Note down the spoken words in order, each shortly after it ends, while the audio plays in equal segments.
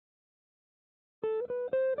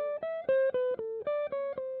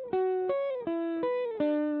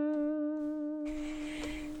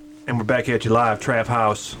And we're back at you live, Trap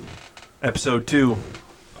House, episode 2.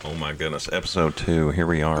 Oh my goodness, episode 2, here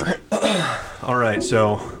we are. All right,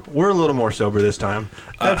 so we're a little more sober this time.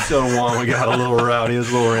 Episode 1, we got a little rowdy, it was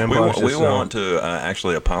a little rambunctious. We want to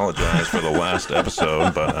actually apologize for the last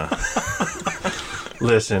episode, but...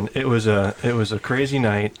 Listen, it was a crazy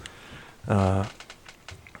night.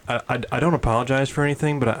 I don't apologize for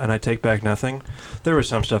anything, but I take back nothing. There was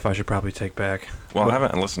some stuff I should probably take back. Well, I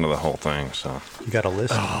haven't listened to the whole thing, so... You got to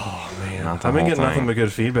listen. Oh, man. Not the I've been whole getting nothing thing. but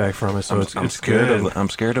good feedback from it, so I'm it's scared good. I'm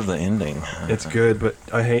scared of the ending. It's good, but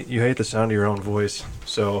you hate the sound of your own voice.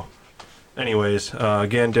 So, anyways,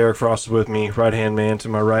 again, Derek Frost is with me, right-hand man. To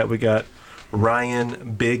my right, we got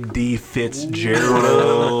Ryan Big D Fitzgerald.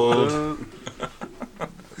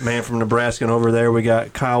 Man from Nebraska, and over there we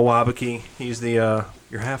got Kyle Wabeke. He's the,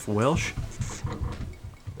 you're half Welsh?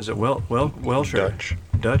 Is it Welsh or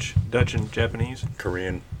Dutch. Dutch and Japanese?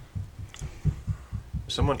 Korean.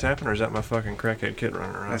 Is someone tapping, or is that my fucking crackhead kid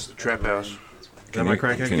running around? That's the trap house. Is that my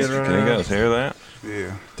crackhead kid running Can you around? guys hear that?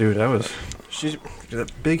 Yeah. Dude, she's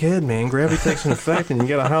that big head, man. Gravity takes an effect, and you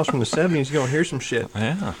got a house from the 70s, you're going to hear some shit.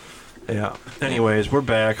 Yeah. Yeah. Anyways, we're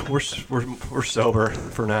back. We're sober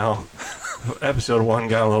for now. Episode 1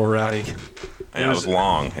 got a little rowdy. It was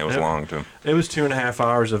long. It was long, too. It was 2.5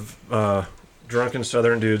 hours of drunken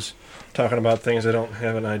Southern dudes talking about things I don't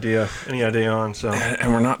have any idea on. So.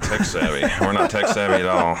 And we're not tech savvy. We're not tech savvy at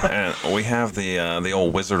all. And we have the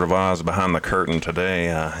old Wizard of Oz behind the curtain today.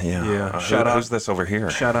 Yeah. Who's this over here?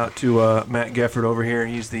 Shout out to Matt Gefford over here.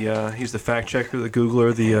 He's the fact checker, the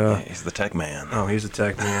Googler, He's the tech man. Oh, he's a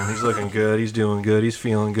tech man. He's looking good. He's doing good. He's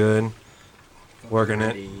feeling good. Working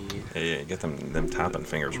it. Yeah, get them tapping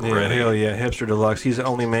fingers Yeah, ready. hell yeah. Hipster Deluxe. He's the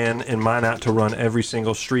only man in Minot to run every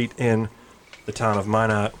single street in the town of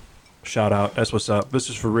Minot. Shout out. That's what's up. This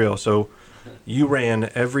is for real. So you ran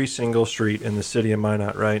every single street in the city of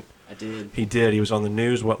Minot, right? I did. He did. He was on the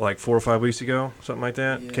news, 4 or 5 weeks ago? Something like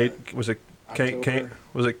that? Yeah.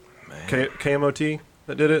 KMOT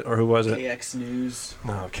that did it? Or who was it? KX News.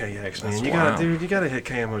 No, KX, man. That's You wild. gotta hit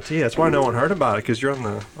KMOT. That's why no one heard about it, because you're on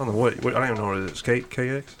the what? I don't even know what it is.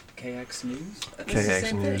 KX? KX News? That's the KX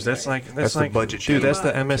same News. thing, That's right? that's the like budget dude. channel. That's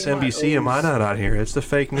the MSNBC of Minot out here. It's the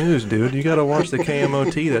fake news, dude. You gotta watch the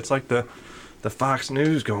KMOT. That's like the Fox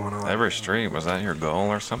News going on. Every street, was that your goal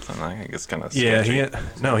or something? I think it's kind of Yeah, sketchy.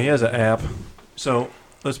 he has an app. So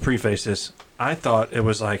let's preface this. I thought it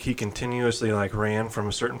was like he continuously like ran from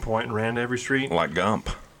a certain point and ran to every street. Like Gump.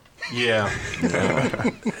 Yeah.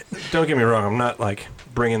 Don't get me wrong. I'm not like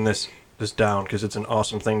bringing this down because it's an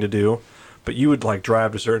awesome thing to do. But you would like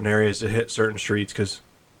drive to certain areas to hit certain streets, because,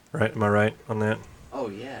 right? Am I right on that? Oh,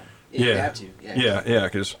 yeah. You Yeah. have to. Yeah. Yeah,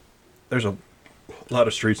 because there's a lot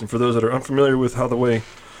of streets, and for those that are unfamiliar with how the way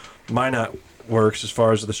Minot works as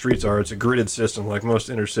far as the streets are, it's a gridded system like most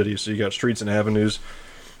inner cities. So you got streets and avenues,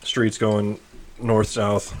 streets going north,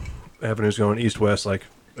 south, avenues going east, west, like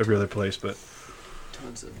every other place. But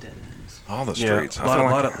Tons of dead ends. All the yeah, streets. a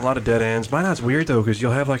lot of dead ends. Minot's weird though, because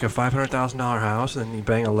you'll have like a $500,000 house, and then you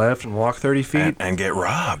bang a left and walk 30 feet. and get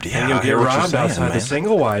robbed. Yeah, And you'll I get hear what you're robbed saying, outside man. the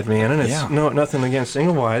single wide, man. And it's Yeah. nothing against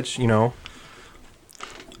single wides, you know.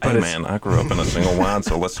 But Hey it's- man, I grew up in a single wide,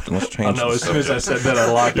 so let's change. I know. the As soon as I subject. said that,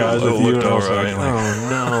 I locked eyes with you, and I was Over, like, right?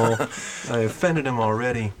 "Oh no, I offended him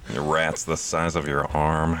already." Your rat's the size of your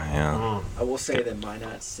arm. Yeah, I will say that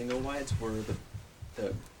Minot single wides were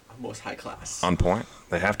the most high class. on point.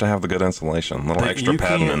 They have to have the good insulation. Little But extra you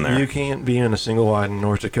padding can't- in there. You can't be in a single wide in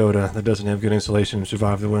North Dakota that doesn't have good insulation and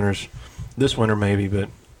survive the winters. This winter maybe, but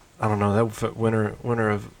I don't know. That winter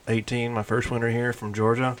of 18, my first winter here from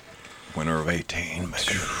Georgia. Winter of 18,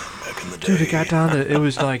 back in the day. Dude, it got down to, it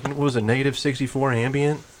was like, what was it, negative 64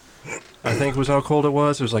 ambient? I think was how cold it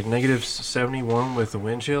was. It was like negative 71 with the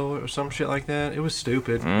wind chill or some shit like that. It was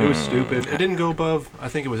stupid. It was stupid. It didn't go above,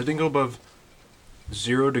 it didn't go above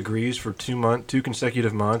 0 degrees for 2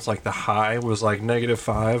 consecutive months. Like the high was like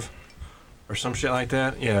 -5 or some shit like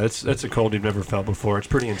that. Yeah, that's a cold you've never felt before. It's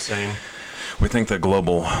pretty insane. We think that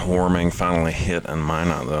global warming finally hit in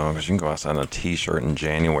Minot, though, because you can go outside in a T-shirt in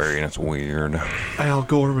January and it's weird. Al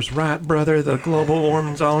Gore was right, brother. The global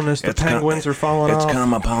warming's on us. The penguins are falling off. It's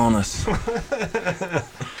come upon us.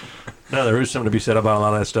 No, there is something to be said about a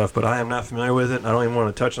lot of that stuff, but I am not familiar with it. And I don't even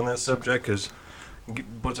want to touch on that subject because,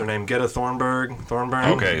 what's her name? Greta Thornburg?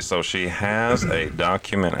 Okay, so she has a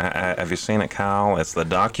document. Have you seen it, Kyle? It's the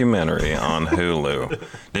documentary on Hulu.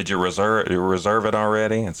 Did you reserve it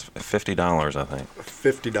already? It's $50, I think.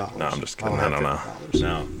 $50. No, I'm just kidding. I'll I don't have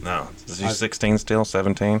know. No. Is she 16 still?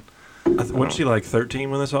 17? Wasn't she like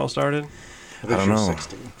 13 when this all started? I don't know.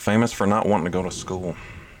 16. Famous for not wanting to go to school.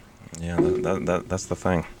 Yeah, that's the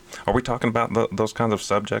thing. Are we talking about those kinds of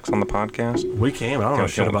subjects on the podcast? We can, but I don't know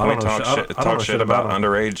shit Can about we I don't know talk shit- I shit, don't- I don't know talk shit about them.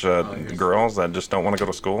 underage girls that just don't want to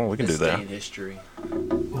go to school? We can do This day that. in history,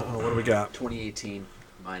 What do we got? 2018.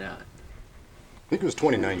 Why not? I think it was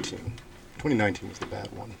 2019. 2019 was the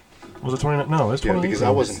bad one. Was it 20? No, it's Yeah, 20. because I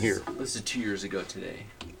wasn't here. This is 2 years ago today.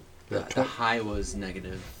 Yeah, The high was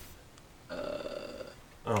negative.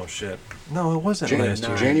 Oh shit! No, it wasn't Jan- last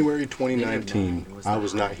year. January Negative 2019, 9 was I the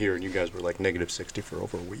was high. not here, and you guys were like negative 60 for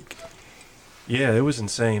over a week. Yeah, it was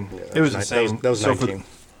insane. Yeah, it was ni- insane. That was so 19.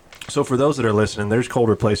 So for those that are listening, there's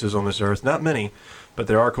colder places on this earth. Not many, but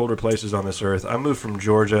there are colder places on this earth. I moved from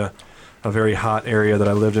Georgia, a very hot area that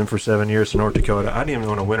I lived in for 7 years, to North Dakota. I didn't even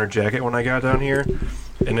own a winter jacket when I got down here,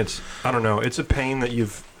 and I don't know, it's a pain that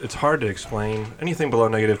it's hard to explain. Anything below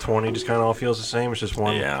negative 20 just kind of all feels the same. It's just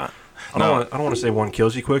one. Yeah. I don't want to say one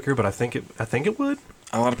kills you quicker, but I think it would.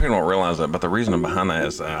 A lot of people don't realize that, but the reason behind that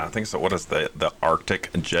is, I think so. What is the Arctic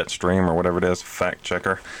jet stream or whatever it is? Fact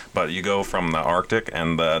checker. But you go from the Arctic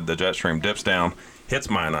and the jet stream dips down, hits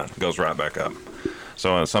Minot, goes right back up.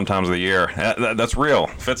 So sometimes of the year, that's real.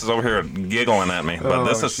 Fitz is over here giggling at me, but Oh,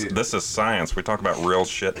 this shit. is science. We talk about real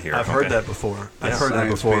shit here. I've heard that before. I've heard that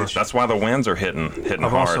Science, before. bitch. That's why the winds are hitting I've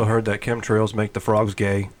hard. also heard that chemtrails make the frogs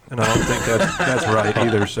gay, and I don't think that's right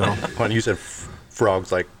either. So Hold on, you said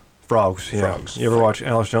frogs like frogs, yeah. Frogs. You ever watch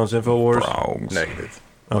Alex Jones Infowars? Frogs. negative.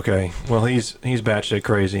 Okay, well he's batshit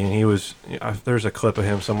crazy, and he was. There's a clip of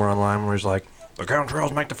him somewhere online where he's like, "The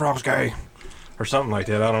chemtrails make the frogs gay," or something like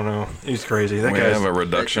that. I don't know. He's crazy. That We guy's have a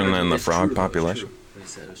reduction in the It's frog true, though, it's population. true. What he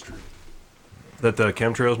said was true. that the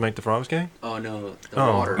chemtrails make the frogs gay. Oh no, the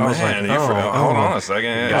Oh, water. I was like, Man, hold oh, on a second.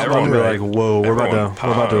 I was about Everyone, to be like, whoa, we're about everyone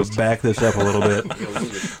to paused. back this up a little bit. Yo, we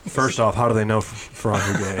would- First off, how do they know frogs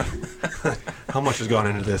are gay? How much has gone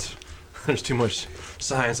into this? There's too much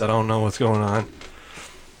science. I don't know what's going on.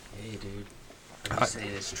 Hey, dude. I'm just saying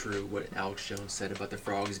it's true what Alex Jones said about the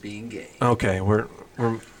frogs being gay. Okay, we're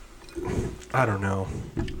I don't know.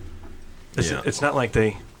 Yeah. It's not like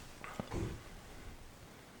they.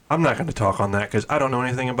 I'm not going to talk on that because I don't know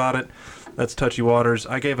anything about it. That's touchy waters.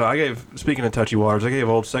 I gave speaking of touchy waters, I gave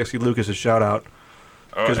old sexy Lucas a shout out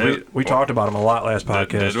because we talked about him a lot last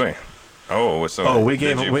podcast. Did we? Oh, so Oh, did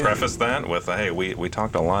you preface that with, hey, we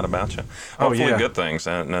talked a lot about you. Oh, Hopefully yeah. good things,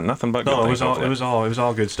 and nothing but good No, it things. was all hopefully. it was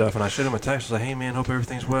all good stuff. And I shot him a text. I was like, "Hey man, hope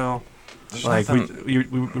everything's well." There's Like nothing- we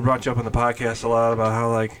brought you up on the podcast a lot about how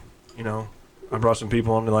I brought some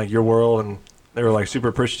people into like your world and they were like super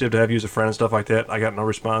appreciative to have you as a friend and stuff like that. I got no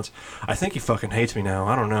response. I think he fucking hates me now.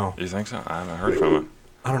 I don't know. You think so? I haven't heard from him.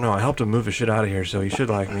 I don't know. I helped him move his shit out of here, so he should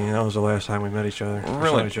like me. That was the last time we met each other.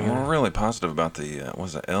 We're really positive about the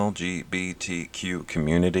LGBTQ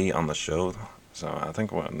community on the show. So I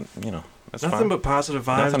think it's Nothing fine. but positive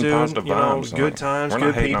vibes, Nothing dude. positive vibes. Good Like, times, we're good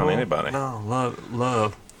not hating people. on anybody. No, love.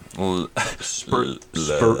 Love. Spreading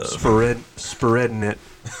it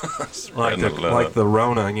like Spreading love. like the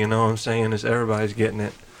Rona. You know what I'm saying? Is everybody's getting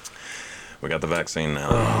it? We got the vaccine now.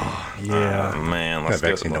 Yeah. Man, That let's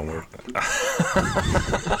vaccine get don't work.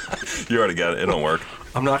 You already got it. It don't work.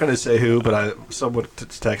 I'm not going to say who, but someone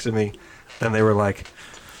texted me, and they were like,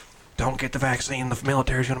 "Don't get the vaccine. The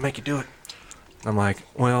military's going to make you do it." I'm like,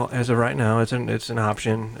 "Well, as of right now, it's an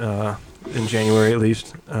option. In January, at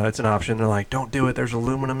least, it's an option." They're like, "Don't do it. There's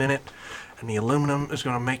aluminum in it, and the aluminum is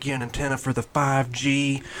going to make you an antenna for the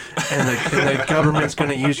 5G, and the government's going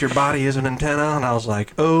to use your body as an antenna." And I was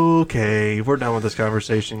like, "Okay, we're done with this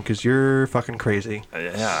conversation because you're fucking crazy."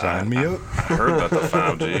 Yeah, Sign me up. I heard that the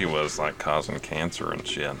 5G was like causing cancer and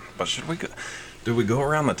shit. But do we go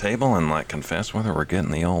around the table and like confess whether we're getting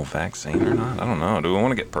the old vaccine or not? I don't know. Do we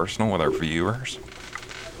want to get personal with our viewers?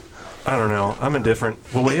 I don't know. I'm indifferent.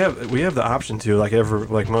 Well, we have the option to,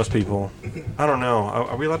 like most people. I don't know.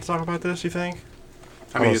 Are we allowed to talk about this? You think?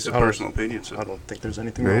 I mean, it's a personal opinion, so I don't think there's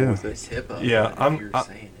anything wrong with It's it. HIPAA. Yeah, but you're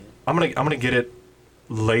saying it. I'm gonna get it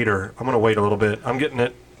later. I'm gonna wait a little bit. I'm getting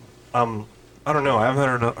it. I don't know. I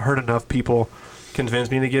haven't heard enough people convince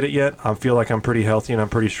me to get it yet. I feel like I'm pretty healthy and I'm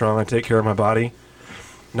pretty strong. I take care of my body.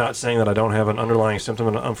 Not saying that I don't have an underlying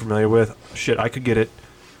symptom that I'm familiar with. Shit, I could get it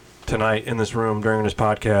tonight in this room during this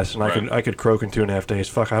podcast, and Right. I could croak in 2.5 days.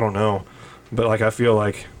 Fuck, I don't know. But like, I feel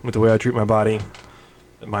like with the way I treat my body,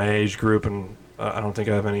 my age group, and I don't think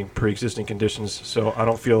I have any pre-existing conditions, so I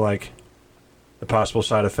don't feel like the possible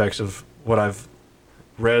side effects of what I've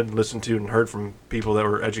read, listened to, and heard from people that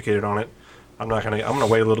were educated on it. I'm gonna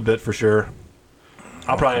wait a little bit for sure.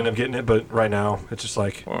 I'll probably end up getting it, but right now it's just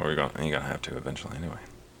like Well, you're gonna have to eventually anyway.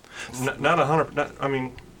 not 100. I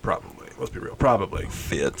mean, probably. Let's be real. Probably.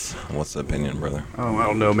 Fitz, what's the opinion, brother? Oh, I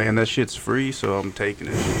don't know, man. That shit's free, so I'm taking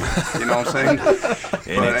it. You know what I'm saying?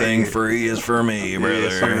 Anything free is for me, brother. Yeah,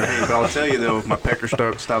 sir. Hey, but I'll tell you though, if my pecker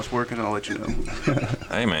stops working, I'll let you know.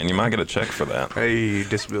 Hey, man, you might get a check for that. Hey,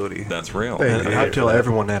 disability. That's real. And I tell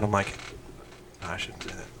everyone that. I'm like, I shouldn't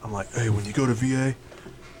say that. I'm like, hey, when you go to VA,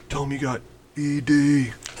 tell them you got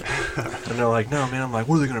ED. And they're like, no, man. I'm like,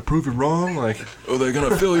 what, are they going to prove you wrong? Like, Are they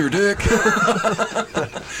gonna fill your dick?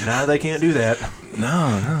 nah, they can't do that. No,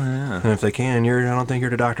 yeah. And if they can, I don't think you're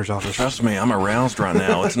at a doctor's office. Trust me, I'm aroused right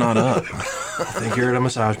now. It's not up. I think you're at a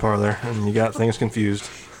massage parlor and you got things confused.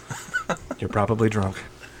 You're probably drunk.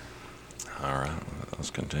 All right, let's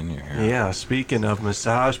continue here. Yeah, speaking of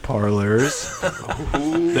massage parlors,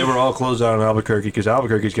 they were all closed out in Albuquerque because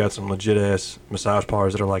Albuquerque's got some legit ass massage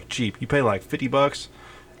parlors that are like cheap. You pay like $50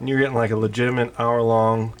 and you're getting like a legitimate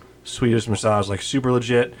hour-long Swedish massage, like super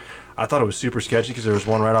legit. I thought it was super sketchy because there was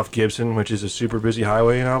one right off Gibson, which is a super busy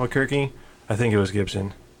highway in Albuquerque. I think it was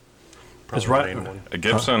Gibson. It's right.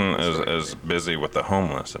 Gibson is busy with the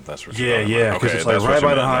homeless, if that's what you're Yeah, talking yeah, about. because Okay, it's like that's what right you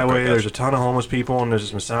by the meant. Okay, highway. There's a gotcha. ton of homeless people, and there's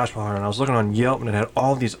this massage parlor. And I was looking on Yelp, and it had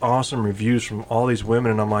all these awesome reviews from all these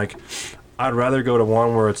women. And I'm like, I'd rather go to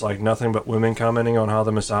one where it's like nothing but women commenting on how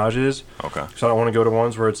the massage is. Okay. So I don't want to go to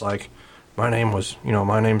ones where it's like, my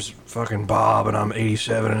name's fucking Bob, and I'm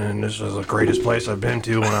 87, and this is the greatest place I've been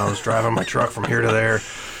to when I was driving my truck from here to there.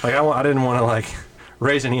 Like, I didn't want to, like,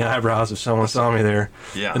 raise any eyebrows if someone saw me there.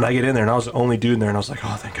 Yeah. And I get in there, and I was the only dude in there, and I was like,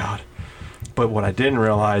 oh, thank God. But what I didn't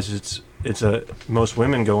realize is most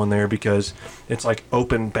women go in there because it's like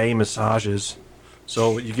open bay massages.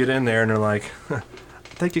 So you get in there, and they're like,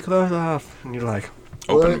 take your clothes off. And you're like,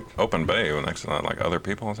 Open bay next to that, like other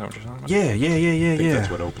people. Is that what you're talking about? yeah. I think that's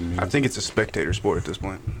what open means. I think it's a spectator sport at this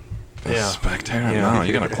point. Yeah. Spectator? Yeah. No,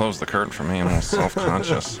 you're gonna close the curtain for me. I'm all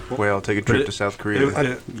self-conscious. Well, I'll take a trip to South Korea.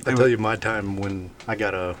 I tell you, my time when I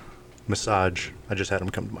got a massage, I just had them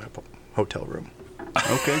come to my hotel room.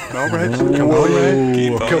 Okay, all right. Come Come on, on.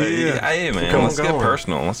 Keep on. Come- Hey, man, Come let's get going.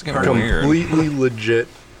 personal. Let's get weird. Completely legit.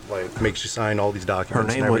 Like, makes you sign all these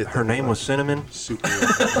documents. Her name was Cinnamon. super.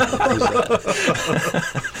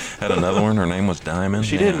 Had another one. Her name was Diamond.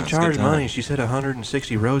 She Yeah, didn't it's a good charge time. money. She said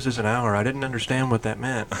 160 roses an hour. I didn't understand what that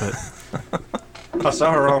meant, but I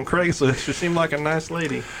saw her on Craigslist. She seemed like a nice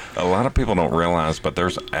lady. A lot of people don't realize, but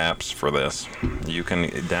there's apps for this. You can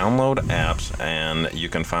download apps, and you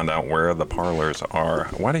can find out where the parlors are.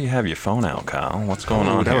 Why do you have your phone out, Kyle? What's going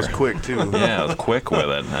on That here? was quick too. Yeah, it was quick with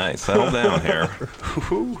it. Hey, settle down here.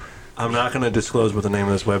 I'm not going to disclose what the name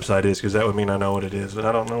of this website is because that would mean I know what it is, but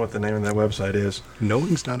I don't know what the name of that website is.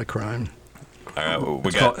 Knowing's not a crime. All right,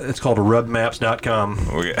 It's called rubmaps.com.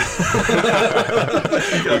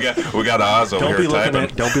 we got Oz over here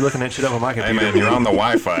typing. Don't be looking at shit up on my Hey computer. man, you're on the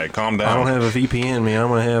Wi-Fi. Calm I don't down. have a VPN, man. I'm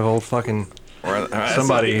going to have old fucking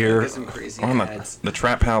somebody here. Get some crazy We're on ads. the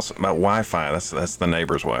trap house about Wi-Fi. That's the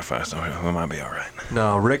neighbor's Wi-Fi, so we might be all right.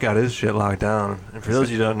 No, Rick got his shit locked down. And for those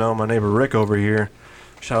of you who don't know, my neighbor Rick over here,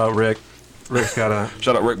 shout out Rick. Rick's got a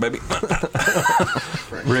Shut up, Rick, baby.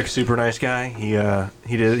 Rick's super nice guy. He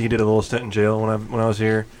did a little stint in jail when I was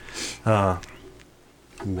here.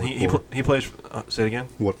 He plays. Say it again.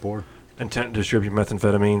 What for? Intent to distribute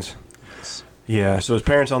methamphetamines. Yeah. So his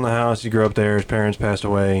parents own the house. He grew up there. His parents passed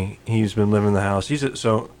away. He's been living in the house.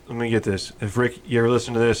 So let me get this. If Rick, you ever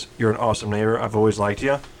listen to this, you're an awesome neighbor. I've always liked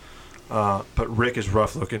you. But Rick is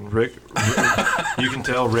rough looking. Rick, you can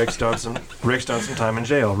tell Rick's done some time in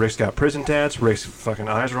jail. Rick's got prison tats. Rick's fucking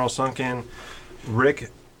eyes are all sunk in.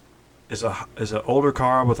 Rick is an older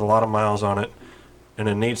car with a lot of miles on it, and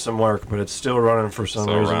it needs some work, but it's still running for some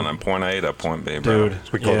So reason. running point A to point B, bro. Dude,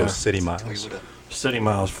 We call yeah. those city miles. City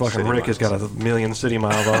miles. Fucking City Rick has got miles. a million city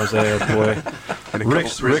miles on his ass, boy. And a couple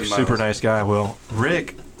Rick's prison super miles. nice guy, Will.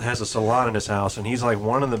 Rick has a salon in his house, and he's like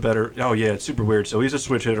one of the better. Oh yeah, it's super weird. So he's a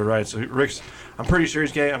switch hitter, right? So I'm pretty sure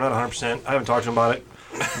he's gay. I'm not 100%. I haven't talked to him about it,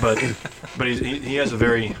 but he has a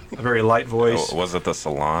very light voice. Was it the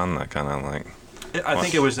salon that kind of like? I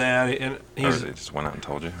think it was that, and Or they just went out and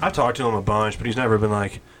told you? I've talked to him a bunch, but he's never been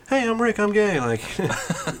like, "Hey, I'm Rick. I'm gay." Like,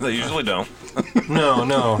 They usually don't.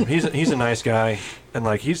 no. He's a nice guy, and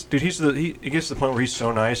like he gets to the point where he's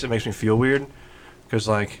so nice it makes me feel weird, because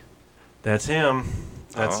like, that's him.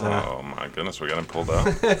 That's Oh my goodness, we got him pulled up.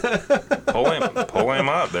 Pull him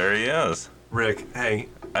up. There he is. Rick. Hey,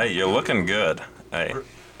 You're looking good. Hey,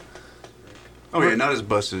 Oh yeah, not as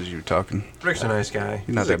busted as you were talking. Rick's a nice guy.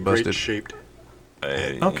 You're not He's a that great busted. shaped.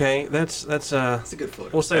 hey. Okay, that's It's a good photo.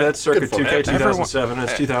 we'll say that's circa Good photo. 2K 2007.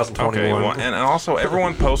 It's 2021. Okay, well, and also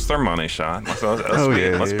everyone posts their money shot. So Oh,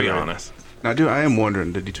 yeah, let's you're be right. honest. Now, dude, I am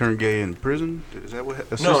wondering, did he turn gay in prison? Is that what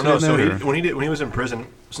No. assisted So that, or- when he was in prison,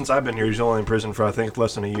 since I've been here, he's only in prison for I think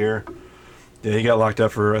less than a year. Yeah, he got locked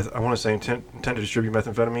up for I want to say intent to distribute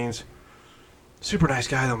methamphetamines. Super nice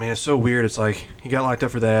guy though, man. It's so weird. It's like he got locked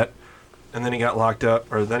up for that, and then he got locked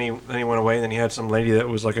up, or then he went away. And then he had some lady that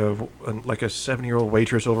was like a 70-year-old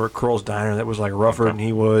waitress over at Curl's Diner that was like rougher than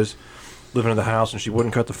he was, living in the house, and she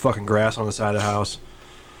wouldn't cut the fucking grass on the side of the house.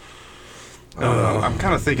 I'm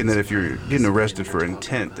kind of thinking that if you're getting arrested for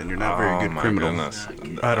intent, then you're not a very good my criminal. Goodness.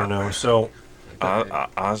 I don't know. So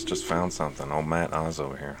Oz just found something. Old Matt Oz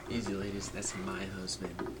over here. Easy, ladies. That's my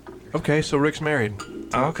husband. okay, so Rick's married.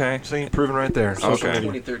 Okay. See, proven right there. Social Okay.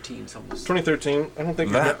 media. 2013. It's almost. 2013. I don't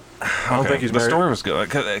think That, I don't think he's the married. story was good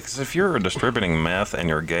because if you're distributing meth and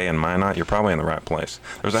you're gay in Minot, you're probably in the right place.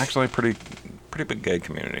 There's actually a pretty big gay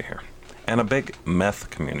community here, and a big meth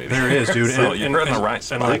community. There is, dude. So and, you're in the right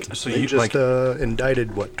spot. And like, so They you just like.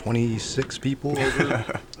 indicted, what, 26 people over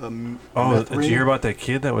Oh, meth did you ring? hear about that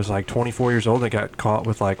kid that was like 24 years old that got caught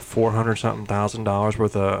with like $400-something thousand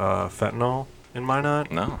worth of fentanyl in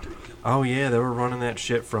Minot? No. Oh yeah, they were running that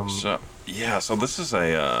shit from. So yeah, so this is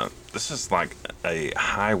like a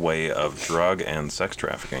highway of drug and sex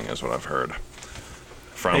trafficking, is what I've heard.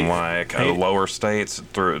 From Hey. lower states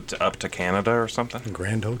through up to Canada or something.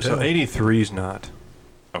 Grand Hotel. So 83's not.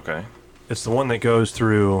 Okay. It's the one that goes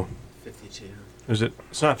through. 52. Is it?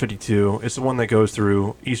 It's not 52. It's the one that goes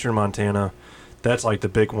through eastern Montana. That's like the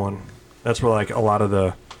big one. That's where like a lot of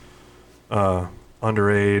the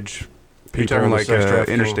underage You're people. talking in the like sex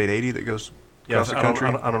trafficking- Interstate 80 that goes Yeah, across the country?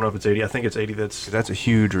 I don't know if it's 80. I think it's 80. 'Cause that's a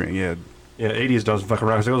huge ring, yeah. Yeah, 80s doesn't fuck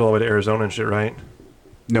around 'cause it goes all the way to Arizona and shit, right?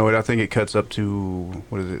 No, I think it cuts up to,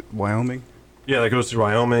 what is it, Wyoming? Yeah, that goes through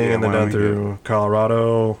Wyoming Yeah, and then down Wyoming, through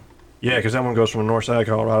Colorado. Yeah, because that one goes from the north side of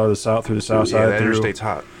Colorado to the south through the south Yeah, side that through, interstate's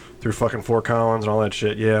hot. through fucking Fort Collins and all that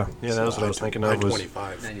shit. Yeah, yeah, that was what I was thinking of. Was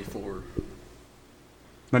 25. 94.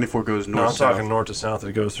 94 goes no, I'm north south. talking north to south.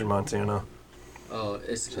 It goes through Montana. Oh,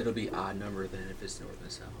 it'll be odd number then if it's north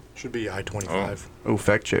and south. Should be I-25. Oh,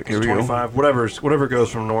 fact check. Here It's we go. 25, whatever goes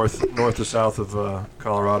from north to south of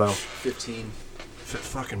Colorado. 15.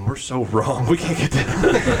 Fucking, we're so wrong. We can't get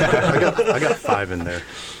that. I got 5 in there.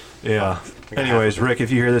 Yeah. Anyways, Rick,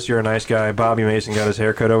 if you hear this, you're a nice guy. Bobby Mason got his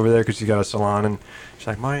hair cut over there because he's got a salon, and he's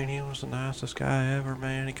like, man, he was the nicest guy ever,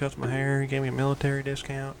 man. He cuts my hair. He gave me a military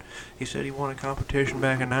discount. He said he won a competition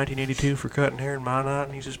back in 1982 for cutting hair in Minot,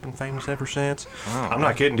 and he's just been famous ever since. Oh, I'm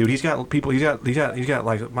not kidding, dude. He's got people. He's got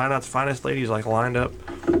like Minot's finest ladies like lined up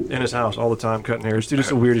in his house all the time cutting hair. This dude is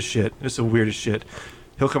the weirdest shit. It's the weirdest shit.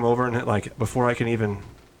 He'll come over and like before I can even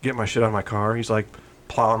get my shit out of my car, he's like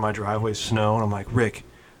plowing my driveway with snow, and I'm like, Rick,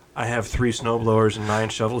 I have 3 snow blowers and 9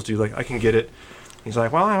 shovels, dude. Like, I can get it. He's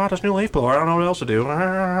like, well, I bought this new leaf blower. I don't know what else to do.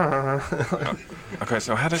 Okay,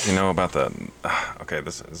 so how did you know about the? Okay,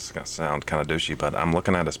 this is gonna sound kind of douchey, but I'm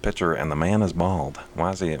looking at his picture and the man is bald.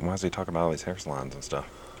 Why is he talking about all these hair salons and stuff?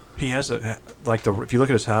 He has if you look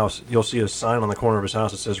at his house, you'll see a sign on the corner of his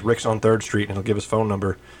house that says Rick's on 3rd Street, and he'll give his phone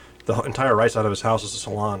number. The entire right side of his house is a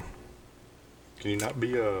salon. Can you not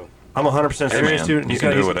be a... I'm 100% Hey, serious, man, dude. And you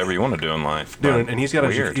can do whatever you want to do in life. Dude, but and he's got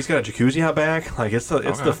weird. he's got a jacuzzi out back. Like it's the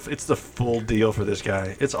Okay. it's the full deal for this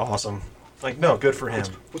guy. It's awesome. Like no, good for him.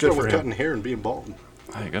 What's Good up for with him. cutting hair and being bald?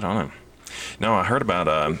 Hey, good on him. No, I heard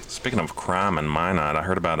about, speaking of crime in Minot, I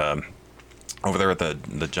heard about over there at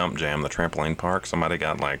the Jump Jam, the trampoline park, somebody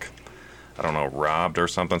got like, I don't know, robbed or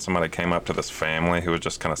something. Somebody came up to this family who was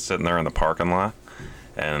just kind of sitting there in the parking lot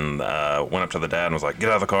and went up to the dad and was like, get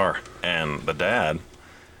out of the car. And the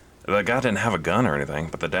guy didn't have a gun or anything,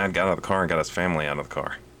 but the dad got out of the car and got his family out of the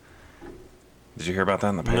car. Did you hear about that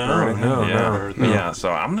in the paper No, or anything? no, yeah. no. Yeah, so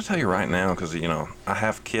I'm going to tell you right now because, I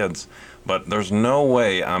have kids, but there's no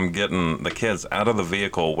way I'm getting the kids out of the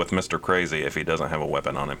vehicle with Mr. Crazy if he doesn't have a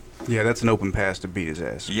weapon on him. Yeah, that's an open pass to beat his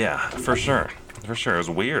ass. Yeah, for sure. For sure. It was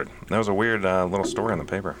weird. That was a weird little story in the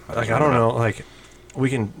paper. Like I don't know. Like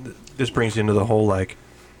this brings you into the whole like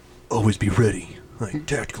always be ready, like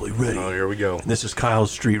tactically ready. Oh, here we go. And this is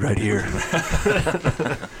Kyle's street right here.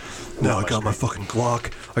 No, I got my fucking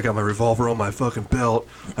Glock. I got my revolver on my fucking belt.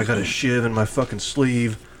 I got a shiv in my fucking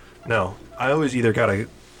sleeve. No, I always either got a. I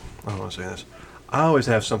don't want to say this. I always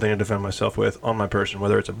have something to defend myself with on my person,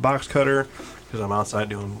 whether it's a box cutter, because I'm outside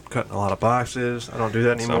cutting a lot of boxes. I don't do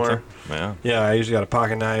that anymore. Something. Yeah. Yeah, I usually got a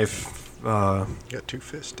pocket knife. You got 2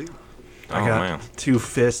 fists, too. I Oh, got man. 2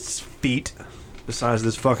 fists, feet, the size of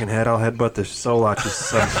this fucking head. I'll headbutt the soul out your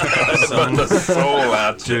son. The soul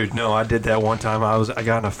out. Dude, no, I did that one time. I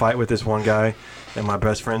got in a fight with this one guy at my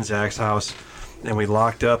best friend Zach's house, and we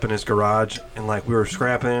locked up in his garage, and like we were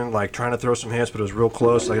scrapping, like trying to throw some hits, but it was real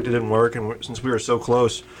close. Like it didn't work, and since we were so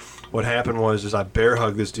close, what happened was I bear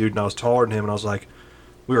hugged this dude, and I was taller than him, and I was like,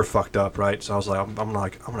 we were fucked up, right? So I was like, I'm gonna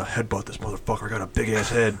headbutt this motherfucker. I got a big ass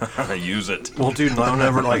head. Use it. Well, dude, I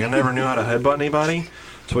never knew how to headbutt anybody.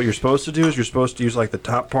 So what you're supposed to do is you're supposed to use like the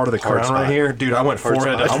top part of the Hard crown spot. right here, dude. I went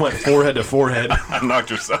forehead to forehead. I knocked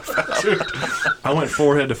yourself out. Dude, I went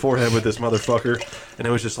forehead to forehead with this motherfucker, and it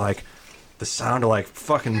was just like the sound of like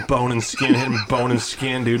fucking bone and skin hitting bone and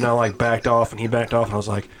skin, dude. And I like backed off, and he backed off, and I was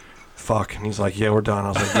like, fuck. And he's like, yeah, we're done. I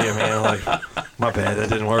was like, yeah, man, like, my bad, that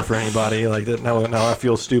didn't work for anybody. Like, that, now I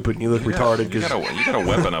feel stupid, and you look retarded. You got a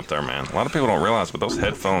weapon up there, man. A lot of people don't realize, but those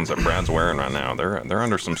headphones that Brad's wearing right now, they're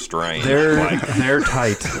under some strain. They're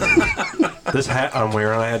tight. This hat I'm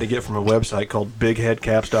wearing, I had to get from a website called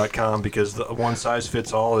BigHeadCaps.com because the one size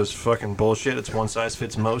fits all is fucking bullshit. It's one size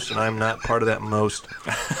fits most, and I'm not part of that most.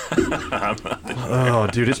 Oh,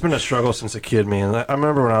 dude, it's been a struggle since a kid, man. I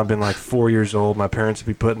remember when I've been like 4 years old, my parents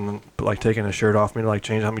would be taking a shirt off me to like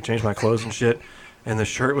help me change my clothes and shit. And the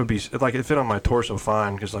shirt would be like, it fit on my torso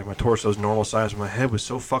fine because like my torso's normal size, but my head was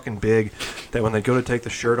so fucking big that when they go to take the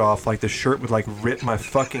shirt off, like the shirt would like rip my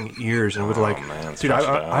fucking ears and would like, man, dude,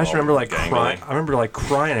 I just remember like gangly. crying. I remember like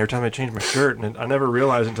crying every time I changed my shirt, and I never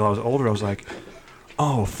realized until I was older. I was like,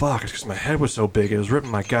 oh fuck, it's because my head was so big. It was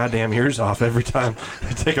ripping my goddamn ears off every time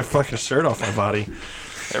I take a fucking shirt off my body.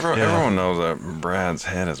 Everyone knows that Brad's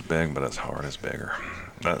head is big, but his heart is bigger.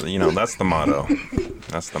 That's the motto.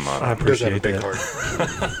 That's the motto. I He does have a appreciate big that. heart.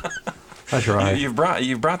 I try. You've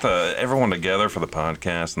brought everyone together for the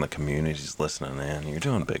podcast, and the community's listening in. You're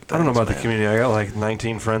doing big things. I don't know about man. the community. I got like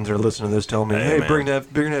 19 friends that are listening to this telling me, Hey, hey, man.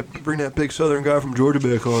 bring that big Southern guy from Georgia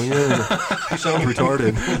back on. Yeah, he sounds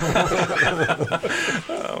retarded.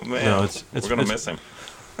 Oh man, No, we're gonna miss him.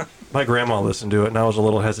 My grandma listened to it, and I was a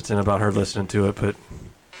little hesitant about her listening to it, but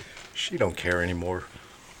She don't care anymore.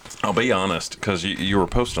 I'll be honest, because you were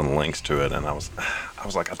posting links to it, and I was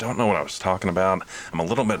like, I don't know what I was talking about. I'm a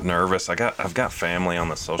little bit nervous. I've got family on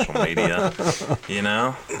the social media, you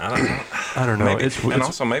know. I don't know. Maybe, It's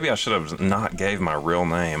also maybe I should have not gave my real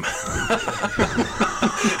name.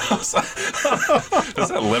 Does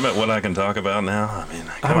that limit what I can talk about now? I mean,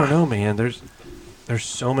 I don't know, man. There's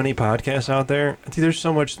so many podcasts out there. I think there's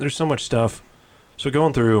so much stuff. So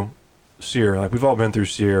going through SEER, like we've all been through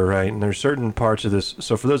SEER, right? And there's certain parts of this.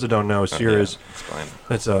 So for those that don't know, SEER is explain.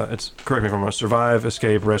 it's correct me if I'm wrong. Survive,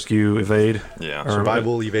 escape, rescue, evade. Yeah. Or-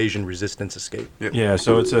 Survival, evasion, resistance, escape. Yeah,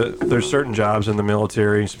 so there's certain jobs in the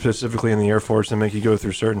military, specifically in the Air Force, that make you go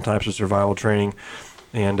through certain types of survival training.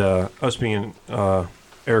 And us being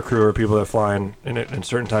air crew or people that fly in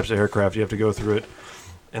certain types of aircraft, you have to go through it.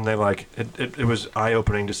 And they it was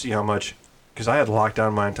eye-opening to see how much, because I had locked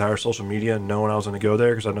down my entire social media knowing I was going to go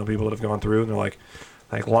there, because I know people that have gone through, and they're like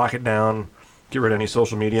lock it down, get rid of any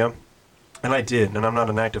social media. And I did, and I'm not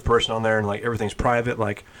an active person on there, and like everything's private,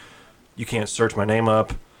 like you can't search my name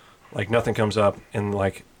up, like nothing comes up, and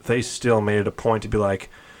like they still made it a point to be like,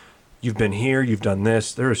 you've been here, you've done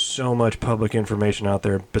this. There is so much public information out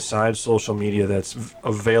there besides social media that's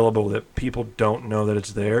available that people don't know that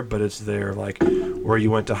it's there, but it's there, like where you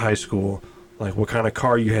went to high school, like what kind of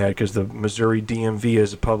car you had, because the Missouri DMV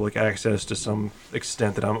is a public access to some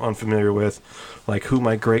extent that I'm unfamiliar with, like who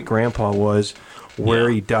my great-grandpa was, where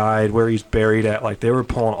he died, where he's buried at. Like they were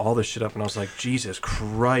pulling all this shit up, and I was like, Jesus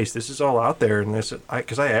Christ, this is all out there. And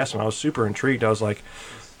because I asked them, I was super intrigued. I was like,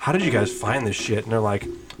 how did you guys find this shit? And they're like,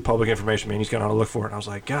 public information, man. You just got to know how to look for it. And I was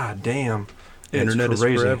like, God damn, it's Internet is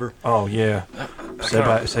crazy. forever. Oh yeah,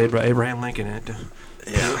 said by Abraham Lincoln.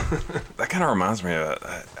 Yeah, that kind of reminds me of.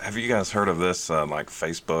 Have you guys heard of this? Like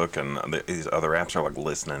Facebook and these other apps are like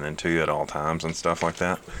listening into you at all times and stuff like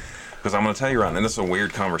that. Because I'm going to tell you right now, this is a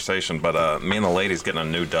weird conversation, but me and the lady's getting a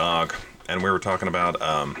new dog, and we were talking about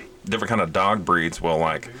different kind of dog breeds will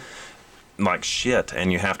like shit,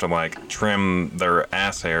 and you have to like trim their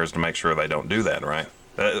ass hairs to make sure they don't do that, right?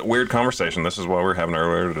 Weird conversation. This is what we were having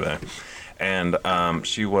earlier today. And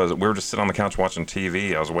we were just sitting on the couch watching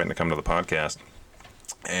TV. I was waiting to come to the podcast.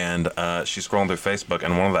 And she's scrolling through Facebook,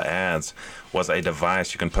 and one of the ads was a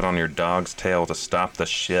device you can put on your dog's tail to stop the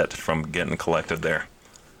shit from getting collected there.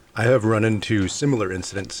 I have run into similar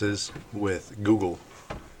incidences with Google.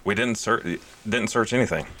 We didn't search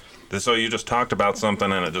anything. So you just talked about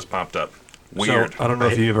something and it just popped up. Weird. So, I don't know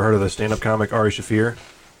if you ever heard of the stand-up comic Ari Shaffir.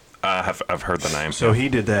 I've heard the name. So he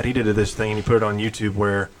did that. He did this thing, and he put it on YouTube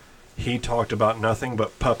where he talked about nothing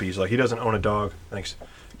but puppies. Like, he doesn't own a dog. Thanks.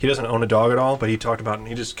 He doesn't own a dog at all, but he talked about, and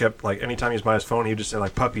he just kept, like, anytime he was by his phone, he would just say,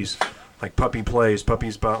 like, puppies, like, puppy plays,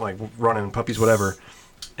 puppies, like, running, puppies, whatever.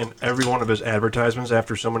 And every one of his advertisements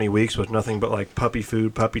after so many weeks was nothing but, like, puppy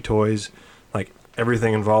food, puppy toys, like,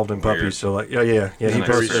 everything involved in puppies. Weird. So like, yeah, he An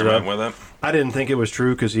posted it up. experiment with it. I didn't think it was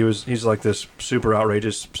true because he's like this super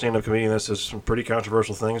outrageous stand-up comedian that says some pretty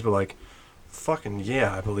controversial things, but like, fucking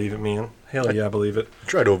yeah, I believe it, man. Hell yeah, I believe it. I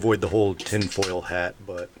try to avoid the whole tinfoil hat,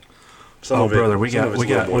 but some Oh, of it, brother, we some got of it's we a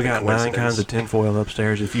little got more we than got 9 kinds coincidence. of tinfoil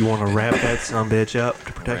upstairs. If you want to wrap that bitch up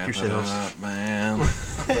to protect Wrap it yourselves. up, man.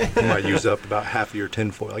 I might use up about half of your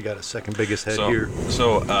tinfoil. I got a second biggest head So, here.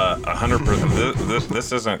 100%.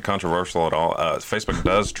 This isn't controversial at all. Facebook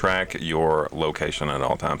does track your location at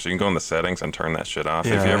all times, so you can go in the settings and turn that shit off.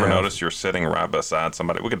 Yeah, if you ever I have. notice you're sitting right beside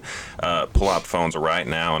somebody, we could pull out the phones right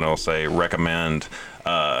now and it'll say recommend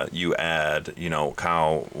you add,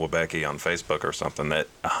 Kyle Webecki on Facebook or something. That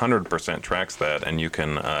 100% tracks that, and you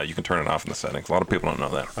can turn it off in the settings. A lot of people don't know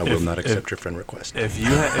that. I will not accept your friend request. If you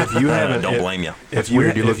haven't, Don't blame you. If It's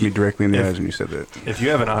weird. You if looked me directly in the if- eyes when you said that. If you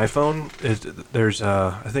have an iPhone, there's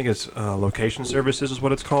I think it's location services is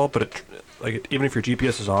what it's called, but even if your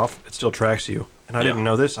GPS is off, it still tracks you. And I Yeah. didn't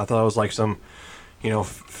know this. I thought I was like some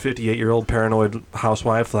 58-year-old paranoid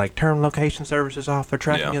housewife, like, turn location services off. They're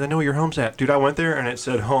tracking Yeah. you. They know where your home's at. Dude, I went there and it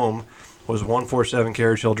said home was 147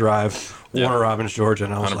 Carriage Hill Drive, Yeah. Warner Robins, Georgia.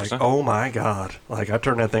 And I was 100%. like, oh my God. Like, I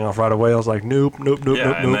turned that thing off right away. I was like, nope. Yeah, and,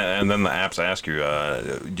 Nope. and then the apps ask you,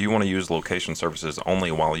 do you want to use location services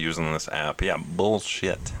only while using this app? Yeah,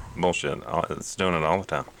 bullshit. It's doing it all the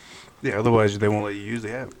time. Yeah, otherwise they won't let you use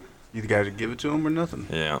the app. You guys give it to them or nothing.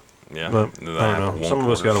 Yeah. But The I app don't know. won't Some of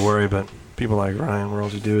us work. got to worry, but people like Ryan, where all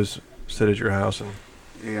you do is sit at your house and.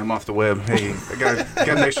 Yeah, I'm off the web. Hey, I got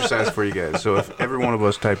an exercise for you guys. So if every one of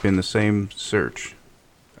us type in the same search,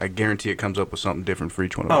 I guarantee it comes up with something different for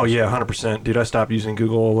each one of us. Oh yeah, 100%, dude. I stopped using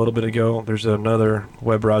Google a little bit ago. There's another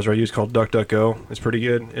web browser I use called DuckDuckGo. It's pretty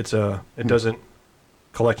good. It doesn't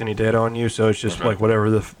collect any data on you, so it's just Okay. like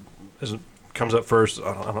whatever comes up first.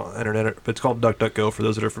 I don't know, internet. But it's called DuckDuckGo for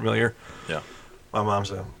those that are familiar. Yeah. My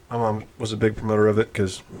mom was a big promoter of it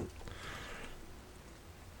because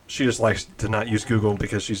she just likes to not use Google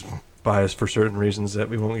because she's biased for certain reasons that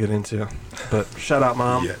we won't get into. But shout out,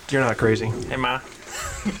 Mom. Yet. You're not crazy. Hey, Ma.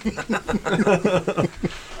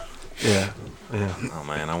 Yeah. Oh,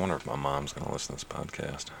 man, I wonder if my mom's going to listen to this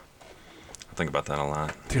podcast. I think about that a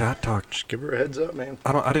lot. Dude, I talked. Just give her a heads up, man.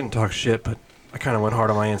 I didn't talk shit, but I kind of went hard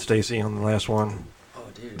on my Aunt Stacy on the last one. Oh,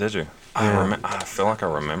 dude. Did you? Yeah. I feel like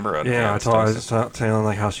I remember it. Yeah, I Stacy. was telling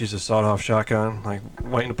like how she's a sawed-off shotgun, like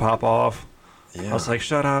waiting to pop off. Yeah. I was like,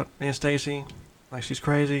 "Shut out, Aunt Stacy." Like she's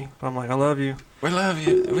crazy. But I'm like, "I love you," we love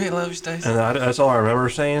you. We love you, Stacey. and that's all I remember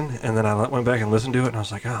saying. And then I went back and listened to it, and I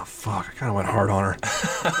was like, "Oh fuck!" I kind of went hard on her.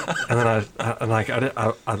 And then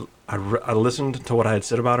I listened to what I had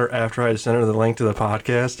said about her after I had sent her the link to the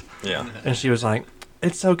podcast, Yeah. and she was like,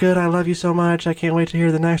 "It's so good. I love you so much. I can't wait to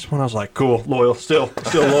hear the next one." I was like, "Cool, loyal, still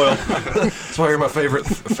loyal." That's why you're my favorite.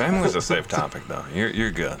 Family's a safe topic, though.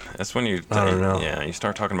 You're good. That's when you. I don't know. Yeah, you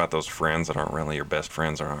start talking about those friends that aren't really your best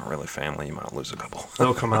friends or aren't really family. You might lose a couple.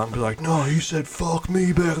 They'll come out and be like, "No, he said fuck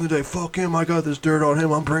me back in the day. Fuck him. I got this dirt on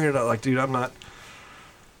him. I'm bringing it up." Like, dude, I'm not.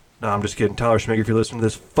 No, I'm just kidding. Tyler Schmig, if you're listening to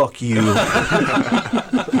this, fuck you.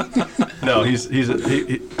 No,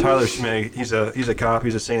 Tyler Schmig. He's a cop.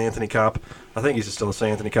 He's a St. Anthony cop. I think he's still a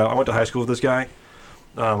St. Anthony cop. I went to high school with this guy.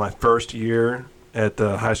 My first year at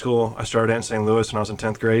the high school, I started in St. Louis when I was in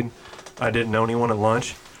 10th grade. I didn't know anyone at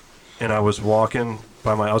lunch, and I was walking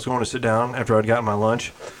I was going to sit down after I'd gotten my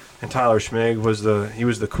lunch, and Tyler Schmig was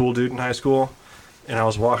the cool dude in high school, and I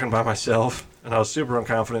was walking by myself, and I was super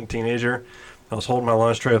unconfident teenager. I was holding my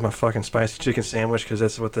lunch tray with my fucking spicy chicken sandwich because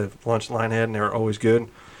that's what the lunch line had, and they were always good.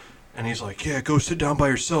 And he's like, "Yeah, go sit down by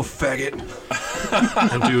yourself, faggot."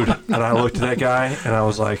 and I looked at that guy, and I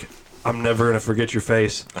was like, "I'm never gonna forget your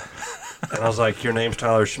face." And I was like, "Your name's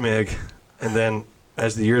Tyler Schmig." And then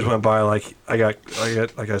as the years went by, like I got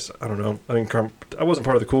like I don't know, I wasn't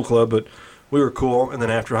part of the cool club, but we were cool. And then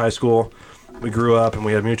after high school, we grew up and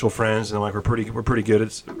we had mutual friends, and like we're pretty good.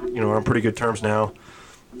 It's we're on pretty good terms now.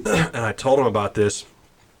 And I told him about this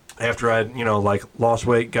after I'd like lost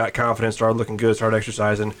weight, got confident, started looking good, started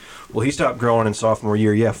exercising. Well, he stopped growing in sophomore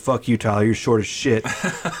year. Yeah, fuck you, Tyler. You're short as shit.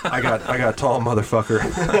 I got tall,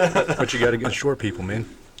 motherfucker. But you got to get short people, man.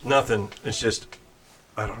 Nothing. It's just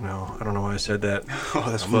I don't know why I said that. Oh,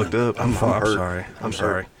 that's fucked up. I'm hurt. sorry. I'm I'm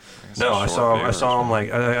sorry. It's No, a I short saw viewers, him man.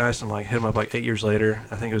 like I asked him like hit him up like 8 years later.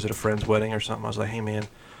 I think it was at a friend's wedding or something. I was like, "Hey man,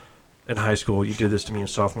 in high school you did this to me in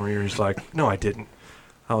sophomore year." He's like, "No, I didn't."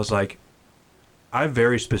 I was like, "I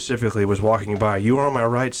very specifically was walking by. You were on my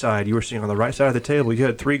right side. You were sitting on the right side of the table. You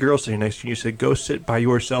had 3 girls sitting next to you. You said, 'Go sit by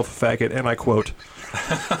yourself, faggot.'" And I quote.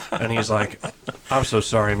 And he's like, "I'm so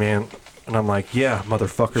sorry, man." And I'm like, "Yeah,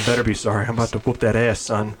 motherfucker, better be sorry. I'm about to whoop that ass,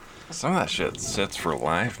 son." Some of that shit sits for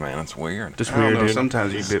life, man. It's weird. Just I don't weird, know. dude.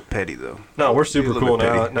 Sometimes you're a bit petty though. No, we're super a little cool bit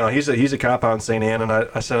now. petty. No, he's a cop out in St. Anne, and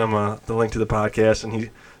I sent him the link to the podcast, and he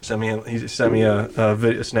sent me a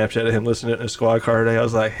video, Snapchat of him listening to a squad car today. I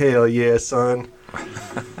was like, hell yeah, son.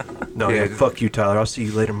 No, Yeah. yeah, fuck you, Tyler. I'll see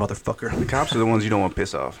you later, motherfucker. The cops are the ones you don't want to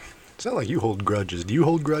piss off. It's not like you hold grudges. Do you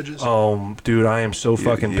hold grudges? Oh, dude, I am so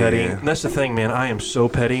fucking petty. yeah. And that's the thing, man. I am so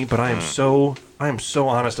petty, but I am so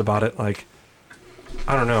honest about it. Like,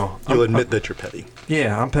 I don't know. You'll admit that you're petty.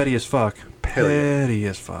 Yeah, I'm petty as fuck. Hell yeah. Petty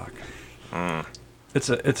as fuck. It's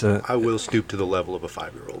a I will stoop to the level of a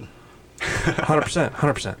 5-year-old.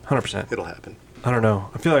 100%. It'll happen. I don't know.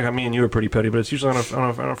 I feel like me and you are pretty petty, but it's usually on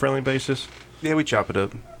a friendly basis. Yeah, we chop it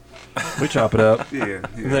up. We chop it up. Yeah.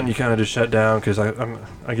 And then you kind of just shut down because I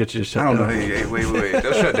get you to shut I don't down. know. Hey, wait.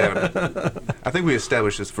 Don't shut down. I think we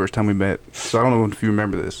established this the first time we met, so I don't know if you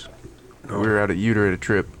remember this. We were out at Uter at a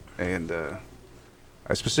trip, and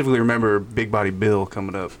I specifically remember Big Body Bill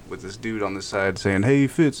coming up with this dude on the side saying, "Hey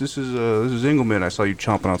Fitz, this is Engelman. I saw you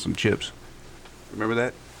chomping on some chips." Remember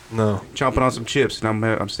that? No. Chomping on some chips, and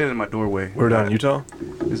I'm standing in my doorway. We're down in Utah?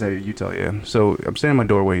 Is that Utah? Yeah. So I'm standing in my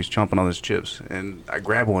doorway. He's chomping on his chips, and I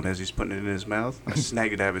grab one as he's putting it in his mouth. I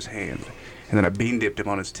snag it out of his hand, and then I bean dipped him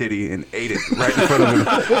on his titty and ate it right in front of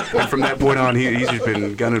him. And from that point on, he's just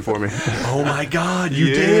been gunning for me. Oh my God, you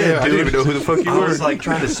Yeah, did! I didn't even know who the fuck you I were. was like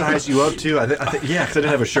trying to size you up too. Yeah, because I didn't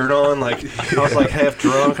have a shirt on. Like I was like half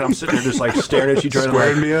drunk, and I'm sitting there just like staring at you, trying to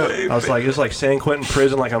Squaring like. me up. I was like, it's like San Quentin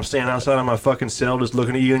prison. Like I'm standing outside of my fucking cell, just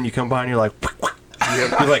looking at you, and you come by, and you're like, you're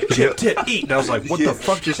like chip, eat. And I was like, what the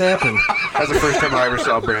fuck just happened? That's the first time I ever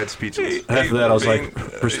saw Brad speechless. After that, I was like,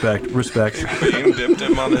 respect. Being dipped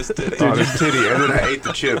him on his titty. On his titty, and then I ate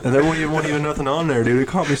the chip. And there wasn't even nothing on there, dude. It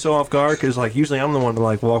caught me so off guard because, like, usually I'm the one to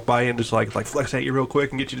like walk by and just like flex at you real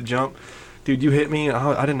quick and get you to jump. Dude, you hit me.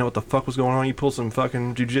 I didn't know what the fuck was going on. You pulled some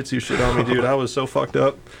fucking jujitsu shit on me, dude. I was so fucked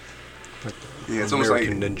up. Yeah, it's almost like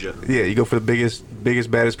American Ninja. yeah, you go for the biggest,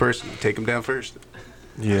 baddest person. Take him down first.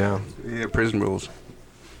 Yeah, Yeah, prison rules.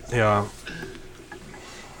 yeah.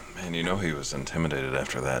 Man, you know he was intimidated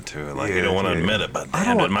after that too. Like you Yeah, don't want to yeah. admit it, but I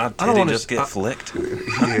damn, don't did my want- I don't titty wanna just s- get I- flicked?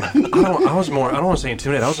 Yeah. I don't want to say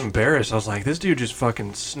intimidated. I was embarrassed. I was like, this dude just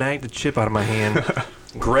fucking snagged the chip out of my hand,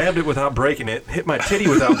 grabbed it without breaking it, hit my titty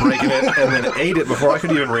without breaking it, and then ate it before I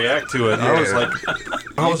could even react to it. I was Yeah. like,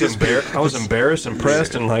 I was embarrassed,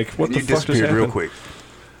 impressed, and like, what the You fuck just disappeared happened? real quick.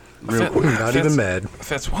 Not even mad.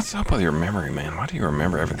 Fitz, what's up with your memory, man? Why do you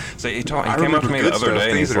remember everything? So he came up remember to me the good other stuff, day,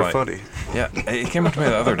 and things he's that are like, funny. "Yeah." He came up to me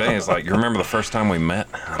the other day. He's like, "You remember the first time we met?"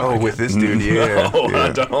 I'm Oh, like, with this dude, yeah. No, yeah. I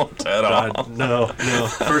don't at all. God, no.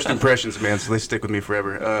 First impressions, man, so they stick with me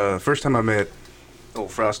forever. First time I met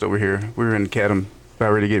old Frost over here, we were in Cadam,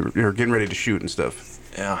 getting ready to shoot and stuff.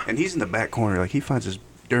 Yeah. And he's in the back corner, like he finds this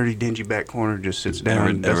dirty, dingy back corner, just sits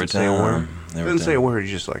down, doesn't say a word. Doesn't say a word.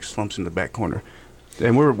 He just like slumps in the back corner.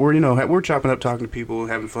 And we're chopping up, talking to people,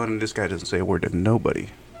 having fun, and this guy doesn't say a word to nobody.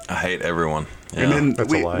 I hate everyone. Yeah. And then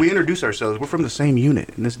That's a lie. we introduce ourselves. We're from the same unit,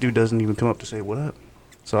 and this dude doesn't even come up to say what up.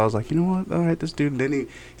 So I was like, you know what? All right, this dude. Then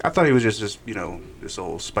I thought he was just this, this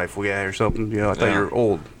old spiteful guy or something. I thought Yeah. you were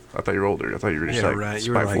old. I thought you were older. I thought you were just Yeah, like right.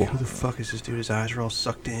 You were spiteful. like, who the fuck is this dude? His eyes are all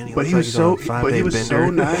sucked in. But looks he like was he's so, on a 5-day but he was so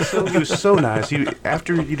bender. nice. Though. He was so nice.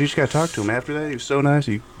 After you just got to talk to him. After that, he was so nice.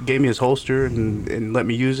 He gave me his holster and let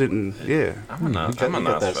me use it. And yeah, I'm a nice You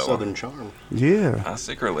got that fella. southern charm. yeah. I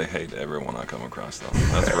secretly hate everyone I come across, though.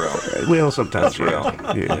 That's real. Well, sometimes That's real.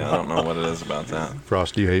 yeah. Yeah, I don't know what it is about that.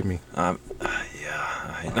 Frost, do you hate me? Yeah,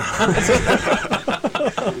 I hate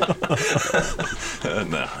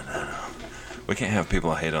no. We can't have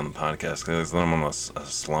people I hate on the podcast because then I'm on a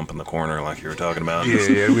slump in the corner like you were talking about.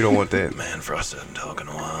 Yeah, we don't want that. Man, Frost hasn't talked in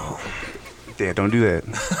a while. Yeah, don't do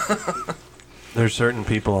that. There's certain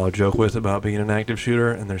people I'll joke with about being an active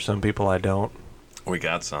shooter, and there's some people I don't. We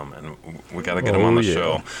got some, and we got to get them on the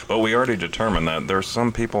show. But we already determined that there's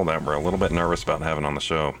some people that we're a little bit nervous about having on the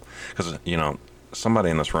show because, somebody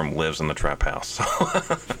in this room lives in the trap house.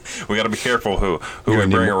 So we got to be careful who we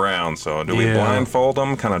bring around. So do we Yeah. blindfold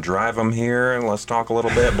them, kind of drive them here, and let's talk a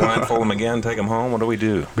little bit, blindfold them again, take them home? What do we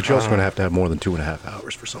do? But you're also going to have more than 2.5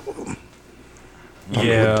 hours for some of them.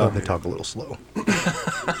 Yeah. They talk a little slow.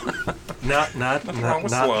 Not wrong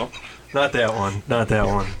with slow. Not that one. Not that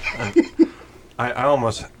one. I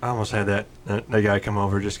almost had that guy come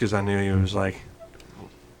over just because I knew he was like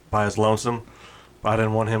by his lonesome. I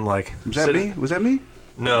didn't want him like. Was that me? Was that me?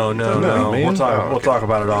 No, man. We'll talk. Oh, We'll okay. talk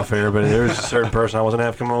about it off air. But there was a certain person I wasn't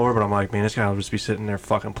having come over, but I'm like, man, this guy will just be sitting there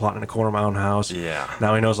fucking plotting in the corner of my own house. Yeah.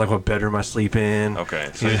 Now he knows like what bedroom I sleep in.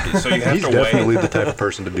 Okay. So you have He's to definitely weigh. the type of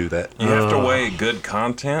person to do that. You have to weigh good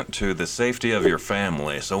content to the safety of your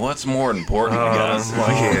family. So what's more important, guys?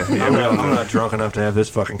 I'm not drunk enough to have this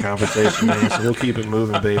fucking conversation, man. So we'll keep it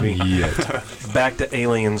moving, baby. Yet. Back to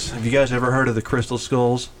aliens. Have you guys ever heard of the crystal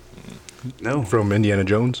skulls? No. From Indiana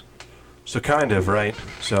Jones. So kind of, right?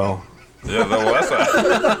 So Yeah, well, that's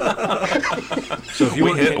a, so if you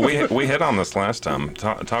we hit on this last time.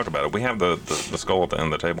 Talk about it. We have the skull at the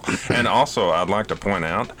end of the table, and also I'd like to point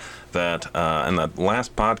out that in the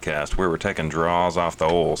last podcast we were taking draws off the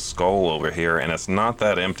old skull over here, and it's not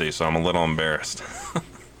that empty, so I'm a little embarrassed.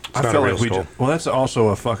 I not feel a like real we skull. well, that's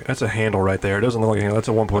also that's a handle right there. It doesn't look like that's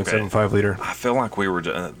a 1.75 liter. I feel like we were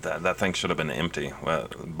that thing should have been empty.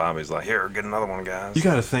 Bobby's like, here, get another one, guys. You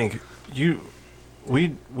got to think,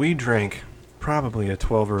 we drank probably a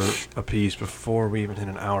 12er a piece before we even hit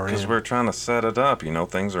an hour Because in. we're trying to set it up,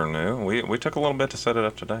 things are new. We took a little bit to set it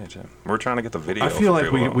up today, too. We're trying to get the video. I feel for like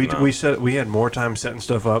people to know. we had more time setting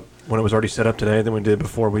stuff up when it was already set up today than we did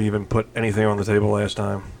before we even put anything on the table last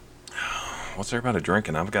time. What's everybody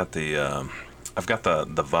drinking? I've got the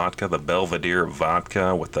vodka, the Belvedere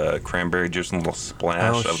vodka with the cranberry juice and a little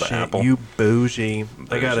splash of the apple. you bougie!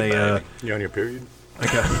 I got Bougie a. bag. You on your period? I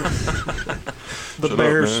got the Shut up,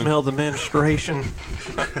 bears man. smell the menstruation.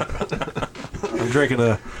 I'm drinking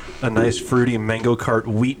a nice fruity mango cart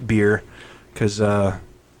wheat beer because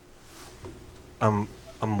I'm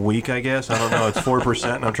weak, I guess. I don't know. It's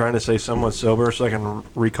 4%, and I'm trying to stay somewhat sober so I can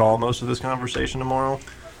recall most of this conversation tomorrow.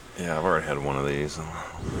 Yeah, I've already had one of these.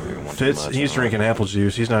 Maybe one too Fitz, much, he's I don't drinking apple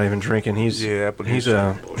juce. He's not even drinking. He's apple he's juice.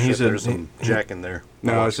 a he's a There's some Jack in there.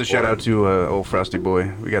 No, it's a shout out to old Frosty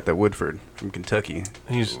Boy. We got that Woodford from Kentucky.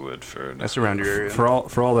 he's know. Woodford. That's around your area. for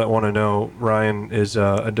all that want to know. Ryan is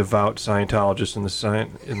a devout Scientologist in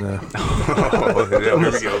the Oh, yeah, there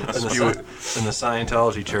we go. Spew it. in the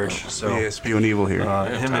Scientology church. So Yeah, spewing evil here. We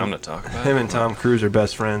have him time and to talk about him it. and Tom Cruise are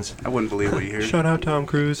best friends. I wouldn't believe what you hear. Shout out Tom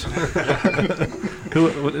Cruise.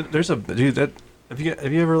 There's a dude that have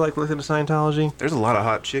you ever like looked into Scientology? There's a lot of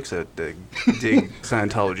hot chicks that dig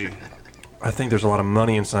Scientology. I think there's a lot of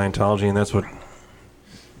money in Scientology, and that's what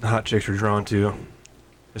hot chicks are drawn to.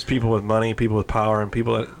 There's people with money, people with power, and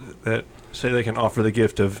people that say they can offer the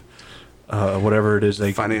gift of whatever it is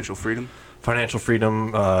they Financial freedom. financial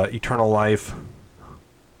freedom, eternal life.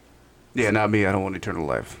 Yeah, not me. I don't want eternal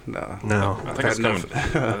life. No. No, I think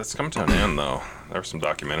it's coming to an end, though. There were some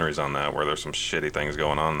documentaries on that where there's some shitty things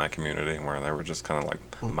going on in that community where they were just kind of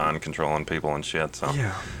like mind controlling people and shit. So yeah,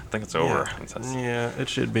 I think it's over. yeah, it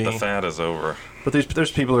should be. The fad is over. But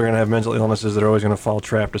there's people who are going to have mental illnesses that are always going to fall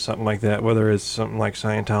trap to something like that, whether it's something like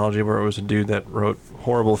Scientology, where it was a dude that wrote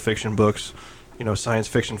horrible fiction books, science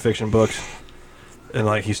fiction books, and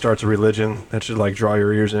like he starts a religion that should like draw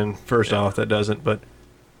your ears in. First off, that doesn't, but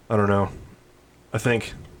I don't know.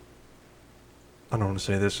 I don't want to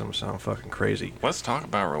say this, I'm going to sound fucking crazy. Let's talk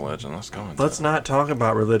about religion. Let's go into Let's it. not talk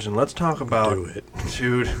about religion. Let's talk about... Do it.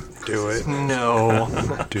 Dude. Do it. No.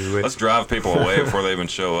 Do it. Let's drive people away before they even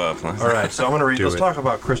show up. All right, so I'm going to read... Do Let's it. talk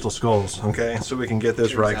about crystal skulls, okay? So we can get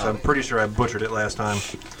this right, because I'm pretty sure I butchered it last time.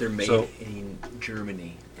 They're made So- in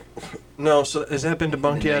Germany. No, so has that been In the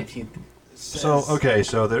debunked yet? 19th So, says- okay,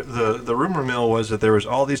 so the rumor mill was that there was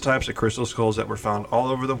all these types of crystal skulls that were found all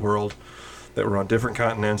over the world that were on different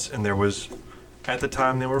continents, and there was... At the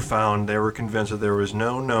time they were found, they were convinced that there was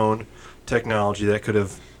no known technology that could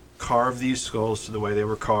have carved these skulls to the way they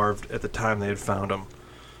were carved at the time they had found them.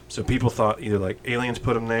 So people thought either like aliens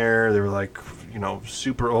put them there, they were like,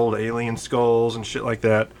 super old alien skulls and shit like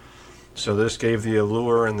that. So this gave the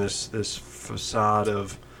allure and this facade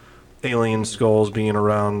of alien skulls being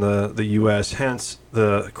around the U.S. Hence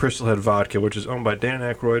the Crystal Head vodka, which is owned by Dan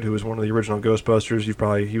Aykroyd, who was one of the original Ghostbusters.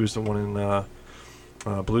 He was the one in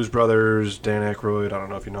Blues Brothers, Dan Aykroyd. I don't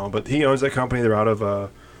know if you know him, but he owns that company. They're out of I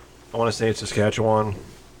want to say it's Saskatchewan.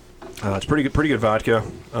 It's pretty good vodka.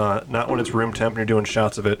 Not when it's room temp and you're doing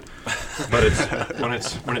shots of it, but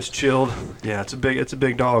it's when it's chilled. Yeah, it's a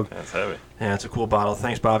big dog. That's heavy. Yeah, it's a cool bottle.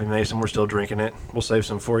 Thanks, Bobby Mason. We're still drinking it. We'll save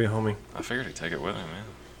some for you, homie. I figured he'd take it with him, man.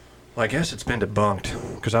 Well, I guess it's been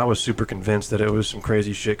debunked because I was super convinced that it was some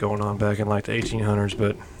crazy shit going on back in like the 1800s.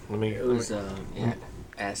 But It was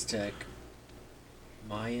Aztec,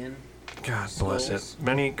 Mayan. God bless skulls. it.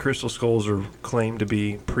 Many crystal skulls are claimed to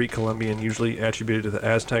be pre-Columbian, usually attributed to the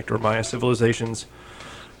Aztec or Maya civilizations.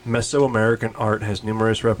 Mesoamerican art has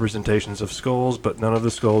numerous representations of skulls, but none of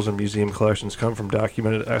the skulls in museum collections come from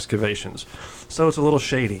documented excavations. So it's a little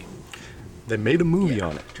shady. They made a movie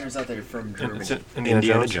on it. Turns out they're from Germany. It's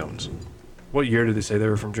Indiana Jones. Jones. What year did they say they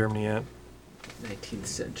were from Germany at? 19th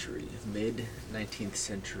century, mid 19th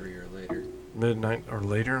century or later. Midnight or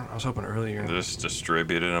later? I was hoping earlier. They just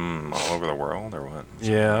distributed them all over the world, or what?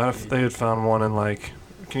 Yeah, if they had found one in like,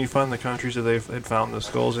 can you find the countries that they'd found the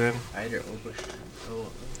skulls in? Either Obush.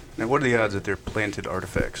 Now, what are the odds that they're planted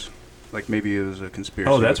artifacts? Like maybe it was a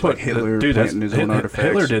conspiracy. Oh, that's with, what like Hitler dude. That's, planting his own artifacts.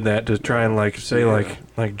 Hitler did that to try and like say Yeah.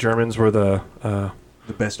 like Germans were the.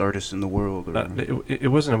 The best artists in the world. Or, It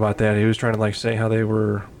wasn't about that. He was trying to like say how they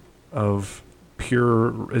were of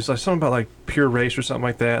pure. It's like something about like pure race or something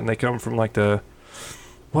like that, and they come from like the.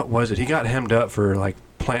 What was it? He got hemmed up for like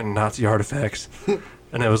planting Nazi artifacts,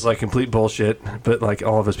 and it was like complete bullshit. But like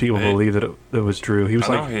all of his people Hey. believed that it was true. He was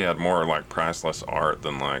I know like, he had more like priceless art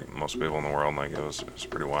than like most people in the world. Like it was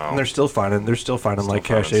pretty wild. and they're still finding like Still finding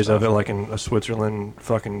caches of stuff. it, like in a Switzerland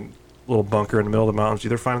fucking little bunker in the middle of the mountains.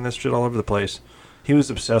 They're finding this shit all over the place. He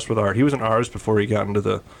was obsessed with art. He was an artist before he got into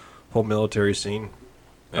the whole military scene.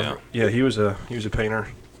 Yeah. Yeah, he was a painter,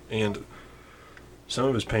 and some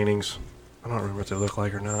of his paintings, I don't remember what they look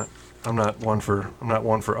like or not. I'm not one for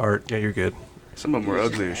art. Yeah, you're good. some of them were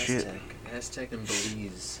ugly as shit. Aztec and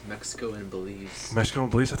Belize. Mexico and Belize. Mexico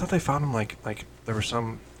and Belize. I thought they found them like there were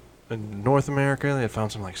some in North America. They had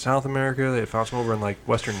found some like South America. They had found some over in like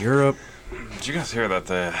Western Europe. Did you guys hear that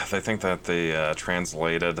they think that they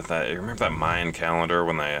translated that? You remember that Mayan calendar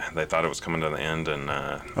when they thought it was coming to the end in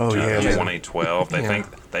Oh, yeah, man. 2012? Yeah.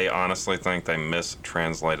 They honestly think they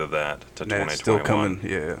mistranslated that to And that's still 2021. coming.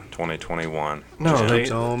 Yeah. 2021. No, Just they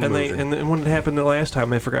keeps on and moving. and when it happened the last time,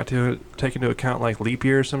 they forgot to take into account like leap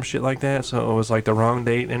year or some shit like that. So it was like the wrong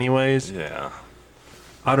date, anyways. Yeah.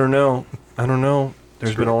 I don't know.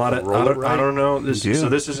 There's been a lot of Roll it right. I don't know. Yeah. So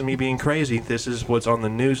this isn't me being crazy. This is what's on the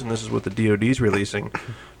news, and this is what the DoD's releasing.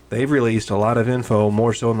 They've released a lot of info,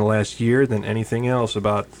 more so in the last year than anything else,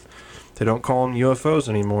 about. They don't call them UFOs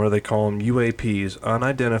anymore. They call them UAPs,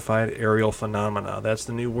 unidentified aerial phenomena. That's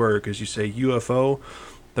the new word, because you say UFO,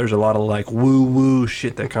 there's a lot of like woo-woo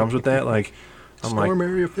shit that comes with that. Like, I'm like, Storm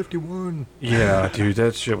Area 51. yeah, dude,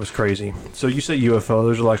 that shit was crazy. So you say UFO,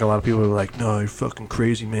 there's like a lot of people who are like, no, you're fucking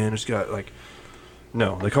crazy, man. It's got like,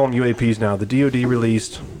 no, they call them UAPs now. The DoD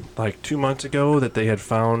released like 2 months ago that they had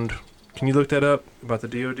found. Can you look that up about the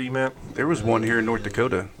DoD, Matt? There was one here in North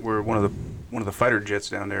Dakota where one of the fighter jets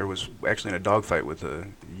down there was actually in a dogfight with a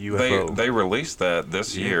UFO. They released that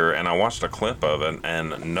this year, and I watched a clip of it,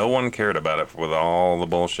 and no one cared about it with all the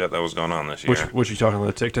bullshit that was going on this year. Which you talking about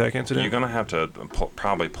the Tic Tac incident? You're gonna have to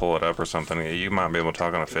probably pull it up or something. You might be able to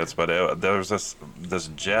talk on a Fitz, but there was this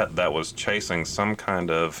jet that was chasing some kind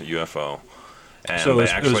of UFO, and So they it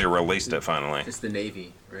was- actually released it finally. It's the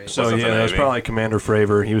Navy, right? So Was it the yeah, it was Navy? probably Commander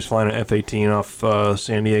Fravor. He was flying an F-18 off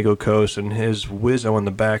San Diego coast, and his Wizzo in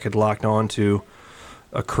the back had locked onto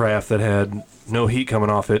a craft that had no heat coming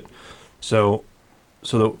off it. So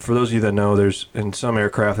for those of you that know, there's in some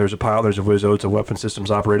aircraft there's a pilot, there's a Wizzo, it's a weapon systems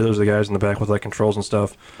operator. Those are the guys in the back with like controls and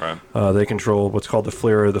stuff. Right. They control what's called the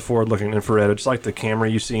FLIR, the forward-looking infrared. It's like the camera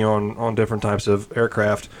you see on different types of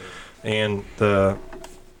aircraft, and the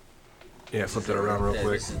flip that around real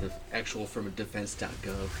quick. This is the actual from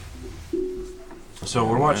defense.gov. So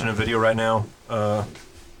we're watching a video right now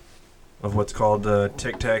of what's called the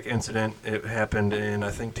Tic Tac incident. It happened in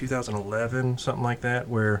I think 2011, something like that.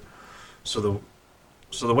 Where so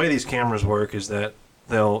the way these cameras work is that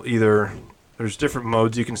they'll either there's different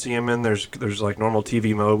modes you can see them in. There's like normal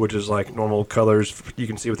TV mode, which is like normal colors you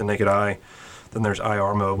can see with the naked eye. Then there's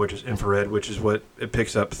IR mode, which is infrared, which is what it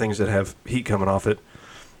picks up things that have heat coming off it.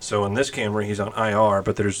 So in this camera, he's on IR,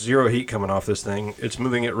 but there's zero heat coming off this thing. It's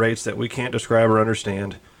moving at rates that we can't describe or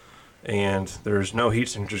understand, and there's no heat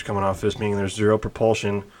signatures coming off this, meaning there's zero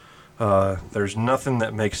propulsion. There's nothing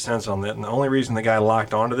that makes sense on that. And the only reason the guy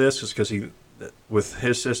locked onto this is because with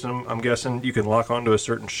his system, I'm guessing you can lock onto a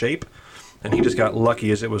certain shape, and he just got lucky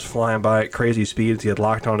as it was flying by at crazy speeds. He had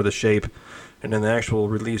locked onto the shape, and in the actual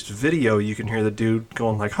released video, you can hear the dude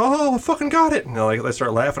going like, "Oh, I fucking got it!" And they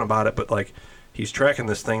start laughing about it, but like. He's tracking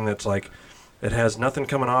this thing that's like, it has nothing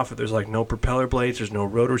coming off it. There's like no propeller blades. There's no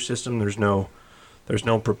rotor system. There's no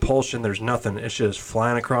propulsion. There's nothing. It's just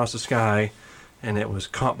flying across the sky, and it was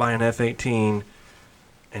caught by an F-18.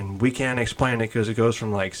 And we can't explain it because it goes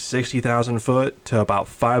from like 60,000 foot to about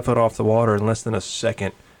 5 foot off the water in less than a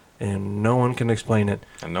second, and no one can explain it.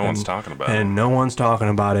 And no one's talking about it. And no one's talking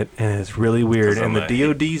about it, and it's really weird. Because And the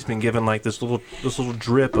of the DoD's been given like this little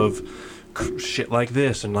drip of shit like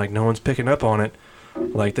this, and like no one's picking up on it.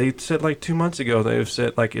 Like they said like 2 months ago, they've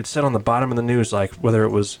said like it said on the bottom of the news, like whether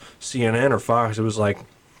it was CNN or Fox, it was like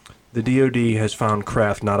the DoD has found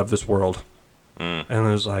craft not of this world. And it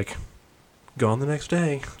was like, gone the next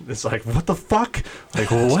day. It's like, what the fuck?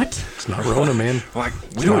 Like, what? It's not Rona, man. Like,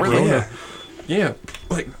 we Dude, don't really. yeah.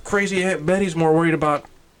 Like, crazy Aunt Betty's more worried about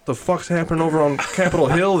the fuck's happening over on Capitol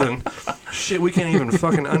Hill than shit we can't even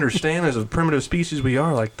fucking understand as a primitive species we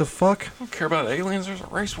are. Like, the fuck? I don't care about aliens. There's a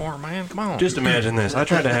race war, man. Come on. Just imagine this. I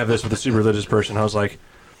tried to have this with a super religious person. I was like,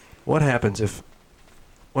 what happens if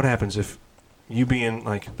you being,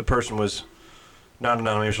 like, the person was not a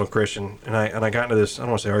denominational Christian, and I got into this, I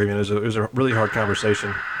don't want to say argument, it was a really hard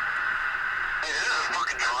conversation.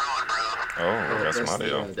 Oh, that's some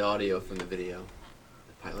audio. The audio from the video.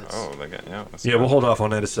 The pilots. Oh, they got, yeah. That's Yeah, we'll hold off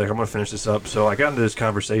on that a sec. I'm going to finish this up. So I got into this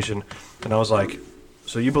conversation, and I was like,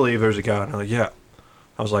 so you believe there's a God? And I'm like, yeah.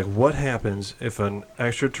 I was like, what happens if an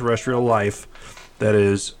extraterrestrial life that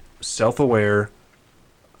is self-aware,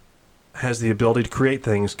 has the ability to create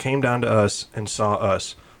things, came down to us and saw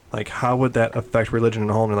us? Like, how would that affect religion in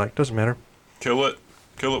the whole? And they're like, doesn't matter. Kill it.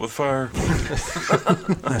 Kill it with fire.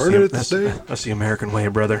 Burn it at the stake. That's the American way,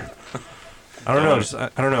 brother. I don't know.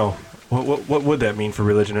 I don't know. What would that mean for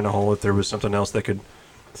religion in a whole if there was something else that could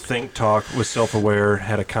think, talk, was self-aware,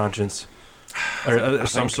 had a conscience, or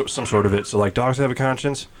some sort of it? So like dogs have a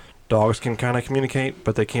conscience. Dogs can kind of communicate,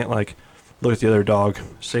 but they can't like look at the other dog,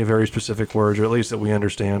 say very specific words, or at least that we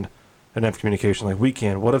understand, and have communication like we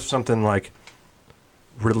can. What if something like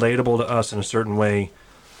relatable to us in a certain way,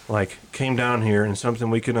 like came down here and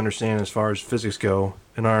something we could understand as far as physics go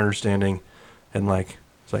in our understanding, and like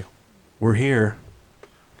it's like we're here.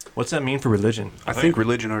 What's that mean for religion? I think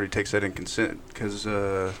religion already takes that in consent because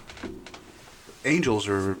angels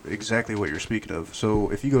are exactly what you're speaking of.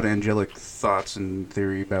 So if you go to angelic thoughts and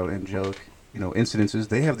theory about angelic, incidences,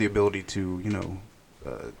 they have the ability to,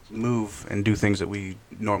 move and do things that we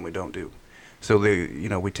normally don't do. So they,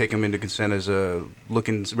 we take them into consent as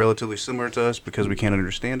looking relatively similar to us because we can't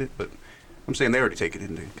understand it. But I'm saying they already take it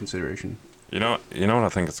into consideration. You know what I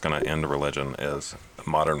think is going to end religion is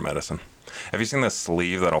modern medicine. Have you seen this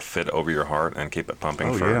sleeve that'll fit over your heart and keep it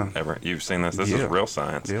pumping forever? You've seen this? This is real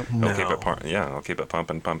science. Yep. It'll keep it it'll keep it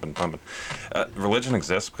pumping. Religion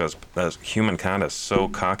exists because humankind is so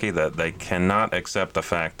cocky that they cannot accept the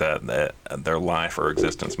fact that their life or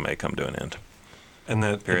existence may come to an end. And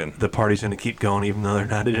that Period. the party's going to keep going even though they're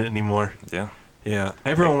not in it anymore. Yeah. Yeah.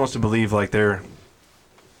 Everyone wants to believe like they're...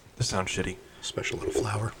 This sounds shitty. Special little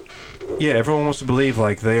flower. Yeah, everyone wants to believe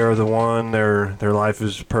like they are the one, their life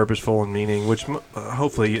is purposeful and meaning, which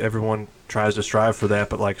hopefully everyone tries to strive for that,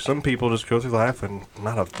 but like some people just go through life and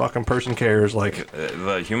not a fucking person cares. Like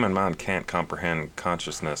The human mind can't comprehend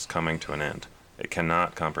consciousness coming to an end. It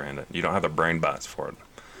cannot comprehend it. You don't have the brain bots for it.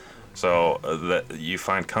 So that you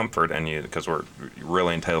find comfort, and because we're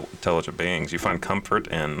really intelligent beings, you find comfort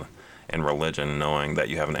in religion, knowing that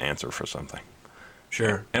you have an answer for something.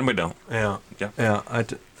 Sure. And we don't. Yeah. Yeah. I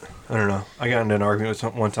don't know. I got into an argument with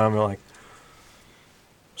someone one time. They're like,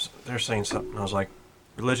 they're saying something. I was like,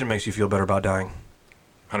 religion makes you feel better about dying.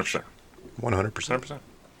 100%. 100%. 100%.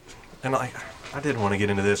 And I didn't want to get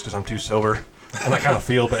into this because I'm too sober. And I kind of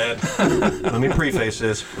feel bad. Let me preface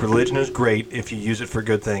this. Religion is great if you use it for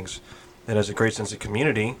good things. It has a great sense of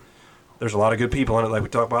community. There's a lot of good people in it, like we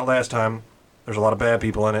talked about last time. There's a lot of bad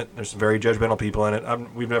people in it. There's some very judgmental people in it.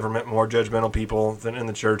 We've never met more judgmental people than in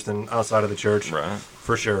the church than outside of the church. Right.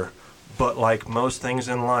 For sure. But like most things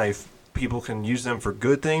in life, people can use them for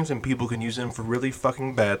good things and people can use them for really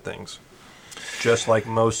fucking bad things. Just like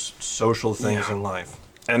most social things in life.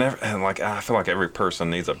 And I feel like every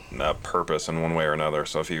person needs a purpose in one way or another.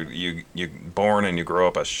 So if you born and you grow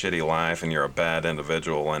up a shitty life and you're a bad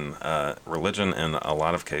individual, and religion in a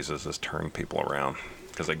lot of cases is turning people around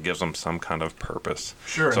because it gives them some kind of purpose.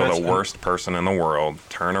 Sure. So the worst person in the world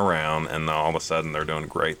turn around and all of a sudden they're doing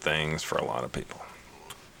great things for a lot of people.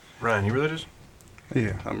 Ryan, you religious?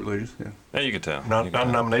 Yeah, I'm religious. Yeah. Yeah, you could tell. Not You could a tell.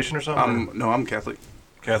 denomination or something? No, I'm Catholic.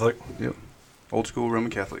 Catholic? Yep. Old school Roman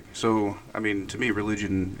Catholic. So, I mean, to me,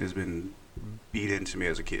 religion has been beat into me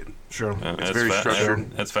as a kid. Sure. Yeah, It's very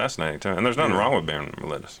structured. It's fascinating too, and there's nothing wrong with being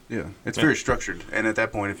religious. Yeah, it's Yeah. very structured. And at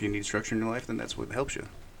that point, if you need structure in your life, then that's what helps you.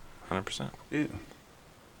 100%. Yeah.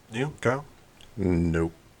 You, Kyle?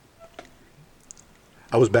 Nope.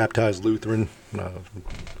 I was baptized Lutheran. My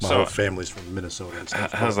So- whole family's from Minnesota and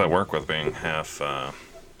stuff. How does that work with being half, I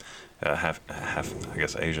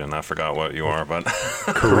guess Asian? I forgot what you are, but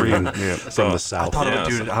Korean. Yeah. From the I south. thought Yeah, it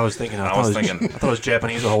was, dude, so- I was thinking. I was I thinking- thought it was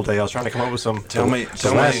Japanese the whole day. I was trying to come up with some. tell me.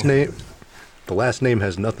 The last name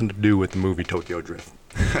has nothing to do with the movie Tokyo Drift.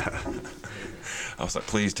 I was like,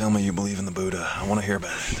 please tell me you believe in the Buddha. I want to hear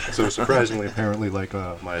about it. So surprisingly, apparently, like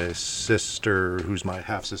my sister, who's my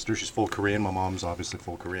half sister, she's full Korean. My mom's obviously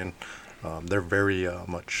full Korean. They're very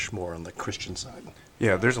much more on the Christian side.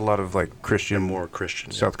 Yeah, there's a lot of like They're Christian, more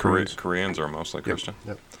Christian. South Koreans, Koreans are mostly Christian.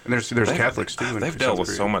 Yep. and there's Catholics too. They've in dealt South with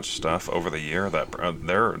Korea. so much stuff over the year that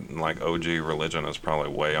their like OG religion is probably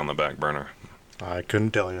way on the back burner. I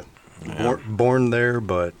couldn't tell you. Yeah. Born there,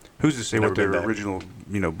 but Who's to say Never what their been back. original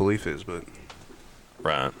belief is? But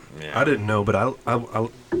Right. Yeah. I didn't know, but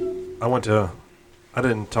I went to. I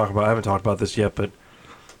haven't talked about this yet, but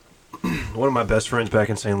one of my best friends back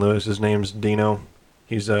in St. Louis, his name's Dino.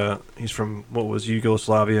 He's from what was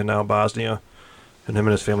Yugoslavia, now Bosnia, and him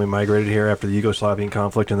and his family migrated here after the Yugoslavian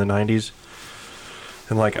conflict in the 90s.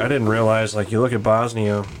 And like I didn't realize, like you look at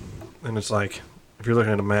Bosnia, and it's like if you're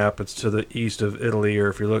looking at a map, it's to the east of Italy, or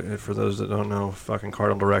if you're looking, for those that don't know fucking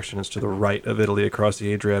cardinal direction, it's to the right of Italy across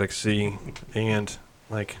the Adriatic Sea, and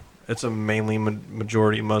like it's a mainly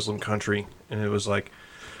majority Muslim country, and it was like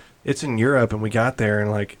it's in Europe, and we got there,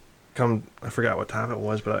 and like I forgot what time it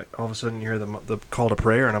was, but all of a sudden you hear the call to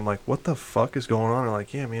prayer, and I'm like, what the fuck is going on? And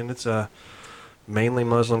like, yeah, man, it's a mainly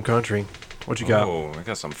Muslim country. What you got? Oh, I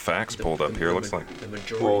got some facts pulled up here. Looks like the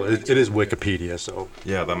majority. well, it is Wikipedia, so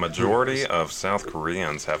yeah, the majority of South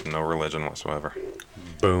Koreans have no religion whatsoever.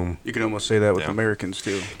 boom. you can almost say that with Yeah. Americans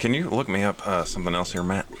too. Can you look me up something else here,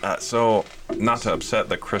 Matt? So, not to upset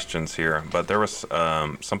the Christians here, but there was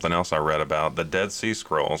something else I read about the Dead Sea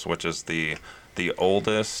Scrolls, which is the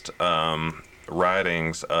oldest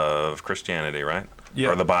writings of Christianity, right?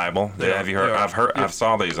 Yeah. Or the Bible. They Have are. you heard? They are. I've heard. Yeah. I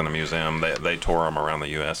saw these in a museum. They tore them around the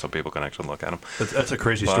U.S. so people can actually look at them. That's a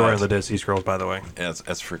crazy But- story on the Dead Sea Scrolls, by the way. It's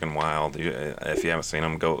freaking wild. If you haven't seen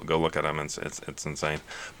them, go look at them. It's insane.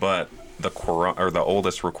 But the Quran, or the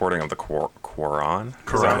oldest recording of the Quran,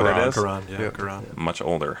 is that what it is? Quran, yeah, Yeah. Quran. Much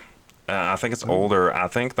older. I think it's older. I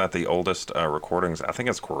think that the oldest recordings, I think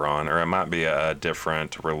it's Quran, or it might be a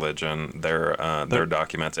different religion. Their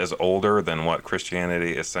documents is older than what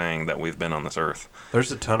Christianity is saying that we've been on this earth.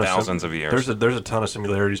 There's a ton of Thousands of years. There's a ton of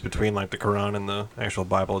similarities between like the Quran and the actual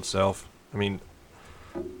Bible itself. I mean,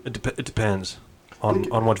 it depends on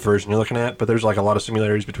what version you're looking at, but there's like a lot of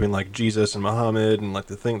similarities between like Jesus and Muhammad and like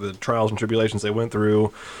the trials and tribulations they went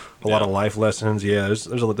through, a lot Yeah. of life lessons. Yeah, there's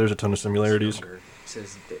a ton of similarities. Younger. It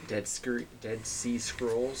says Dead Sea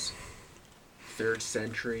Scrolls, 3rd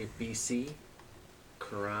century BC,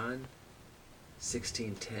 Quran,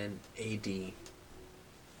 1610 AD.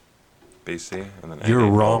 BC, and then You're 80.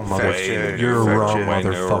 wrong, Way mother. check. You're Fact wrong, check. way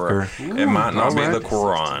motherfucker. newer. It might not be the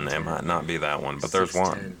alright. Quran. It might not be that one, but there's one.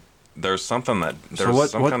 610. There's something that So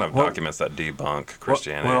there's what- kind of what- documents that debunk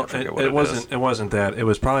Christianity. Well, I forget it, what it wasn't. is. It wasn't that. It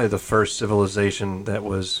was probably the first civilization that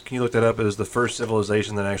was. Can you look that up? It was the first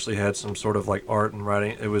civilization that actually had some sort of like art and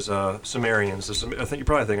writing. It was Sumerians. I think you're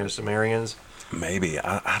probably thinking of Sumerians. Maybe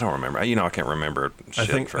I don't remember. I can't remember.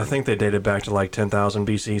 Shit I think they dated back to like 10,000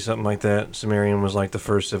 BC, something like that. Sumerian was like the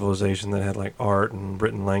first civilization that had like art and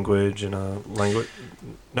written language and language.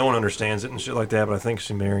 No one understands it and shit like that. But I think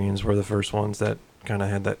Sumerians were the first ones that kind of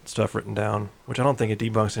had that stuff written down. Which I don't think it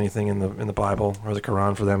debunks anything in the Bible or the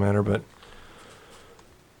Quran for that matter. But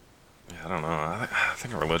Yeah, I don't know. I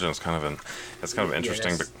think religion is kind of it's kind of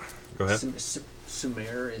interesting. that's- Go ahead.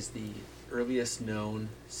 Sumer is the earliest known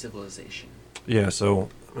civilization. yeah, so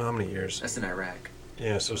how many years? That's in Iraq.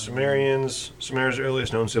 Yeah, so Sumerians, Sumer's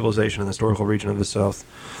earliest known civilization in the historical region of the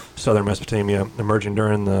southern Mesopotamia, emerging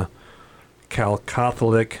during the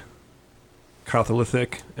Chalcolithic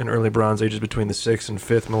and early Bronze Ages between the 6th and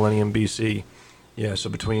 5th millennium BC. Yeah, so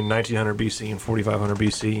between 1900 BC and 4500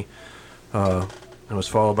 BC, and was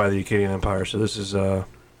followed by the Akkadian Empire. So this is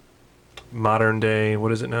modern day,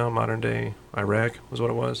 what is it now? Modern day Iraq was what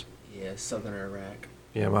it was. Yeah, southern Iraq.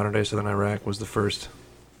 Yeah, modern day southern Iraq was the first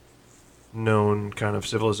known kind of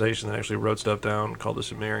civilization that actually wrote stuff down called the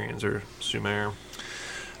Sumerians or Sumer.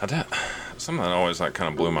 Something that always like kind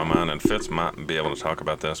of blew my mind, and Fitz might be able to talk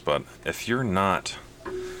about this, but if you're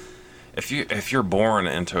born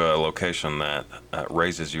into a location that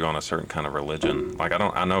raises you on a certain kind of religion, like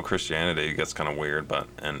I know Christianity gets kind of weird, but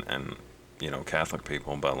and Catholic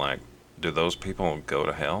people, but like, do those people go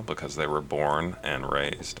to hell because they were born and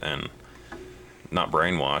raised and not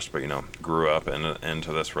brainwashed, but grew up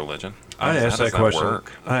into this religion? I asked How does that question.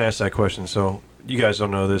 work? I asked that question. So you guys don't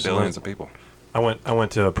know this. Billions of people. I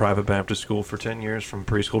went to a private Baptist school for 10 years from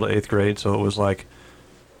preschool to 8th grade. So it was like,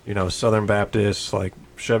 Southern Baptist, like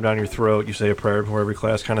shoved down your throat. You say a prayer before every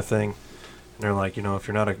class, kind of thing. And they're like, if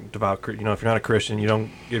you're not a devout, if you're not a Christian, you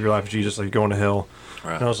don't give your life to Jesus, like you're going to hell.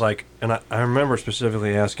 Right. And I was like, and I remember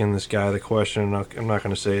specifically asking this guy the question. I'm not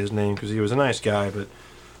going to say his name because he was a nice guy, but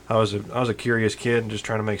I was a curious kid and just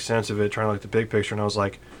trying to make sense of it, trying to look at the big picture. And I was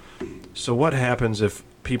like, so what happens if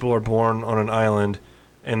people are born on an island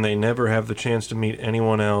and they never have the chance to meet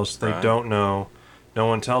anyone else. They Right. don't know. No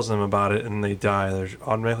one tells them about it, and they die. They're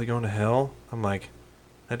automatically going to hell. I'm like,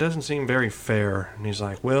 that doesn't seem very fair. And he's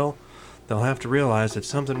like, well, they'll have to realize that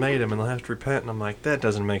something made them, and they'll have to repent. And I'm like, that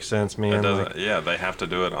doesn't make sense, man. It doesn't, Like, yeah, they have to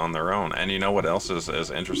do it on their own. And you know what else is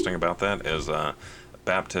interesting about that is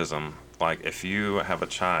baptism. Like, if you have a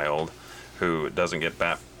child who doesn't get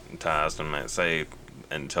baptized, and say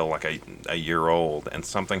until like a year old, and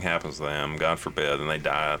something happens to them, God forbid, and they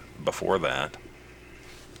die before that,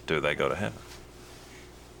 do they go to heaven?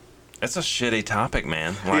 It's a shitty topic,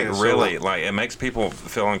 man. Like, Yeah, so, really, like, it makes people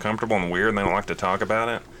feel uncomfortable and weird, and they don't like to talk about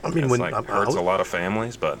it. I mean, it's when like I hurts was- a lot of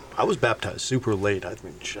families, but I was baptized super late. I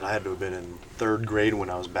mean, shit, I had to have been in 3rd grade when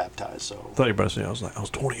I was baptized. So I thought you were about to say I was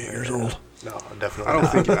 28 years old. no, definitely. I don't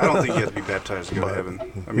not. think you have to be baptized to go to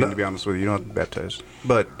heaven. I mean, to be honest with you, you don't have to be baptized.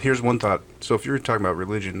 But here's one thought. So if you're talking about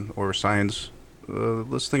religion or science,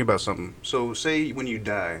 let's think about something. So say when you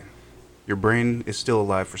die, your brain is still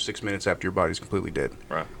alive for 6 minutes after your body's completely dead.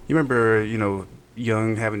 right. You remember,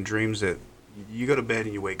 young having dreams that you go to bed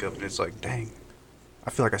and you wake up and it's like, dang, I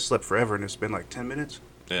feel like I slept forever and it's been like 10 minutes.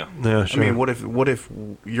 Yeah. Yeah, sure. I mean, what if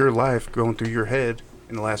your life going through your head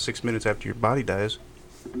in the last 6 minutes after your body dies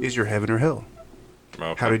is your heaven or hell?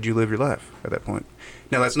 Okay. How did you live your life at that point?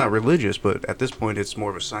 Now, that's not religious, but at this point, it's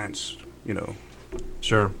more of a science,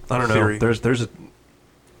 Sure. I don't theory. know. There's a I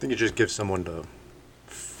think it just gives someone to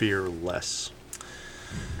fear less.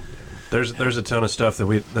 there's a ton of stuff that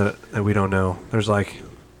we don't know. There's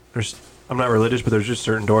I'm not religious, but there's just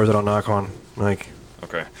certain doors that I'll knock on. Like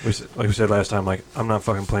Okay. like we said last time, like I'm not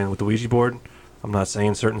fucking playing with the Ouija board. I'm not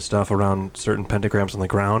saying certain stuff around certain pentagrams on the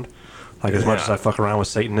ground. Like as much Yeah. as I fuck around with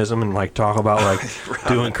Satanism and like talk about like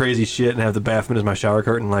doing crazy shit and have the bathroom as my shower